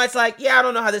 yeah, All Might's like, yeah, I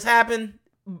don't know how this happened.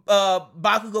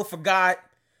 Bakugo forgot.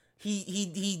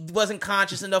 He wasn't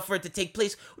conscious enough for it to take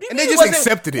place. And they just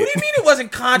accepted it. What do you mean it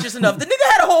wasn't conscious enough? The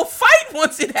nigga had a whole fight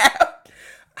once it happened.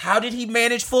 How did he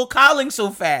manage full calling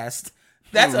so fast?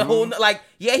 That's a whole, like,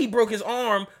 yeah, he broke his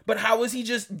arm, but how was he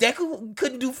just, Deku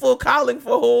couldn't do full calling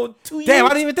for a whole 2 years? Damn, I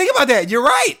didn't even think about that. You're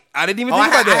right. I didn't even think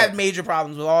about that. I have major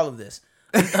problems with all of this.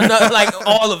 Like,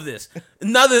 all of this.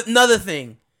 Another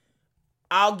thing.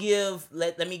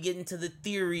 Let me get into the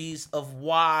theories of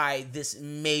why this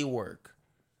may work.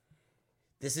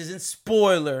 This isn't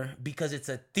spoiler because it's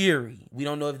a theory. We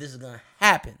don't know if this is going to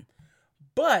happen.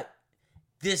 But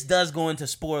this does go into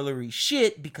spoilery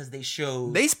shit because they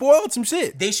spoiled some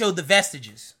shit. They showed the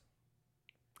vestiges.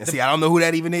 And see, I don't know who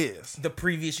that even is. The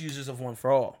previous users of One for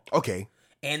All. Okay.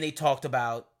 And they talked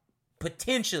about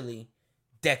potentially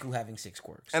Deku having 6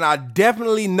 quirks. And I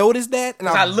definitely noticed that. And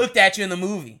I looked at you in the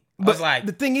movie. I was like,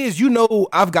 the thing is,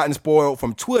 I've gotten spoiled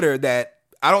from Twitter that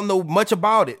I don't know much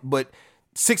about it, but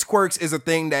 6 quirks is a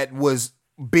thing that was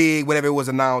big whenever it was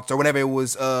announced or whenever it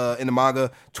was in the manga.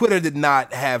 Twitter did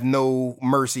not have no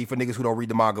mercy for niggas who don't read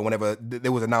the manga whenever it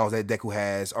was announced that Deku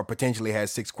has or potentially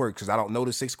has 6 quirks, because I don't know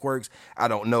the 6 quirks. I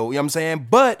don't know. You know what I'm saying?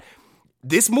 But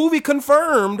this movie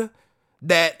confirmed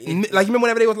that, like, you remember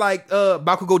whenever they was like,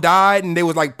 Bakugo died and they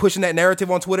was like pushing that narrative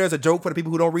on Twitter as a joke for the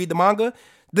people who don't read the manga?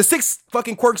 The 6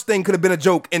 fucking quirks thing could have been a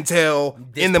joke until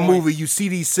in the movie you see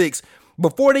these 6.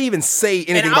 Before they even say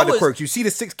anything about the quirks, you see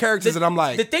the 6 characters and I'm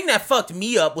like... The thing that fucked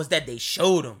me up was that they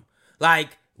showed them.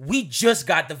 Like, we just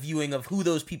got the viewing of who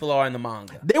those people are in the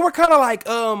manga. They were kind of like,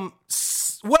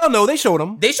 well, no, they showed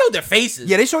them. They showed their faces.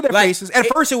 Yeah, they showed their faces. At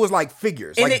first, it was like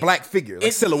figures, like black figures,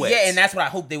 like silhouettes. Yeah, and that's what I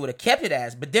hope they would have kept it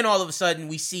as. But then all of a sudden,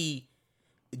 we see,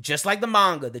 just like the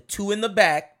manga, the 2 in the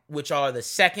back, which are the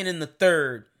 2nd and the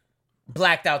 3rd,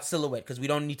 blacked out silhouette, because we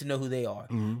don't need to know who they are.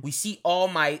 We see All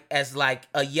Might as like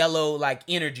a yellow like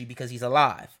energy because he's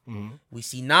alive. We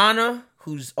see Nana,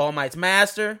 who's All Might's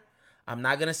master. I'm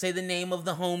not gonna say the name of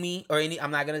the homie or any.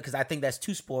 I'm not gonna, because I think that's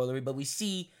too spoilery. But we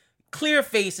see clear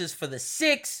faces for the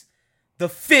 6th, the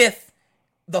 5th,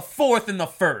 the 4th, and the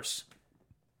 1st.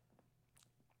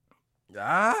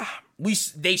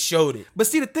 They showed it. But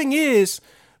see, the thing is,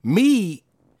 me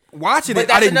watching it,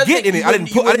 I didn't get any. I didn't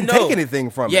take anything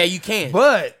from it. Yeah, you can.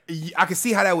 But I can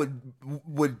see how that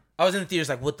would I was in the theaters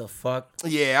like, what the fuck?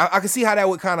 Yeah, I can see how that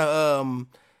would kind of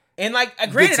And like,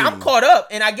 granted, I'm caught up,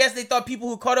 and I guess they thought people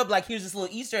who caught up, like, here's this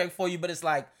little Easter egg for you, but it's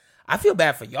like, I feel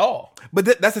bad for y'all.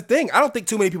 But that's the thing. I don't think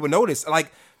too many people notice.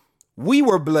 Like, we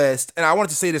were blessed, and I wanted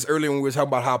to say this earlier when we were talking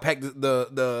about how packed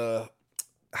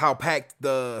how packed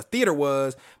the theater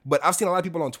was, but I've seen a lot of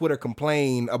people on Twitter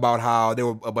complain about how there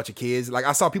were a bunch of kids. Like,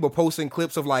 I saw people posting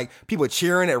clips of like people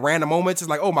cheering at random moments. It's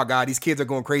like, oh my God, these kids are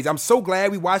going crazy. I'm so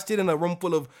glad we watched it in a room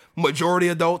full of majority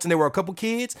adults and there were a couple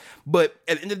kids. But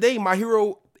at the end of the day, My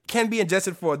Hero can be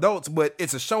ingested for adults, but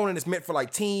it's a show and it's meant for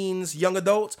like teens, young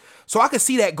adults. So I could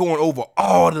see that going over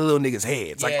all the little niggas'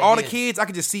 heads. Like all the kids, I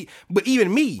could just see, but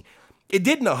even me, it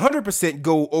didn't 100%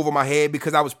 go over my head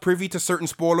because I was privy to certain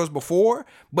spoilers before.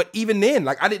 But even then,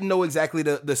 like, I didn't know exactly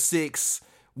the 6,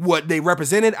 what they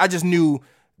represented. I just knew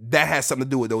that has something to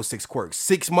do with those 6 quirks.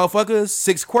 6 motherfuckers,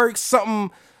 6 quirks,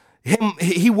 something.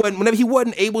 Whenever he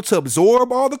wasn't able to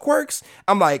absorb all the quirks,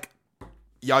 I'm like,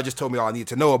 y'all just told me all I needed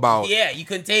to know about. Yeah, you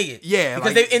couldn't take it. Yeah.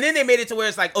 Because like, then they made it to where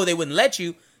it's like, oh, they wouldn't let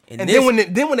you. And then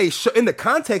when they show, in the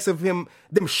context of them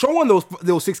showing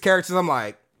those 6 characters, I'm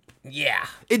like, yeah,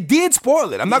 it did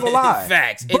spoil it. I'm not gonna lie.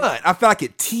 Facts. But I feel like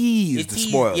it teased the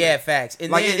spoiler. Yeah, facts.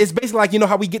 And like, then, it's basically like, you know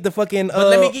how we get the fucking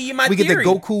let me give you my we theory.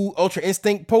 get the Goku Ultra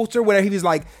Instinct poster where he was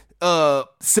like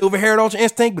silver-haired Ultra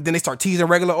Instinct, but then they start teasing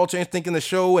regular Ultra Instinct in the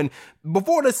show. And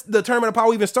before the Tournament of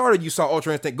Power even started, you saw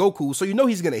Ultra Instinct Goku, so you know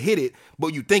he's gonna hit it,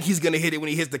 but you think he's gonna hit it when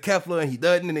he hits the Kefla and he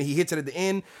doesn't, and then he hits it at the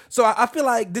end. So I feel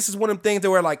like this is one of them things that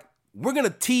where like, we're going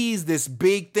to tease this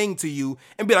big thing to you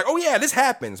and be like, oh yeah, this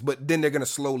happens. But then they're going to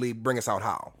slowly bring us out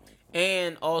how.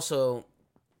 And also,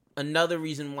 another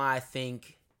reason why I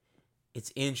think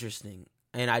it's interesting,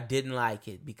 and I didn't like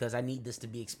it, because I need this to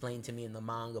be explained to me in the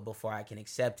manga before I can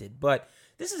accept it. But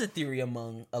this is a theory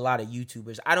among a lot of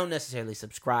YouTubers. I don't necessarily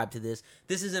subscribe to this.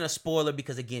 This isn't a spoiler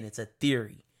because, again, it's a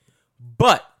theory.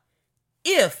 But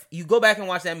if you go back and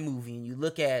watch that movie and you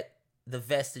look at the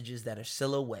vestiges that are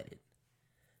silhouetted,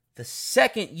 the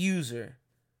second user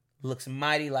looks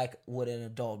mighty like what an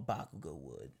adult Bakugo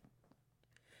would.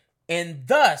 And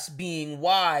thus being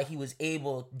why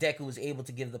Deku was able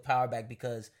to give the power back,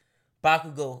 because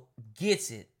Bakugo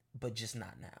gets it, but just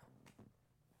not now.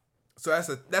 So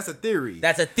that's a theory.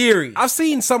 That's a theory. I've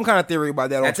seen some kind of theory about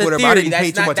that on Twitter, but I didn't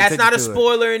pay too much attention to it. That's not a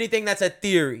spoiler or anything. That's a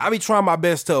theory. I be trying my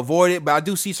best to avoid it, but I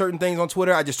do see certain things on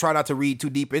Twitter. I just try not to read too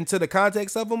deep into the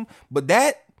context of them. But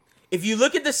that... If you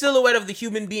look at the silhouette of the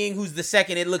human being who's the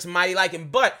second, it looks mighty like him.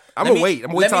 But I'm gonna wait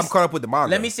till I'm caught up with the manga.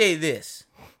 Let me say this: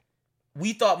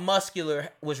 we thought Muscular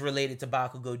was related to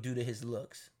Bakugo due to his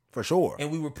looks, for sure, and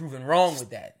we were proven wrong with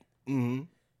that. Mm-hmm.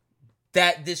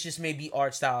 That this just may be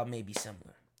art style, may be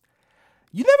similar.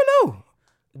 You never know,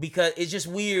 because it's just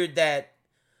weird that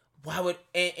why would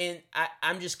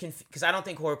I'm just confused because I don't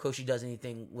think Horikoshi does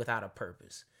anything without a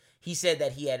purpose. He said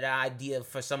that he had an idea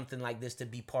for something like this to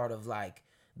be part of like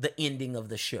the ending of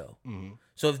the show. Mm-hmm.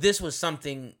 So if this was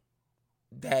something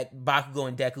that Bakugo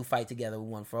and Deku fight together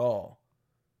one for all,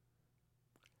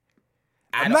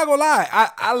 I'm not gonna lie,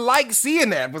 I like seeing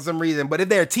that for some reason. But if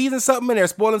they're teasing something and they're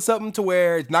spoiling something to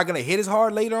where it's not gonna hit as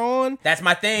hard later on, that's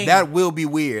my thing. That will be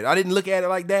weird. I didn't look at it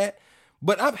like that,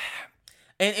 but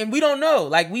and we don't know.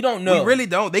 Like, we don't know. We really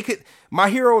don't. They could. My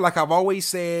Hero, like I've always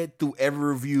said through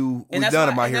every review we've done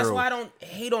of My Hero. That's why I don't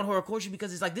hate on Horikoshi,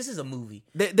 because it's like, this is a movie.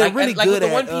 They're really like good with the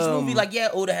at One Piece movie. Like, yeah,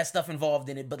 Oda has stuff involved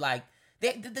in it, but like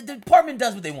the department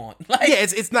does what they want. Like, yeah,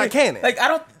 it's not canon. Like, I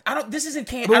don't. This isn't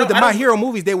canon. But with the My Hero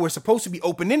movies, they were supposed to be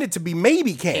open ended to be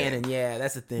maybe canon. Yeah,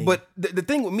 that's the thing. But the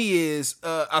thing with me is,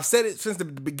 I've said it since the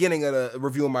beginning of the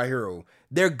review of My Hero.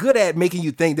 They're good at making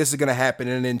you think this is going to happen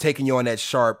and then taking you on that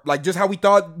sharp. Like, just how we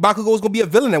thought Bakugo was going to be a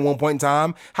villain at one point in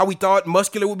time. How we thought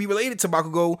Muscular would be related to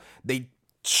Bakugo. They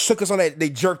shook us on that. They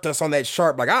jerked us on that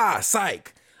sharp. Like,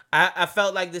 psych. I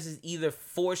felt like this is either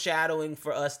foreshadowing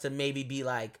for us to maybe be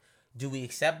like, do we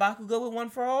accept Bakugo with One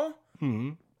for All?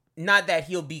 Mm-hmm. Not that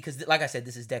he'll be, because like I said,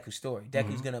 this is Deku's story.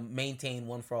 Deku's going to maintain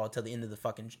One for All till the end of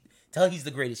the till he's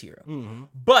the greatest hero. Mm-hmm.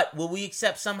 But will we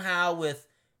accept somehow with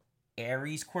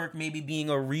Aries quirk maybe being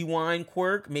a rewind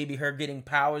quirk, maybe her getting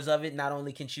powers of it? Not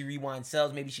only can she rewind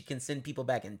cells, maybe she can send people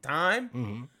back in time.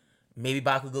 Mm-hmm. Maybe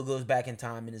Bakugo goes back in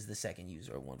time and is the second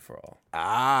user of One for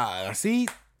All. See,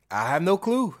 I have no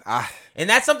clue. And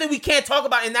that's something we can't talk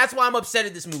about, and that's why I'm upset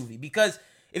at this movie, because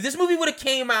if this movie would have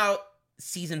came out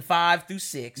season 5 through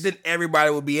 6, then everybody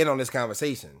would be in on this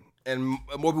conversation, and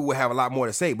more people would have a lot more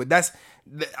to say. But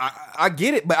I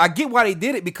get it, but I get why they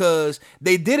did it, because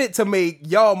they did it to make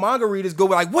y'all manga readers go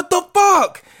like, "What the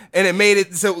fuck?" And it made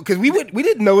it so, because we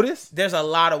didn't notice. There's a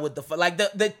lot of what the fuck, like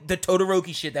the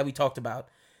Todoroki shit that we talked about.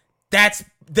 That's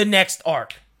the next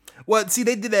arc. Well, see,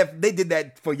 they did that. They did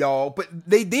that for y'all, but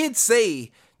they did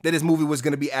say that this movie was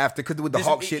gonna be after because with the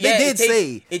Hawk shit. Yeah, they did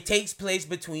say it takes place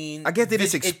between. I guess they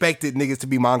just expected niggas to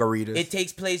be manga readers. It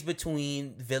takes place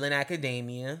between Villain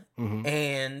Academia Mm-hmm.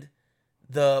 and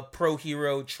the pro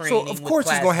hero training. So of course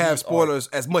it's Class gonna have B spoilers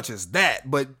as much as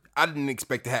that, but I didn't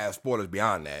expect to have spoilers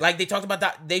beyond that. Like they talked about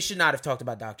that. They should not have talked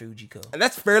about Dr. Ujiko. And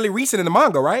that's fairly recent in the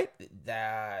manga, right?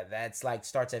 That's like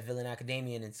starts at Villain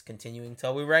Academia and it's continuing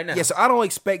till we right now. Yeah, so I don't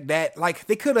expect that. Like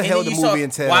they could have And held the then you movie saw,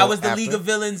 until why was the after. League of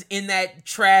Villains in that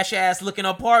trash ass looking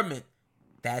apartment?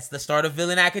 That's the start of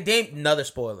Villain Academia. Another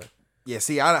spoiler. Yeah,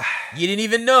 see, You didn't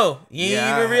even know. You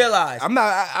didn't even realize. I'm not.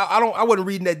 I wasn't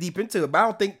reading that deep into it, but I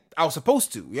don't think I was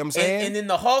supposed to. You know what I'm saying? And then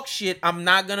the Hawk shit, I'm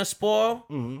not gonna spoil.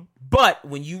 Mm-hmm. But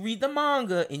when you read the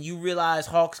manga and you realize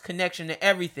Hawk's connection to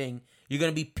everything, you're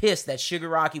gonna be pissed that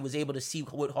Shigaraki was able to see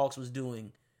what Hawks was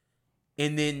doing,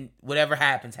 and then whatever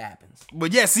happens.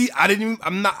 But yeah, see, I didn't. Even,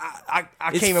 I'm not. I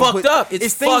It's can't even fucked put, up.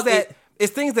 It's things fucked- that.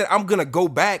 It's things that I'm gonna go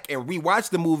back and rewatch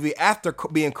the movie after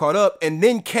being caught up, and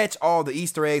then catch all the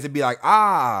Easter eggs and be like,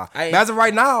 But as of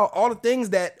right now, all the things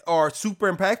that are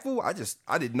super impactful,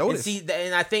 I didn't notice.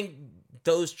 And I think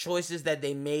those choices that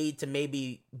they made to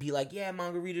maybe be like, yeah,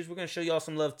 manga readers, we're gonna show y'all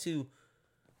some love too.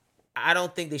 I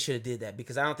don't think they should have did that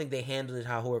because I don't think they handled it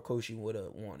how Horikoshi would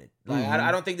have wanted. Like,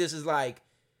 I don't think this is like.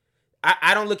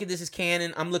 I don't look at this as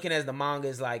canon. I'm looking at the manga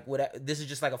as like this is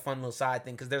just like a fun little side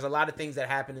thing because there's a lot of things that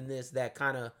happen in this that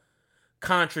kind of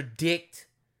contradict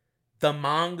the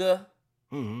manga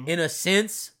in a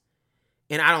sense,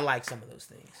 and I don't like some of those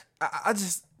things.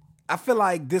 I feel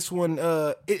like this one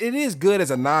it is good as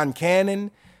a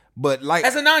non-canon, but like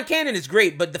As a non-canon, it's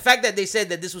great, but the fact that they said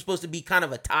that this was supposed to be kind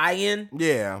of a tie-in,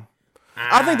 yeah,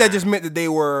 I think that just meant that they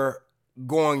were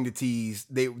going to tease.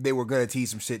 They were gonna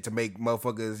tease some shit to make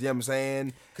motherfuckers. You know what I'm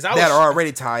saying? That are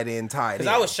already tied in. Because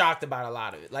I was shocked about a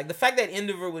lot of it. Like the fact that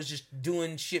Endeavor was just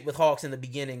doing shit with Hawks in the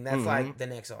beginning. That's like the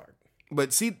next arc.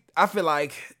 But see, I feel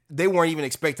like they weren't even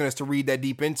expecting us to read that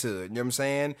deep into it. You know what I'm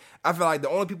saying? I feel like the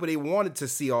only people they wanted to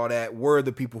see all that were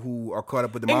the people who are caught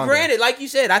up with the manga. And granted, like you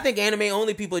said, I think anime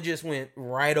only people just went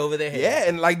right over their head. Yeah,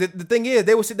 and like the thing is,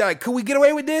 they would sit there like, could we get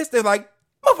away with this? They're like,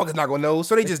 motherfuckers not gonna know,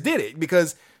 so they just did it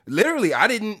because literally, I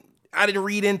didn't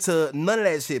read into none of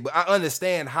that shit, but I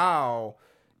understand how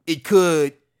it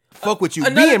could fuck with you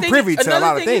being privy to a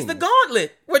lot of things. Is the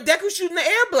Gauntlet where Deku's shooting the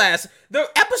air blast. The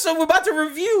episode we're about to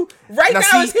review right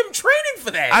now is him training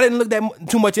for that. I didn't look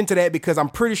too much into that because I'm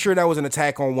pretty sure that was an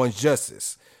attack on One's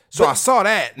Justice. So I saw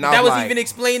that. And that was like, even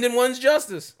explained in One's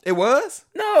Justice. It was?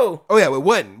 No. Oh yeah, it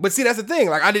wasn't. But see, that's the thing.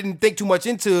 Like I didn't think too much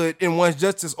into it in One's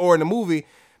Justice or in the movie.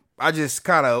 I just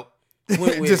kind of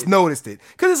just noticed it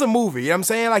because it's a movie. You know what I'm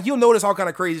saying? Like you'll notice all kind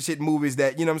of crazy shit in movies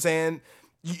that you know what I'm saying.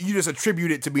 You just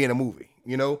attribute it to being a movie.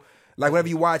 You know, like whenever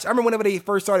you watch. I remember whenever they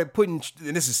first started putting.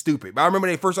 And this is stupid, but I remember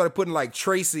they first started putting like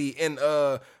Tracy in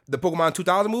the Pokemon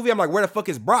 2000 movie. I'm like, where the fuck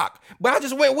is Brock? But I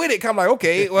just went with it. Cause I'm like,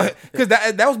 okay, because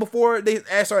that was before they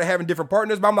started having different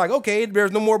partners. But I'm like, okay,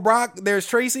 there's no more Brock. There's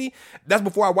Tracy. That's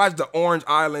before I watched the Orange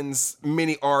Islands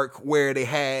mini arc where they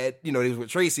had they was with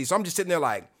Tracy. So I'm just sitting there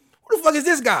like. Who the fuck is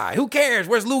this guy? Who cares?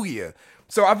 Where's Lugia?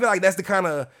 So I feel like that's the kind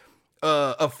of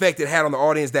effect it had on the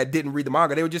audience that didn't read the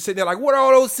manga. They were just sitting there like, what are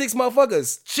all those 6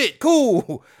 motherfuckers? Shit,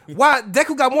 cool. Why?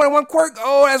 Deku got more than one quirk?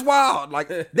 Oh, that's wild. Like,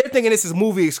 they're thinking this is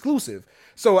movie exclusive.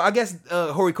 So I guess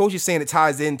Horikoshi's saying it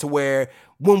ties into where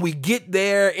when we get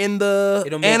there in the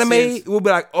anime, we'll be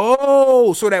like,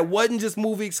 oh, so that wasn't just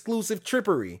movie exclusive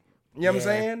trippery. You know what I'm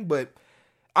saying? But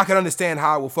I can understand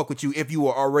how it will fuck with you if you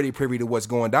were already privy to what's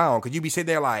going down. Because you'd be sitting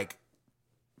there like...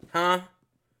 Huh?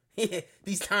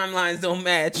 These timelines don't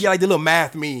match. Yeah, like the little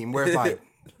math meme where it's like...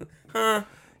 Huh?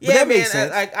 But that makes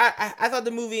sense. I thought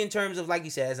the movie in terms of, like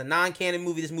you said, as a non-canon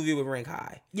movie, this movie would rank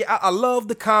high. Yeah, I love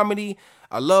the comedy.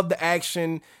 I love the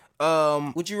action.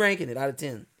 What you ranking it out of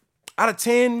 10? Out of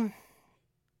 10,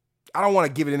 I don't want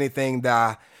to give it anything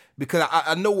that... Because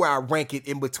I know where I rank it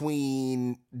in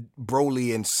between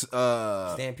Broly and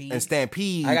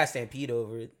Stampede. I got Stampede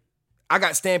over it. I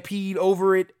got Stampede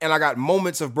over it, and I got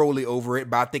moments of Broly over it,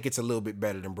 but I think it's a little bit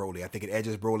better than Broly. I think it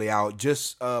edges Broly out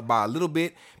just by a little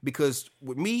bit, because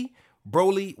with me,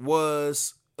 Broly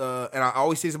was... and I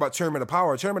always say this about Tournament of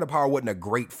Power. Tournament of Power wasn't a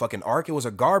great fucking arc. It was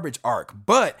a garbage arc,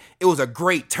 but it was a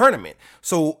great tournament.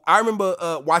 So I remember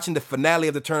watching the finale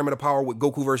of the Tournament of Power with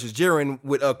Goku versus Jiren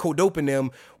with Kodope and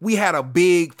them. We had a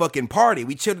big fucking party.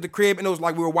 We chilled at the crib, and it was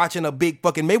like we were watching a big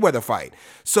fucking Mayweather fight.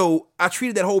 So I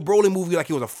treated that whole Broly movie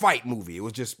like it was a fight movie. It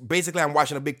was just basically I'm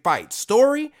watching a big fight.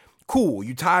 Story, cool.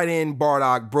 You tied in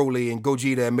Bardock, Broly, and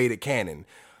Gogeta and made it canon.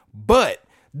 But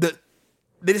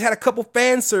they just had a couple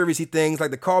fan servicey things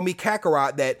like the Call Me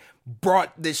Kakarot that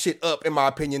brought this shit up, in my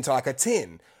opinion, to like a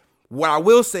 10. What I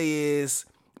will say is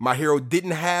My Hero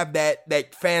didn't have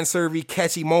that fan service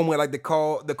catchy moment like the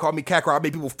call me Kakarot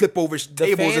made people flip over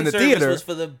tables in the theater. Was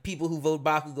for the people who vote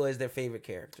Bakugo as their favorite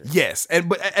character. Yes,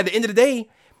 but at the end of the day,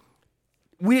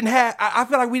 we didn't have. I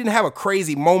feel like we didn't have a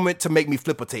crazy moment to make me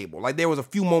flip a table. Like there was a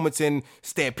few moments in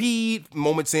Stampede,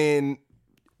 moments in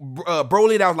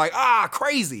Broly that I was like,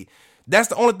 crazy. That's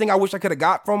the only thing I wish I could have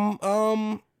got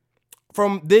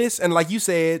from this. And like you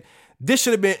said, this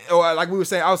should have been, or like we were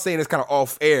saying, I was saying it's kind of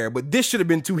off air, but this should have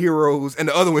been Two Heroes, and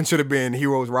the other one should have been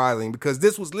Heroes Rising, because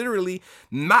this was literally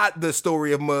not the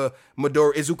story of Izuku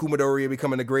Midoriya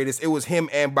becoming the greatest. It was him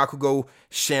and Bakugo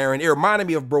sharing. It reminded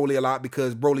me of Broly a lot,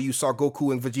 because Broly, you saw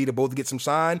Goku and Vegeta both get some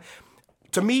shine.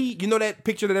 To me, you know that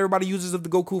picture that everybody uses of the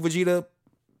Goku Vegeta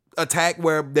attack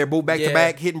where they're both back to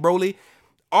back hitting Broly?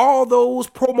 All those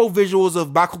promo visuals of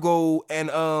Bakugo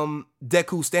and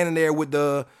Deku standing there with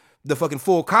the fucking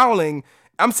full cowling,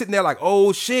 I'm sitting there like,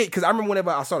 oh shit, because I remember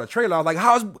whenever I saw the trailer, I was like,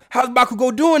 how's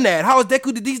Bakugo doing that? How is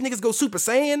Deku, did these niggas go Super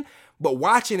Saiyan? But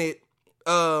watching it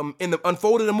in the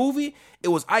unfold of the movie, it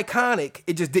was iconic.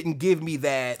 It just didn't give me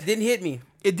that. It didn't hit me.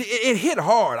 It hit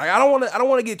hard. Like, I don't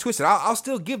want to get twisted. I'll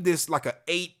still give this like a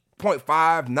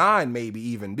 8.5, 9 maybe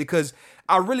even, because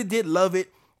I really did love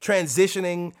it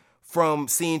transitioning from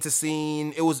scene to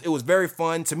scene. It was very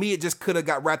fun. To me, it just could have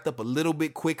got wrapped up a little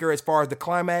bit quicker as far as the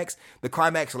climax. The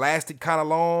climax lasted kind of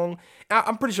long.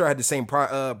 I'm pretty sure I had the same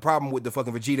problem with the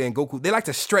fucking Vegeta and Goku. They like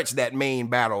to stretch that main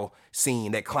battle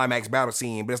scene, that climax battle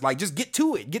scene, but it's like, just get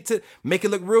to it. Get to make it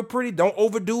look real pretty. Don't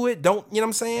overdo it. Don't, you know what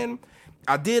I'm saying?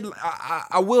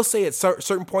 I will say at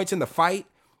certain points in the fight,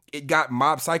 it got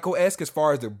Mob Psycho-esque as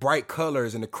far as the bright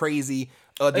colors and the crazy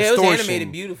distortion. It was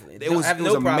animated beautifully. I have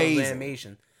no problem amazing. with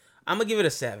animation. I'm going to give it a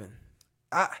 7.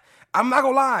 I'm not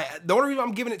going to lie. The only reason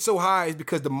I'm giving it so high is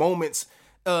because the moments,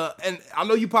 and I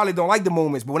know you probably don't like the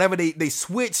moments, but whenever they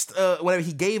switched, whenever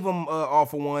he gave them all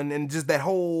for one, and just that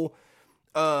whole,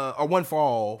 a one for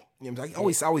all, you know what I'm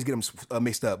saying? I always get them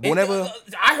mixed up. But whenever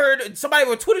I heard somebody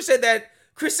on Twitter said that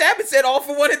Chris Sabat said all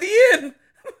for one at the end.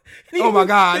 Oh my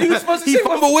God! He was supposed to he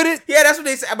fumbled with it. Yeah, that's what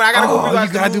they said. But I gotta go rewatch.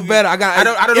 You gotta do better. I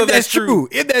don't know if that's true.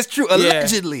 If that's true,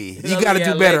 allegedly, you gotta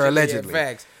do better. Allegedly,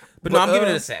 facts. But no, I'm giving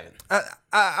it a 7.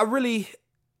 I really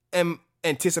am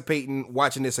anticipating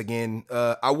watching this again.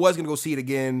 I was gonna go see it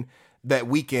again that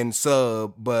weekend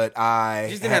sub, but I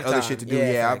just had other shit to do.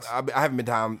 Yeah, I haven't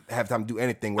have time to do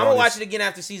anything. I'm gonna watch it again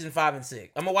after season 5 and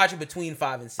 6. I'm gonna watch it between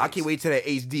 5 and 6. I can't wait till that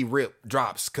HD rip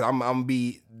drops, because I'm gonna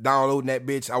be downloading that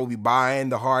bitch. I will be buying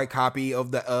the hard copy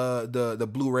of the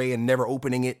Blu-ray and never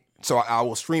opening it. So I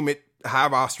will stream it.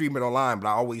 However, I'll stream it online, but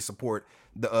I always support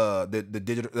the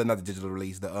digital, not the digital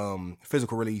release, the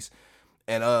physical release.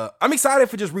 And I'm excited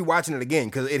for just rewatching it again,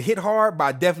 because it hit hard, but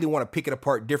I definitely want to pick it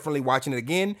apart differently watching it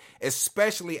again,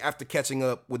 especially after catching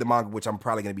up with the manga, which I'm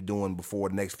probably going to be doing before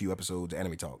the next few episodes of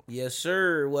Anime Talk. Yes,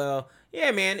 sir. Well,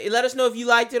 yeah, man. Let us know if you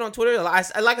liked it on Twitter.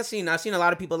 I've seen a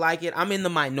lot of people like it. I'm in the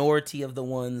minority of the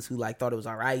ones who thought it was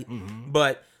all right. Mm-hmm.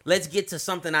 But let's get to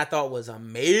something I thought was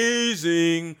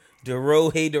amazing. Doro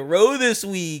this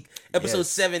week, episode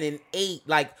 7 and 8.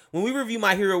 Like, when we review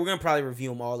My Hero, we're gonna probably review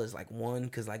them all as one,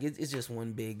 because it's just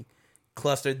one big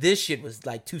cluster. This shit was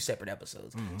 2 separate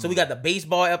episodes. Mm-hmm. So we got the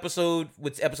baseball episode,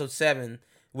 which is episode 7,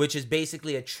 which is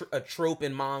basically a trope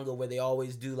in manga where they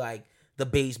always do the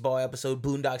baseball episode.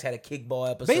 Boondocks had a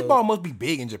kickball episode. Baseball must be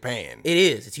big in Japan. It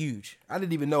is. It's huge. I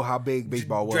didn't even know how big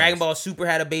baseball was. Dragon Ball Super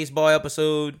had a baseball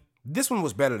episode. This one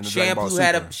was better than the Dragon Ball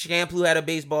Super. Shampoo had a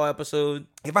baseball episode.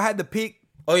 If I had to pick,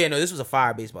 this was a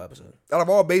fire baseball episode. Out of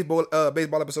all baseball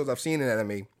episodes I've seen in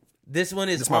anime, this one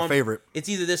is my favorite. It's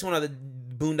either this one or the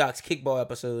Boondocks kickball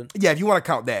episode. Yeah, if you want to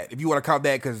count that,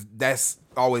 because that's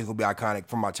always gonna be iconic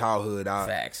from my childhood.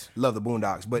 Facts. Love the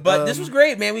Boondocks, but this was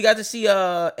great, man. We got to see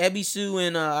Ebisu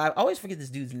and I always forget this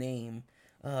dude's name.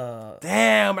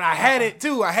 Damn, and I had it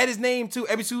too. I had his name too.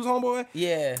 Ebisu's homeboy.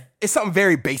 Yeah, it's something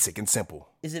very basic and simple.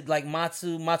 Is it like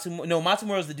Matsu? No,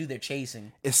 Matsumura's the dude they're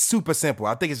chasing. It's super simple.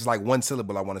 I think it's just one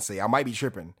syllable. I want to say. I might be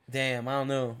tripping. Damn, I don't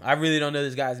know. I really don't know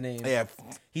this guy's name. Yeah,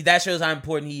 that shows how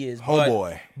important he is.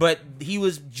 Homeboy. But he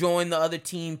was joined the other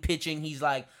team pitching. He's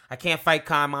like, I can't fight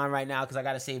Kaimon right now because I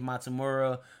got to save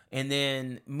Matsumura. And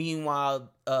then meanwhile,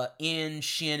 In,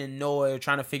 Shin, and Noi are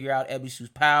trying to figure out Ebisu's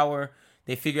power.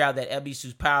 They figure out that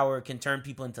Ebisu's power can turn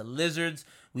people into lizards.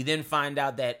 We then find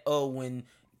out that, when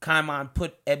Kaimon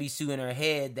put Ebisu in her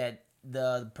head, that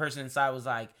the person inside was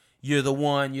like, you're the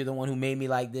one who made me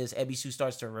like this. Ebisu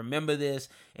starts to remember this,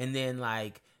 and then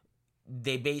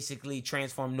they basically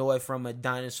transform Noi from a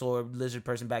dinosaur lizard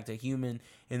person back to a human,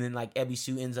 and then like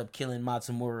Ebisu ends up killing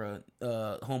Matsumura,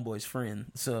 Homeboy's friend.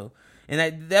 So,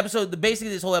 and the episode,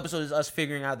 basically this whole episode is us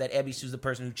figuring out that Ebisu's the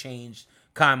person who changed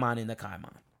Kaimon into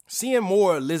Kaimon. Seeing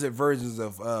more lizard versions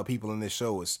of people in this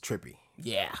show is trippy.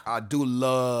 Yeah, I do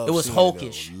love. It was seeing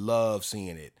hulkish. Love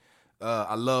seeing it.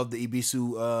 I love the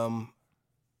Ebisu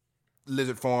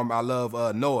lizard form. I love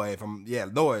Noi from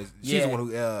Noi. She's the one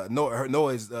who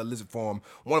Noi's lizard form.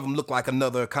 One of them looked like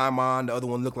another Kaimon. The other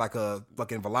one looked like a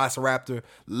fucking Velociraptor.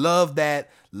 Love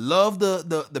that. Love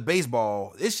the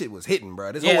baseball. This shit was hitting,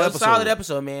 bro. This whole it was episode. a solid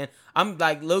episode, man. I'm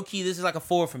like low key. This is like a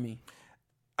 4 for me.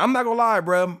 I'm not gonna lie,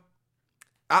 bro.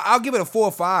 I'll give it a 4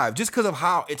 or 5 just because of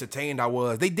how entertained I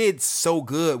was. They did so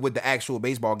good with the actual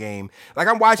baseball game. Like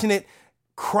I'm watching it,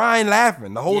 crying,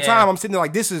 laughing the whole time. I'm sitting there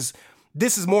like, this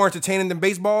is more entertaining than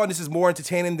baseball. This is more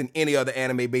entertaining than any other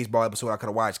anime baseball episode I could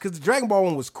have watched. Because the Dragon Ball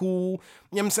one was cool. You know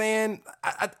what I'm saying?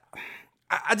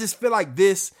 I just feel like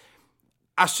this,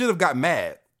 I should have got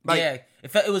mad. Like,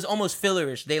 it was almost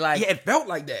fillerish. It felt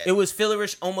like that. It was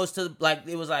fillerish almost to like,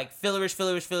 it was like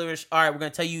fillerish. All right, we're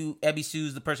going to tell you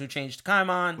Ebisu's the person who changed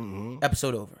Kaimon. Mm-hmm.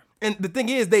 Episode over. And the thing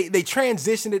is, they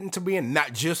transitioned it into being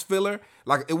not just filler.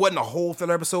 Like, it wasn't a whole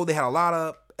filler episode. They had a lot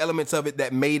of elements of it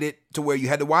that made it to where you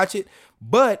had to watch it.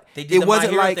 But they did it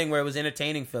wasn't like thing where it was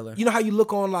entertaining filler. You know how you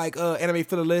look on like anime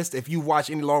filler list? If you watch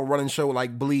any long running show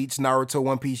like Bleach, Naruto,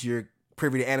 One Piece, you're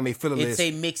privy to anime filler list.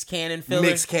 It's a mixed canon filler.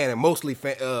 Mixed canon, mostly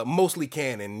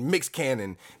canon, mixed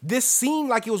canon. This seemed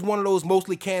like it was one of those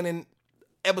mostly canon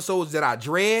episodes that I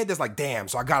dread. That's like, damn,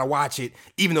 so I gotta watch it,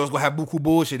 even though it's gonna have buku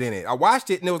bullshit in it. I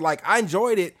watched it and it was like, I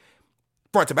enjoyed it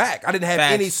front to back. I didn't have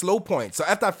any slow points. So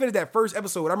after I finished that first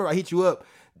episode, I remember I hit you up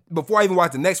before I even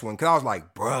watched the next one, because I was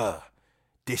like, bruh,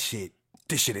 this shit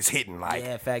is hitting. Like,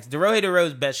 yeah, facts.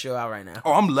 Dorohedoro's best show out right now.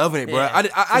 Oh, I'm loving it, bro. Yeah,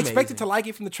 I expected to like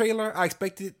it from the trailer. I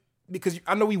expected, because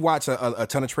I know we watch a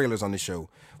ton of trailers on this show.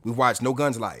 We watched No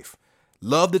Guns Life.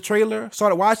 Loved the trailer.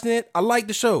 Started watching it. I like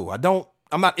the show.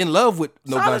 I'm not in love with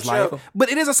No Guns Life,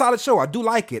 but it is a solid show. I do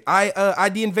like it.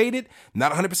 ID Invaded,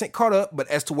 not 100% caught up, but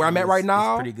as to where I'm at right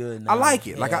now, it's pretty good now. I like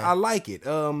it. Yeah. Like I like it.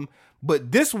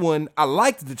 But this one, I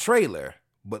liked the trailer,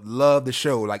 but love the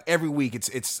show. Like every week,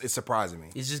 it's surprising me.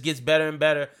 It just gets better and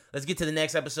better. Let's get to the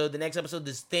next episode. The next episode,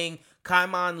 this thing,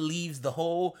 Kaimon leaves the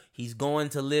hole. He's going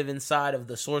to live inside of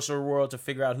the sorcerer world to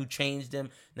figure out who changed him.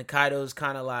 Nikaido's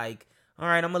kind of like, all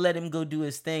right, I'm going to let him go do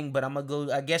his thing, but I'm going to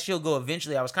go, I guess she'll go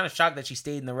eventually. I was kind of shocked that she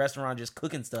stayed in the restaurant just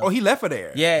cooking stuff. Oh, he left her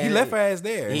there. Yeah. He left her ass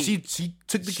there. And she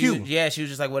took the cue. She was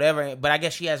just like, whatever. But I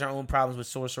guess she has her own problems with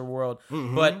Sorcerer World.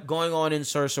 Mm-hmm. But going on in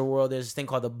Sorcerer World, there's this thing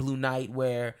called the Blue Knight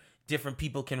where different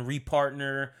people can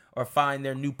repartner or find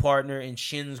their new partner. And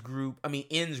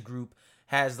In's group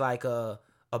has like a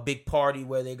big party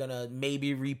where they're gonna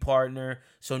maybe repartner.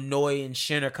 So Noi and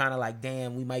Shin are kind of like,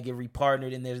 damn, we might get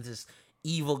repartnered. And there's this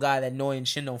evil guy that Noi and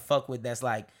Shin don't fuck with that's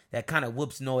like, that kind of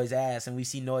whoops Noi's ass, and we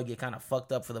see Noi get kind of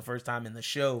fucked up for the first time in the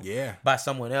show by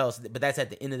someone else. But that's at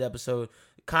the end of the episode.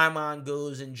 Kaimon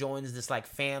goes and joins this like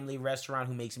family restaurant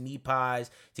who makes meat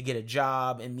pies to get a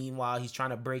job, and meanwhile he's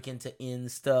trying to break into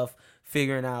In's stuff,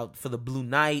 figuring out for the Blue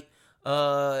Knight.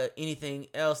 Anything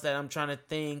else that I'm trying to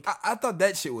think? I thought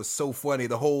that shit was so funny.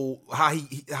 The whole how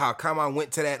Kaimon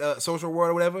went to that social world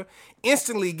or whatever,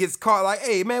 instantly gets caught like,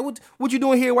 hey man, what you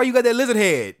doing here? Why you got that lizard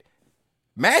head?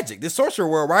 Magic, this sorcerer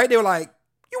world, right? They were like,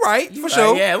 you right, for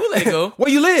sure. Yeah, we'll let it go.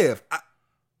 Where you live?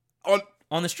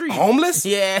 On the street. Homeless?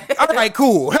 Yeah. All right,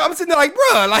 cool. I'm sitting there like,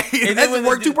 bruh, like, that just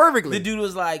worked too perfectly. The dude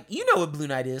was like, you know what Blue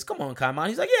Knight is. Come on, Kaimon.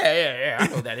 He's like, yeah, I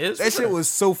know what that is. That shit was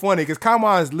so funny because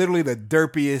Kaimon is literally the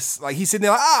derpiest. Like, he's sitting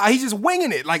there like, he's just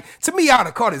winging it. Like, to me, I would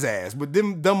have caught his ass. But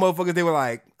them dumb motherfuckers, they were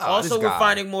like, also, we're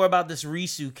finding more about this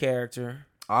Risu character.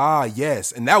 Ah,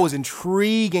 yes. And that was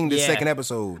intriguing the second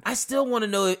episode. I still want to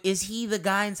know, is he the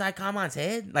guy inside Kaimon's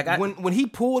head? Like, when he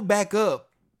pulled back up,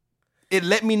 it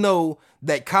let me know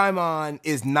that Kaimon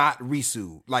is not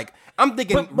Risu. Like, I'm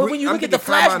thinking... But when you look at the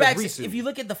flashbacks, if you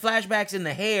look at the flashbacks in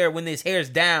the hair, when his hair's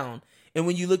down, and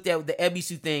when you looked at the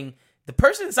Ebisu thing, the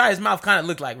person inside his mouth kind of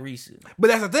looked like Risu. But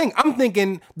that's the thing. I'm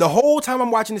thinking, the whole time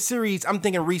I'm watching the series, I'm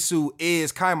thinking Risu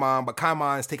is Kaimon, but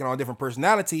Kaimon is taking on a different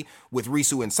personality with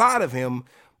Risu inside of him.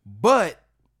 But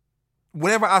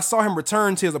whenever I saw him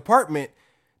return to his apartment,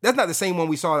 that's not the same one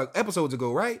we saw episodes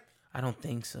ago, right? I don't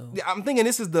think so. Yeah, I'm thinking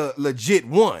this is the legit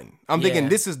one. I'm thinking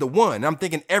this is the one. I'm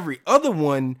thinking every other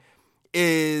one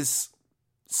is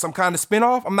some kind of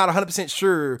spinoff. I'm not 100%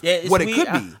 sure what it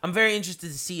could be. I'm very interested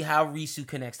to see how Risu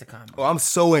connects to Kaimon. Oh, I'm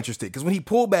so interested because when he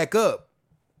pulled back up,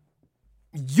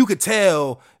 you could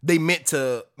tell they meant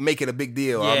to make it a big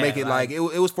deal or Yeah, make it like it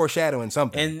was foreshadowing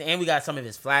something. And we got some of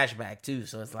his flashback too,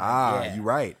 so it's like you're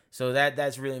right. So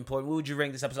that's really important. What would you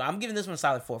rank this episode? I'm giving this one a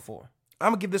solid 4-4. I'm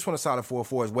gonna give this one a solid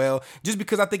 4-4 as well, just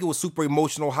because I think it was super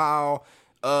emotional how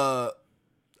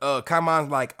Kaiman's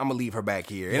like, I'm gonna leave her back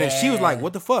here, and then she was like,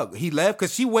 what the fuck? He left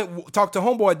because she went talked to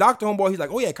homeboy, Dr. Homeboy. He's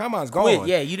like, oh yeah, Kaiman's gone. Wait,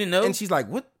 yeah, you didn't know? And she's like,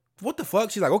 what the fuck?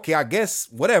 She's like, okay, I guess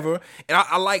whatever. And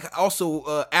I like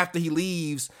also after he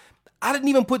leaves, I didn't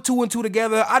even put 2 and 2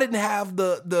 together. I didn't have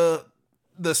the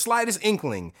slightest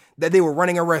inkling that they were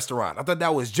running a restaurant. I thought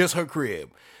that was just her crib.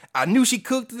 I knew she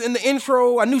cooked in the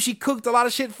intro. I knew she cooked a lot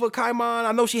of shit for Kaiman.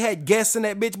 I know she had guests in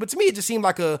that bitch, but to me it just seemed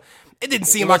like it didn't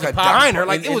seem like a diner.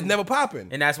 Like it was never popping.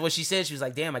 And that's what she said. She was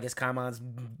like, damn, I guess Kaiman's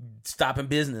stopping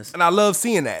business. And I love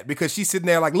seeing that because she's sitting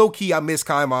there like low key. I miss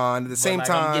Kaiman at the same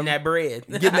time. I'm getting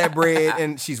that bread.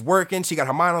 And she's working. She got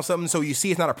her mind on something. So you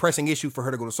see, it's not a pressing issue for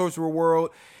her to go to Sorcerer World.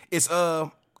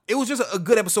 It was just a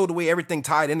good episode the way everything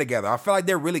tied in together. I feel like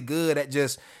they're really good at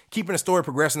just keeping the story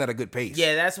progressing at a good pace.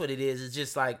 Yeah, that's what it is. It's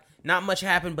just like not much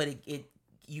happened, but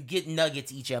you get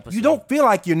nuggets each episode. You don't feel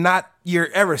like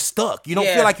you're ever stuck. You don't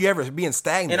feel like you're ever being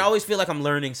stagnant. And I always feel like I'm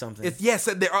learning something.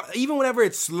 Even whenever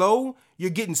it's slow, you're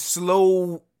getting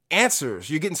slow answers.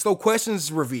 You're getting slow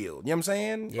questions revealed. You know what I'm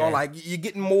saying? Yeah. Or like you're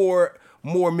getting more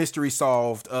mystery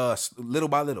solved little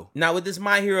by little. Now with this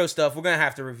My Hero stuff, we're gonna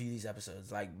have to review these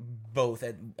episodes like both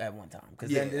at one time because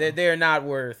they're not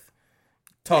worth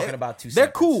talking about 2 seconds.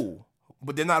 They're cool,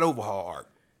 but they're not overhaul arc.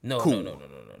 No.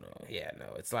 Yeah,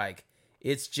 no. It's like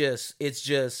it's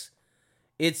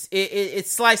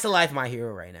slice of life My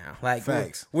Hero right now. Like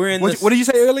facts. We're in what did you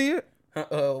say earlier?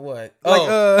 What?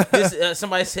 Like,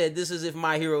 somebody said this is if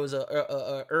My Hero was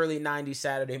a early 90s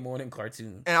Saturday morning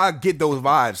cartoon. And I get those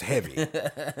vibes heavy.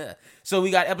 So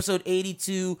we got episode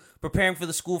 82, preparing for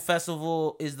the school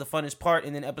festival is the funnest part,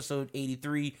 and then episode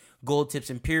 83, Gold Tips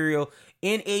Imperial.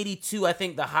 In 82, I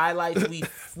think the highlights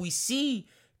we see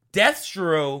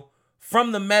Deathstroke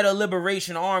from the Meta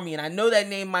Liberation Army, and I know that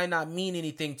name might not mean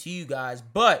anything to you guys,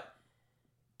 but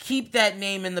keep that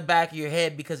name in the back of your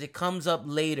head because it comes up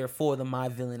later for the My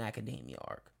Villain Academia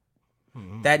arc.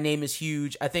 Mm-hmm. That name is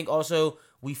huge. I think also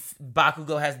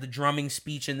Bakugo has the drumming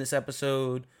speech in this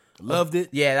episode. Loved it.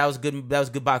 Yeah, that was good. That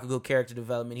was good Bakugo character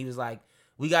development. He was like,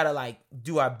 we gotta like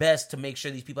do our best to make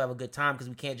sure these people have a good time because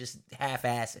we can't just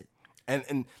half-ass it.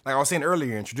 And like I was saying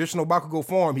earlier, in traditional Bakugo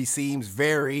form, he seems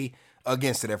very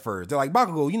against it at first. They're like,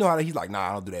 Bakugo, you know how he's like, nah,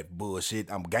 I don't do that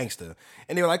bullshit. I'm a gangster.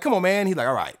 And they were like, come on, man. He's like,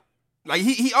 all right. Like,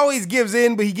 he always gives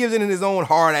in, but he gives in his own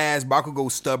hard-ass,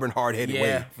 Bakugo stubborn, hard-headed way.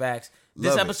 Yeah, facts.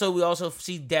 This episode, we also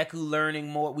see Deku learning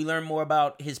more. We learn more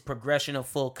about his progression of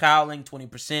full cowling,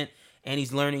 20%, and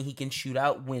he's learning he can shoot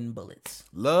out wind bullets.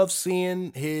 Love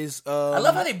seeing his... I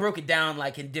love how they broke it down,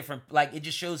 like, in different... Like, it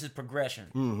just shows his progression.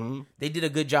 Mm-hmm. They did a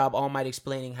good job, All Might,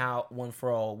 explaining how One For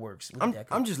All works with Deku.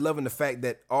 I'm just loving the fact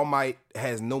that All Might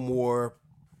has no more...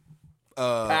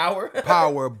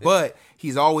 power, but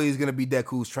he's always gonna be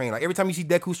Deku's trainer. Like every time you see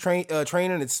Deku's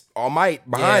training, it's All Might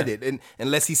behind it, and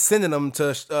unless he's sending them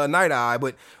to Night Eye.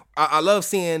 But I love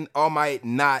seeing All Might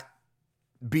not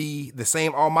be the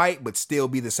same All Might, but still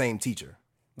be the same teacher.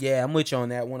 Yeah, I'm with you on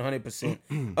that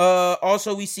 100%.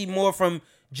 Also, we see more from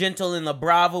Gentle and La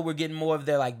Brava. We're getting more of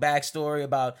their like backstory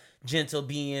about Gentle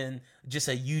being just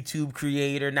a YouTube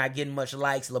creator, not getting much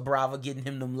likes. La Brava getting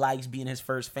him them likes, being his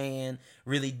first fan,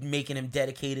 really making him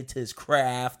dedicated to his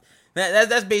craft.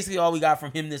 That's basically all we got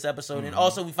from him this episode. Mm-hmm. And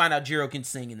also, we find out Jiro can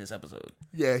sing in this episode.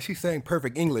 Yeah, she's saying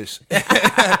perfect English.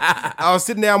 I was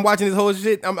sitting there, I'm watching this whole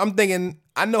shit. I'm thinking,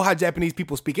 I know how Japanese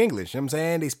people speak English. You know what I'm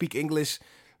saying? They speak English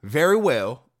very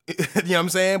well. You know what I'm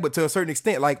saying? But to a certain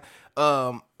extent, like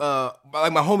my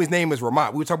homie's name is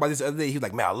Ramat. We were talking about this the other day. He was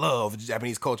like, man, I love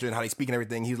Japanese culture and how they speak and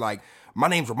everything. He's like, my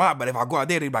name's Ramat, but if I go out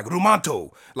there, they'd be like,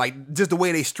 Rumanto. Like, just the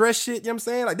way they stress shit, you know what I'm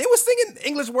saying? Like, they were singing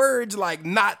English words, like,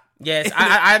 not... Yes,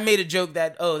 I made a joke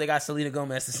that, they got Selena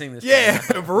Gomez to sing this. Yeah,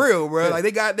 for real, bro. Like,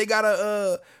 they got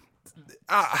a...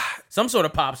 some sort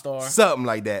of pop star. Something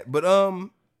like that. But,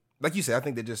 like you said, I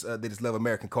think they just love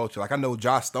American culture. Like I know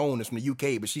Joss Stone is from the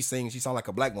UK, but she sounds like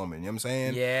a black woman. You know what I'm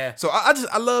saying? Yeah. So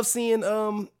I love seeing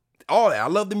all that. I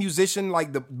love the musician,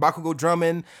 like the Bakugo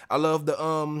drumming. I love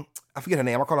the I forget her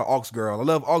name. I call her Aux Girl. I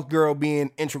love Aux Girl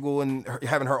being integral and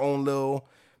having her own little.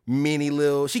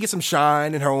 She gets some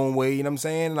shine in her own way. You know what I'm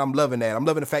saying? And I'm loving that. I'm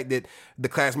loving the fact that the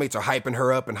classmates are hyping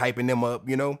her up and hyping them up.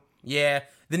 You know? Yeah.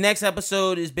 The next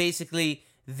episode is basically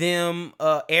them.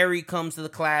 Eri comes to the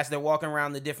class. They're walking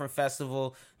around the different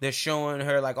festival. They're showing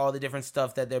her like all the different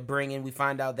stuff that they're bringing. We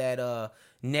find out that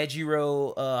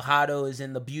Nejiro Hado is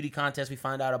in the beauty contest. We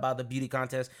find out about the beauty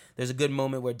contest. There's a good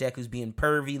moment where Deku's being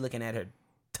pervy, looking at her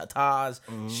tatas.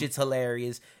 Shit's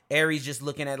hilarious. Aries just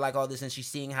looking at like all this, and she's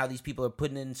seeing how these people are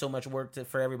putting in so much work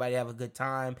for everybody to have a good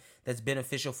time that's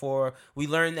beneficial for her. We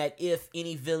learn that if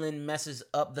any villain messes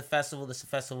up the festival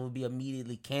will be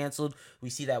immediately canceled. We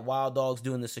see that Wild Dog's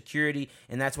doing the security,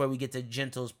 and that's where we get to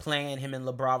Gentle's plan. Him and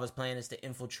LaBrava's plan is to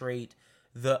infiltrate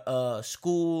the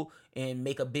school and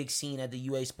make a big scene at the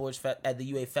UA at the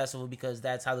UA festival, because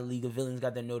that's how the League of Villains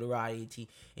got their notoriety,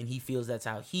 and he feels that's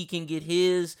how he can get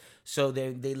his. So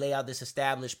they lay out this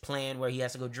established plan where he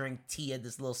has to go drink tea at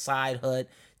this little side hut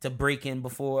to break in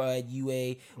before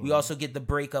UA. We also get the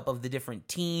breakup of the different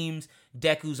teams.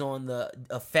 Deku's on the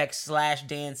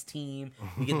effects/dance team.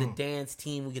 We get the dance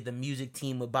team. We get the music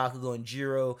team with Bakugo and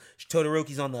Jiro.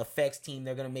 Todoroki's on the effects team.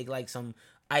 They're gonna make like some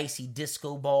icy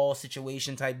disco ball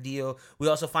situation type deal. We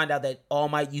also find out that All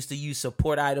Might used to use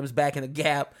support items back in the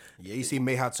Gap. Yeah, you see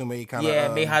Mei Hatsume kind of... Yeah,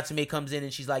 Mei Hatsume comes in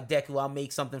and she's like, Deku, I'll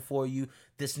make something for you.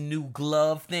 This new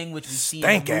glove thing, which we see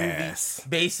in the movie. Ass.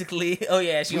 Basically. Oh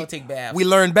yeah, she don't take baths. We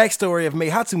learned backstory of Mei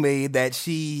Hatsume that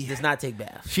she... does not take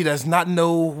baths. She does not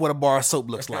know what a bar of soap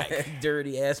looks like.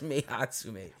 Dirty ass Mei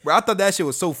Hatsume. Bro, I thought that shit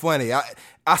was so funny.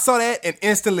 I saw that and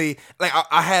instantly, like,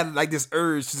 I had like this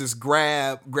urge to just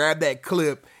grab that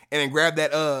clip and then grab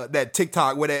that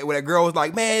TikTok where that girl was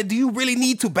like, man, do you really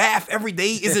need to bath every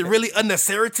day? Is it really a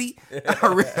necessity?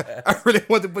 I really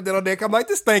want to put that on there. I'm like,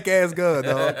 this stank ass gun,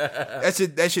 dog.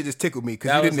 That shit just tickled me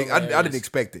because I didn't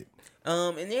expect it.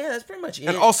 And yeah, that's pretty much it.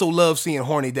 And also love seeing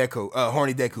horny Deku.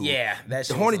 Yeah, that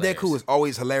shit. The horny Deku is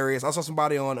always hilarious. I saw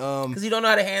somebody on because he don't know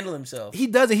how to handle himself. He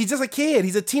doesn't. He's just a kid.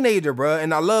 He's a teenager, bro.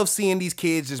 And I love seeing these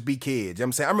kids just be kids. You know what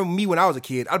I'm saying? I remember me when I was a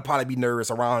kid. I'd probably be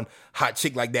nervous around hot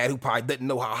chick like that who probably doesn't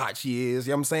know how hot she is.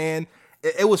 You know what I'm saying?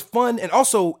 It was fun. And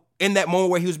also in that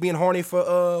moment where he was being horny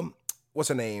for what's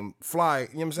her name? Fly. You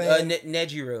know what I'm saying?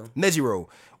 Nejiro.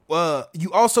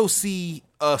 You also see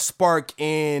a spark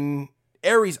in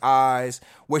Aries' eyes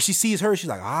where she sees her, she's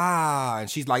like, and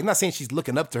she's like, not saying she's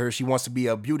looking up to her, she wants to be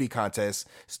a beauty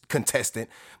contestant,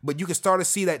 but you can start to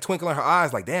see that twinkle in her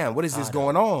eyes, like, damn, what is this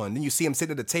going on? Then you see him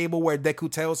sitting at the table where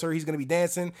Deku tells her he's gonna be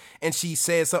dancing, and she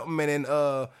says something, and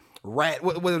then what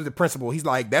was the principal? He's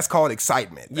like, that's called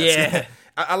excitement.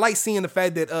 I like seeing the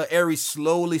fact that Aries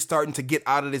slowly starting to get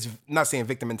out of this, not saying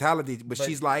victim mentality, but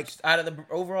she's like out of the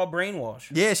overall brainwash.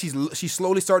 Yeah, she's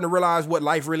slowly starting to realize what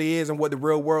life really is and what the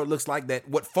real world looks like, that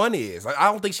what fun is. Like,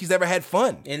 I don't think she's ever had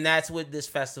fun. And that's what this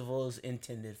festival is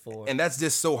intended for. And that's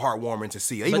just so heartwarming to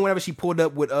see. Even whenever she pulled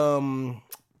up with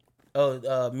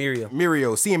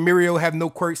Mirio. Seeing Mirio have no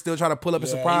quirks, still trying to pull up a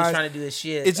surprise. He's trying to do this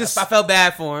shit. It's just, I felt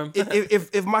bad for him.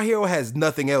 if my hero has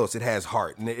nothing else, it has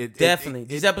heart. And definitely.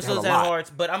 These episodes have hearts,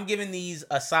 but I'm giving these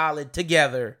a solid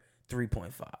together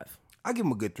 3.5. I give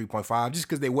them a good 3.5 just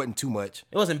because they wasn't too much.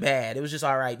 It wasn't bad. It was just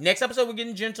all right. Next episode, we're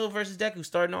getting Gentle versus Deku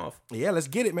starting off. Yeah, let's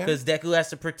get it, man. Because Deku has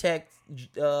to protect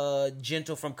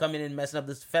Gentle from coming in and messing up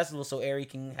this festival so Eri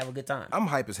can have a good time. I'm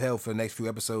hype as hell for the next few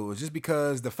episodes just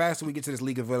because the faster we get to this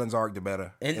League of Villains arc, the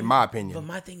better, in my opinion. But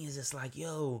my thing is, it's like,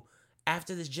 yo,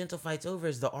 after this Gentle fight's over,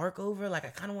 is the arc over? Like, I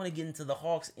kind of want to get into the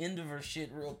Hawks Endeavor shit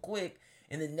real quick.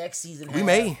 And then next season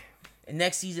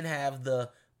next season have the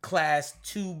Class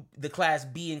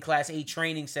B and Class A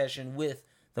training session with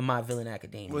the My Villain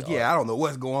Academia. Well, yeah, I don't know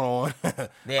what's going on.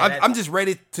 I'm just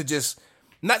ready to just,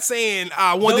 not saying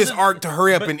I want this arc to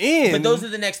hurry up and end. But those are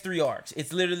the next 3 arcs.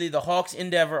 It's literally the Hawks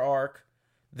Endeavor arc,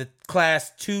 the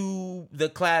Class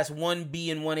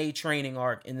 1B and 1A training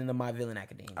arc, and then the My Villain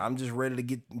Academia. I'm just ready to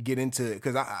get into it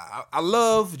because I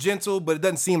love Gentle, but it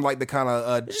doesn't seem like the kind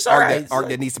of arc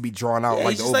that needs to be drawn out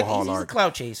like the overhaul arc. He's a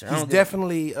clout chaser. He's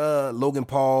definitely Logan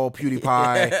Paul,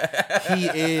 PewDiePie. He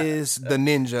is the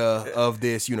ninja of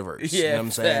this universe. You know what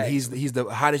I'm saying? He's the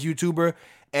hottest YouTuber.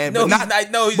 He's not.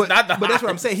 But that's what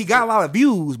I'm saying. He got a lot of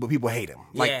views, but people hate him.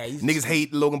 Like, niggas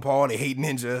hate Logan Paul, they hate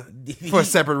Ninja for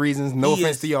separate reasons. No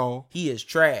offense to y'all. He is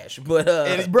trash. But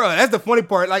bro, that's the funny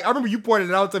part. Like, I remember you pointed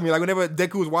it out to me. Like, whenever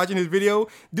Deku was watching his video,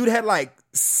 dude had like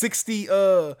 60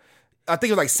 I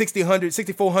think it was like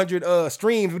 6,400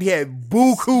 streams, but he had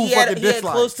buku fucking dislikes. He had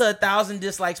close to 1,000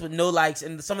 dislikes with no likes,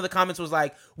 and some of the comments was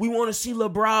like, "We want to see La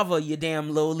Brava, you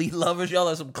damn lowly lovers. Y'all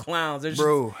are some clowns,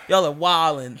 y'all are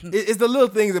wilding." It's the little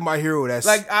things in My Hero that's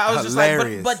like I was hilarious.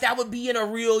 Just like, but that would be in a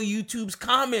real YouTube's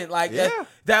comment, like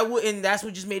that would, and that's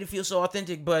what just made it feel so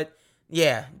authentic. But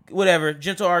yeah, whatever.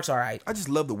 Gentle arc's all right. I just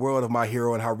love the world of My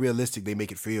Hero and how realistic they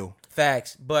make it feel.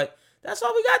 Facts, but that's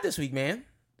all we got this week, man.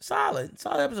 Solid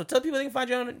episode. Tell people they can find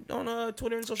you on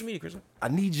Twitter and social media, Chris. I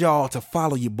need y'all to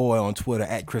follow your boy on Twitter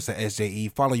at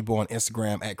ChrisSJE. Follow your boy on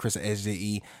Instagram at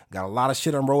ChrisSJE. Got a lot of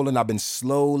shit unrolling. I've been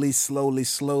slowly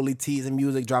teasing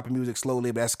music, dropping music slowly,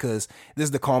 but that's because this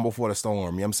is the calm before the storm. You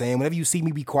know what I'm saying? Whenever you see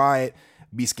me be quiet,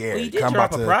 be scared. Well, you did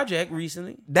drop a project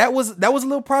recently. That was a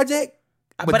little project.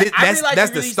 But that's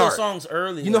the start. Those songs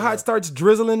early. You know how it starts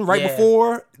drizzling right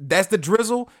before? That's the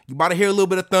drizzle. You about to hear a little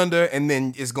bit of thunder, and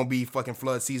then it's gonna be fucking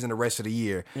flood season the rest of the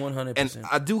year. 100%. And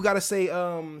I do gotta say,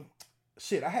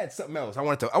 shit, I had something else. I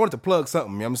wanted to plug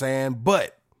something. You know what I'm saying?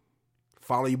 But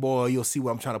follow your boy. You'll see what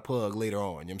I'm trying to plug later on. You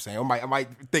know what I'm saying? I might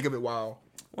think of it while.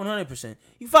 100%.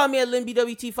 You can follow me at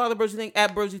LinBWT. Follow Bros Who Think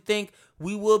at Bros Who Think.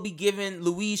 We will be giving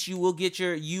Luis. You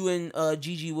and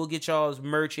Gigi will get y'all's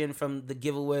merch in from the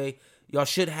giveaway. Y'all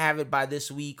should have it by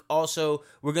this week. Also,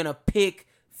 we're going to pick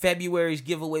February's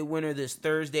giveaway winner this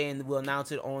Thursday, and we'll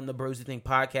announce it on the Bros Who Think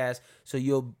podcast, so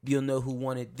you'll know who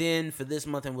won it then for this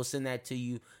month, and we'll send that to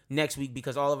you next week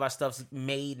because all of our stuff's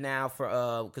made now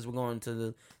for because we're going to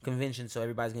the convention, so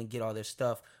everybody's going to get all their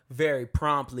stuff very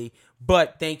promptly.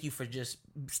 But thank you for just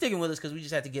sticking with us because we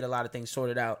just had to get a lot of things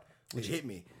sorted out. Which hit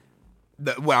me.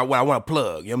 What I want to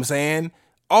plug, you know what I'm saying?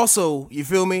 Also, you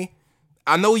feel me?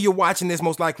 I know you're watching this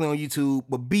most likely on YouTube,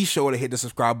 but be sure to hit the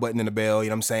subscribe button and the bell, you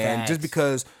know what I'm saying? Facts. Just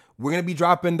because we're going to be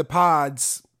dropping the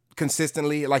pods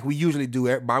consistently like we usually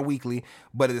do bi-weekly,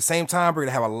 but at the same time, we're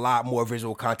going to have a lot more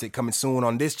visual content coming soon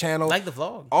on this channel. Like the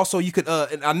vlog. Also, you could,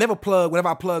 and I never plug, whenever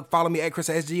I plug, follow me at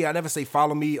ChrisSG, I never say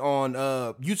follow me on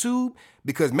YouTube,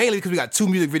 mainly because we got 2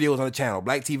 music videos on the channel,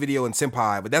 Black Tea Video and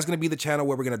Senpai, but that's going to be the channel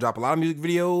where we're going to drop a lot of music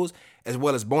videos, as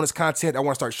well as bonus content. I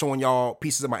want to start showing y'all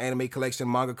pieces of my anime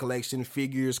collection, manga collection,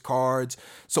 figures, cards.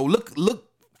 So look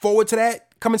forward to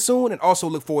that coming soon, and also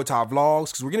look forward to our vlogs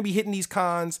because we're going to be hitting these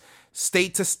cons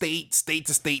state to state, date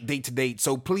to date.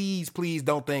 So please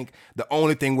don't think the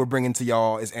only thing we're bringing to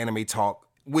y'all is anime talk,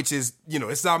 which is,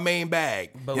 it's our main bag.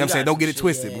 But you know what I'm saying? Don't get it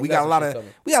twisted. But we got a lot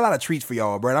of treats for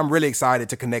y'all, bro. And I'm really excited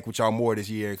to connect with y'all more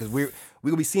this year because we're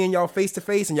going to be seeing y'all face to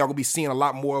face, and y'all going to be seeing a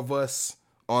lot more of us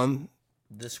on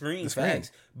the screen. Facts.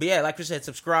 But yeah, like I said,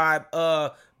 subscribe.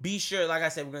 Be sure, like I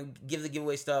said, we're gonna give the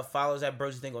giveaway stuff. Follow us at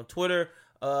Bros Who Think on Twitter.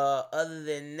 Other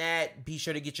than that, be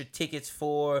sure to get your tickets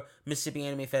for Mississippi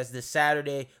Anime Fest this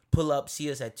Saturday. Pull up, see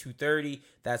us at 2:30.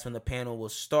 That's when the panel will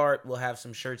start. We'll have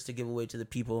some shirts to give away to the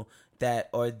people that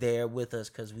are there with us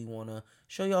because we want to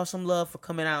show y'all some love for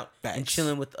coming out and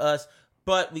chilling with us.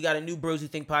 But we got a new Bros Who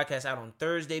Think podcast out on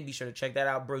Thursday. Be sure to check that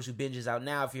out. Bros Who Binge is out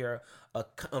now. If you're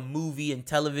a movie and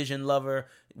television lover,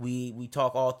 we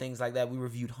talk all things like that. We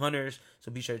reviewed Hunters,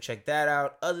 so be sure to check that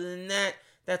out. Other than that,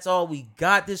 that's all we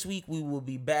got this week. We will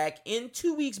be back in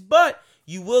 2 weeks, but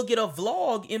you will get a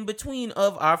vlog in between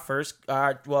of our first,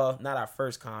 not our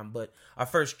first con, but our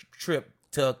first trip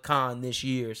to con this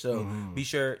year. So be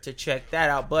sure to check that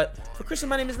out. But for Christian,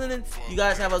 my name is Lyndon. You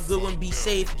guys have a good one. Be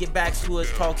safe. Get back to us.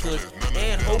 Talk to us.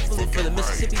 And hopefully for the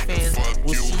Mississippi fans,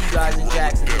 we'll see you guys in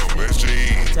Jackson this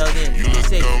week. Until then, be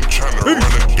safe.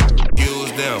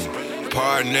 Use them.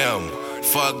 Pardon them.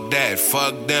 Fuck that.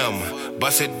 Fuck them.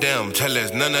 Bust it them. Tell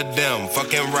us none of them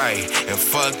fucking right. And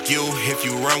fuck you if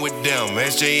you run with them.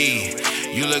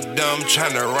 SJE. You look dumb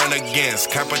trying to run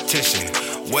against competition.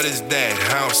 What is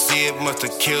that? I don't see it, must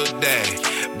have killed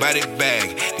that. Body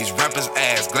bag, these rappers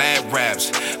ass, glad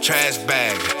raps, trash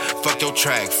bag. Fuck your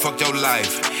track, fuck your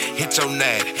life. Hit your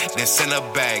nat, then send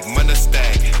her back, mother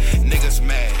stack. Niggas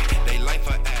mad, they life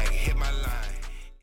for ass.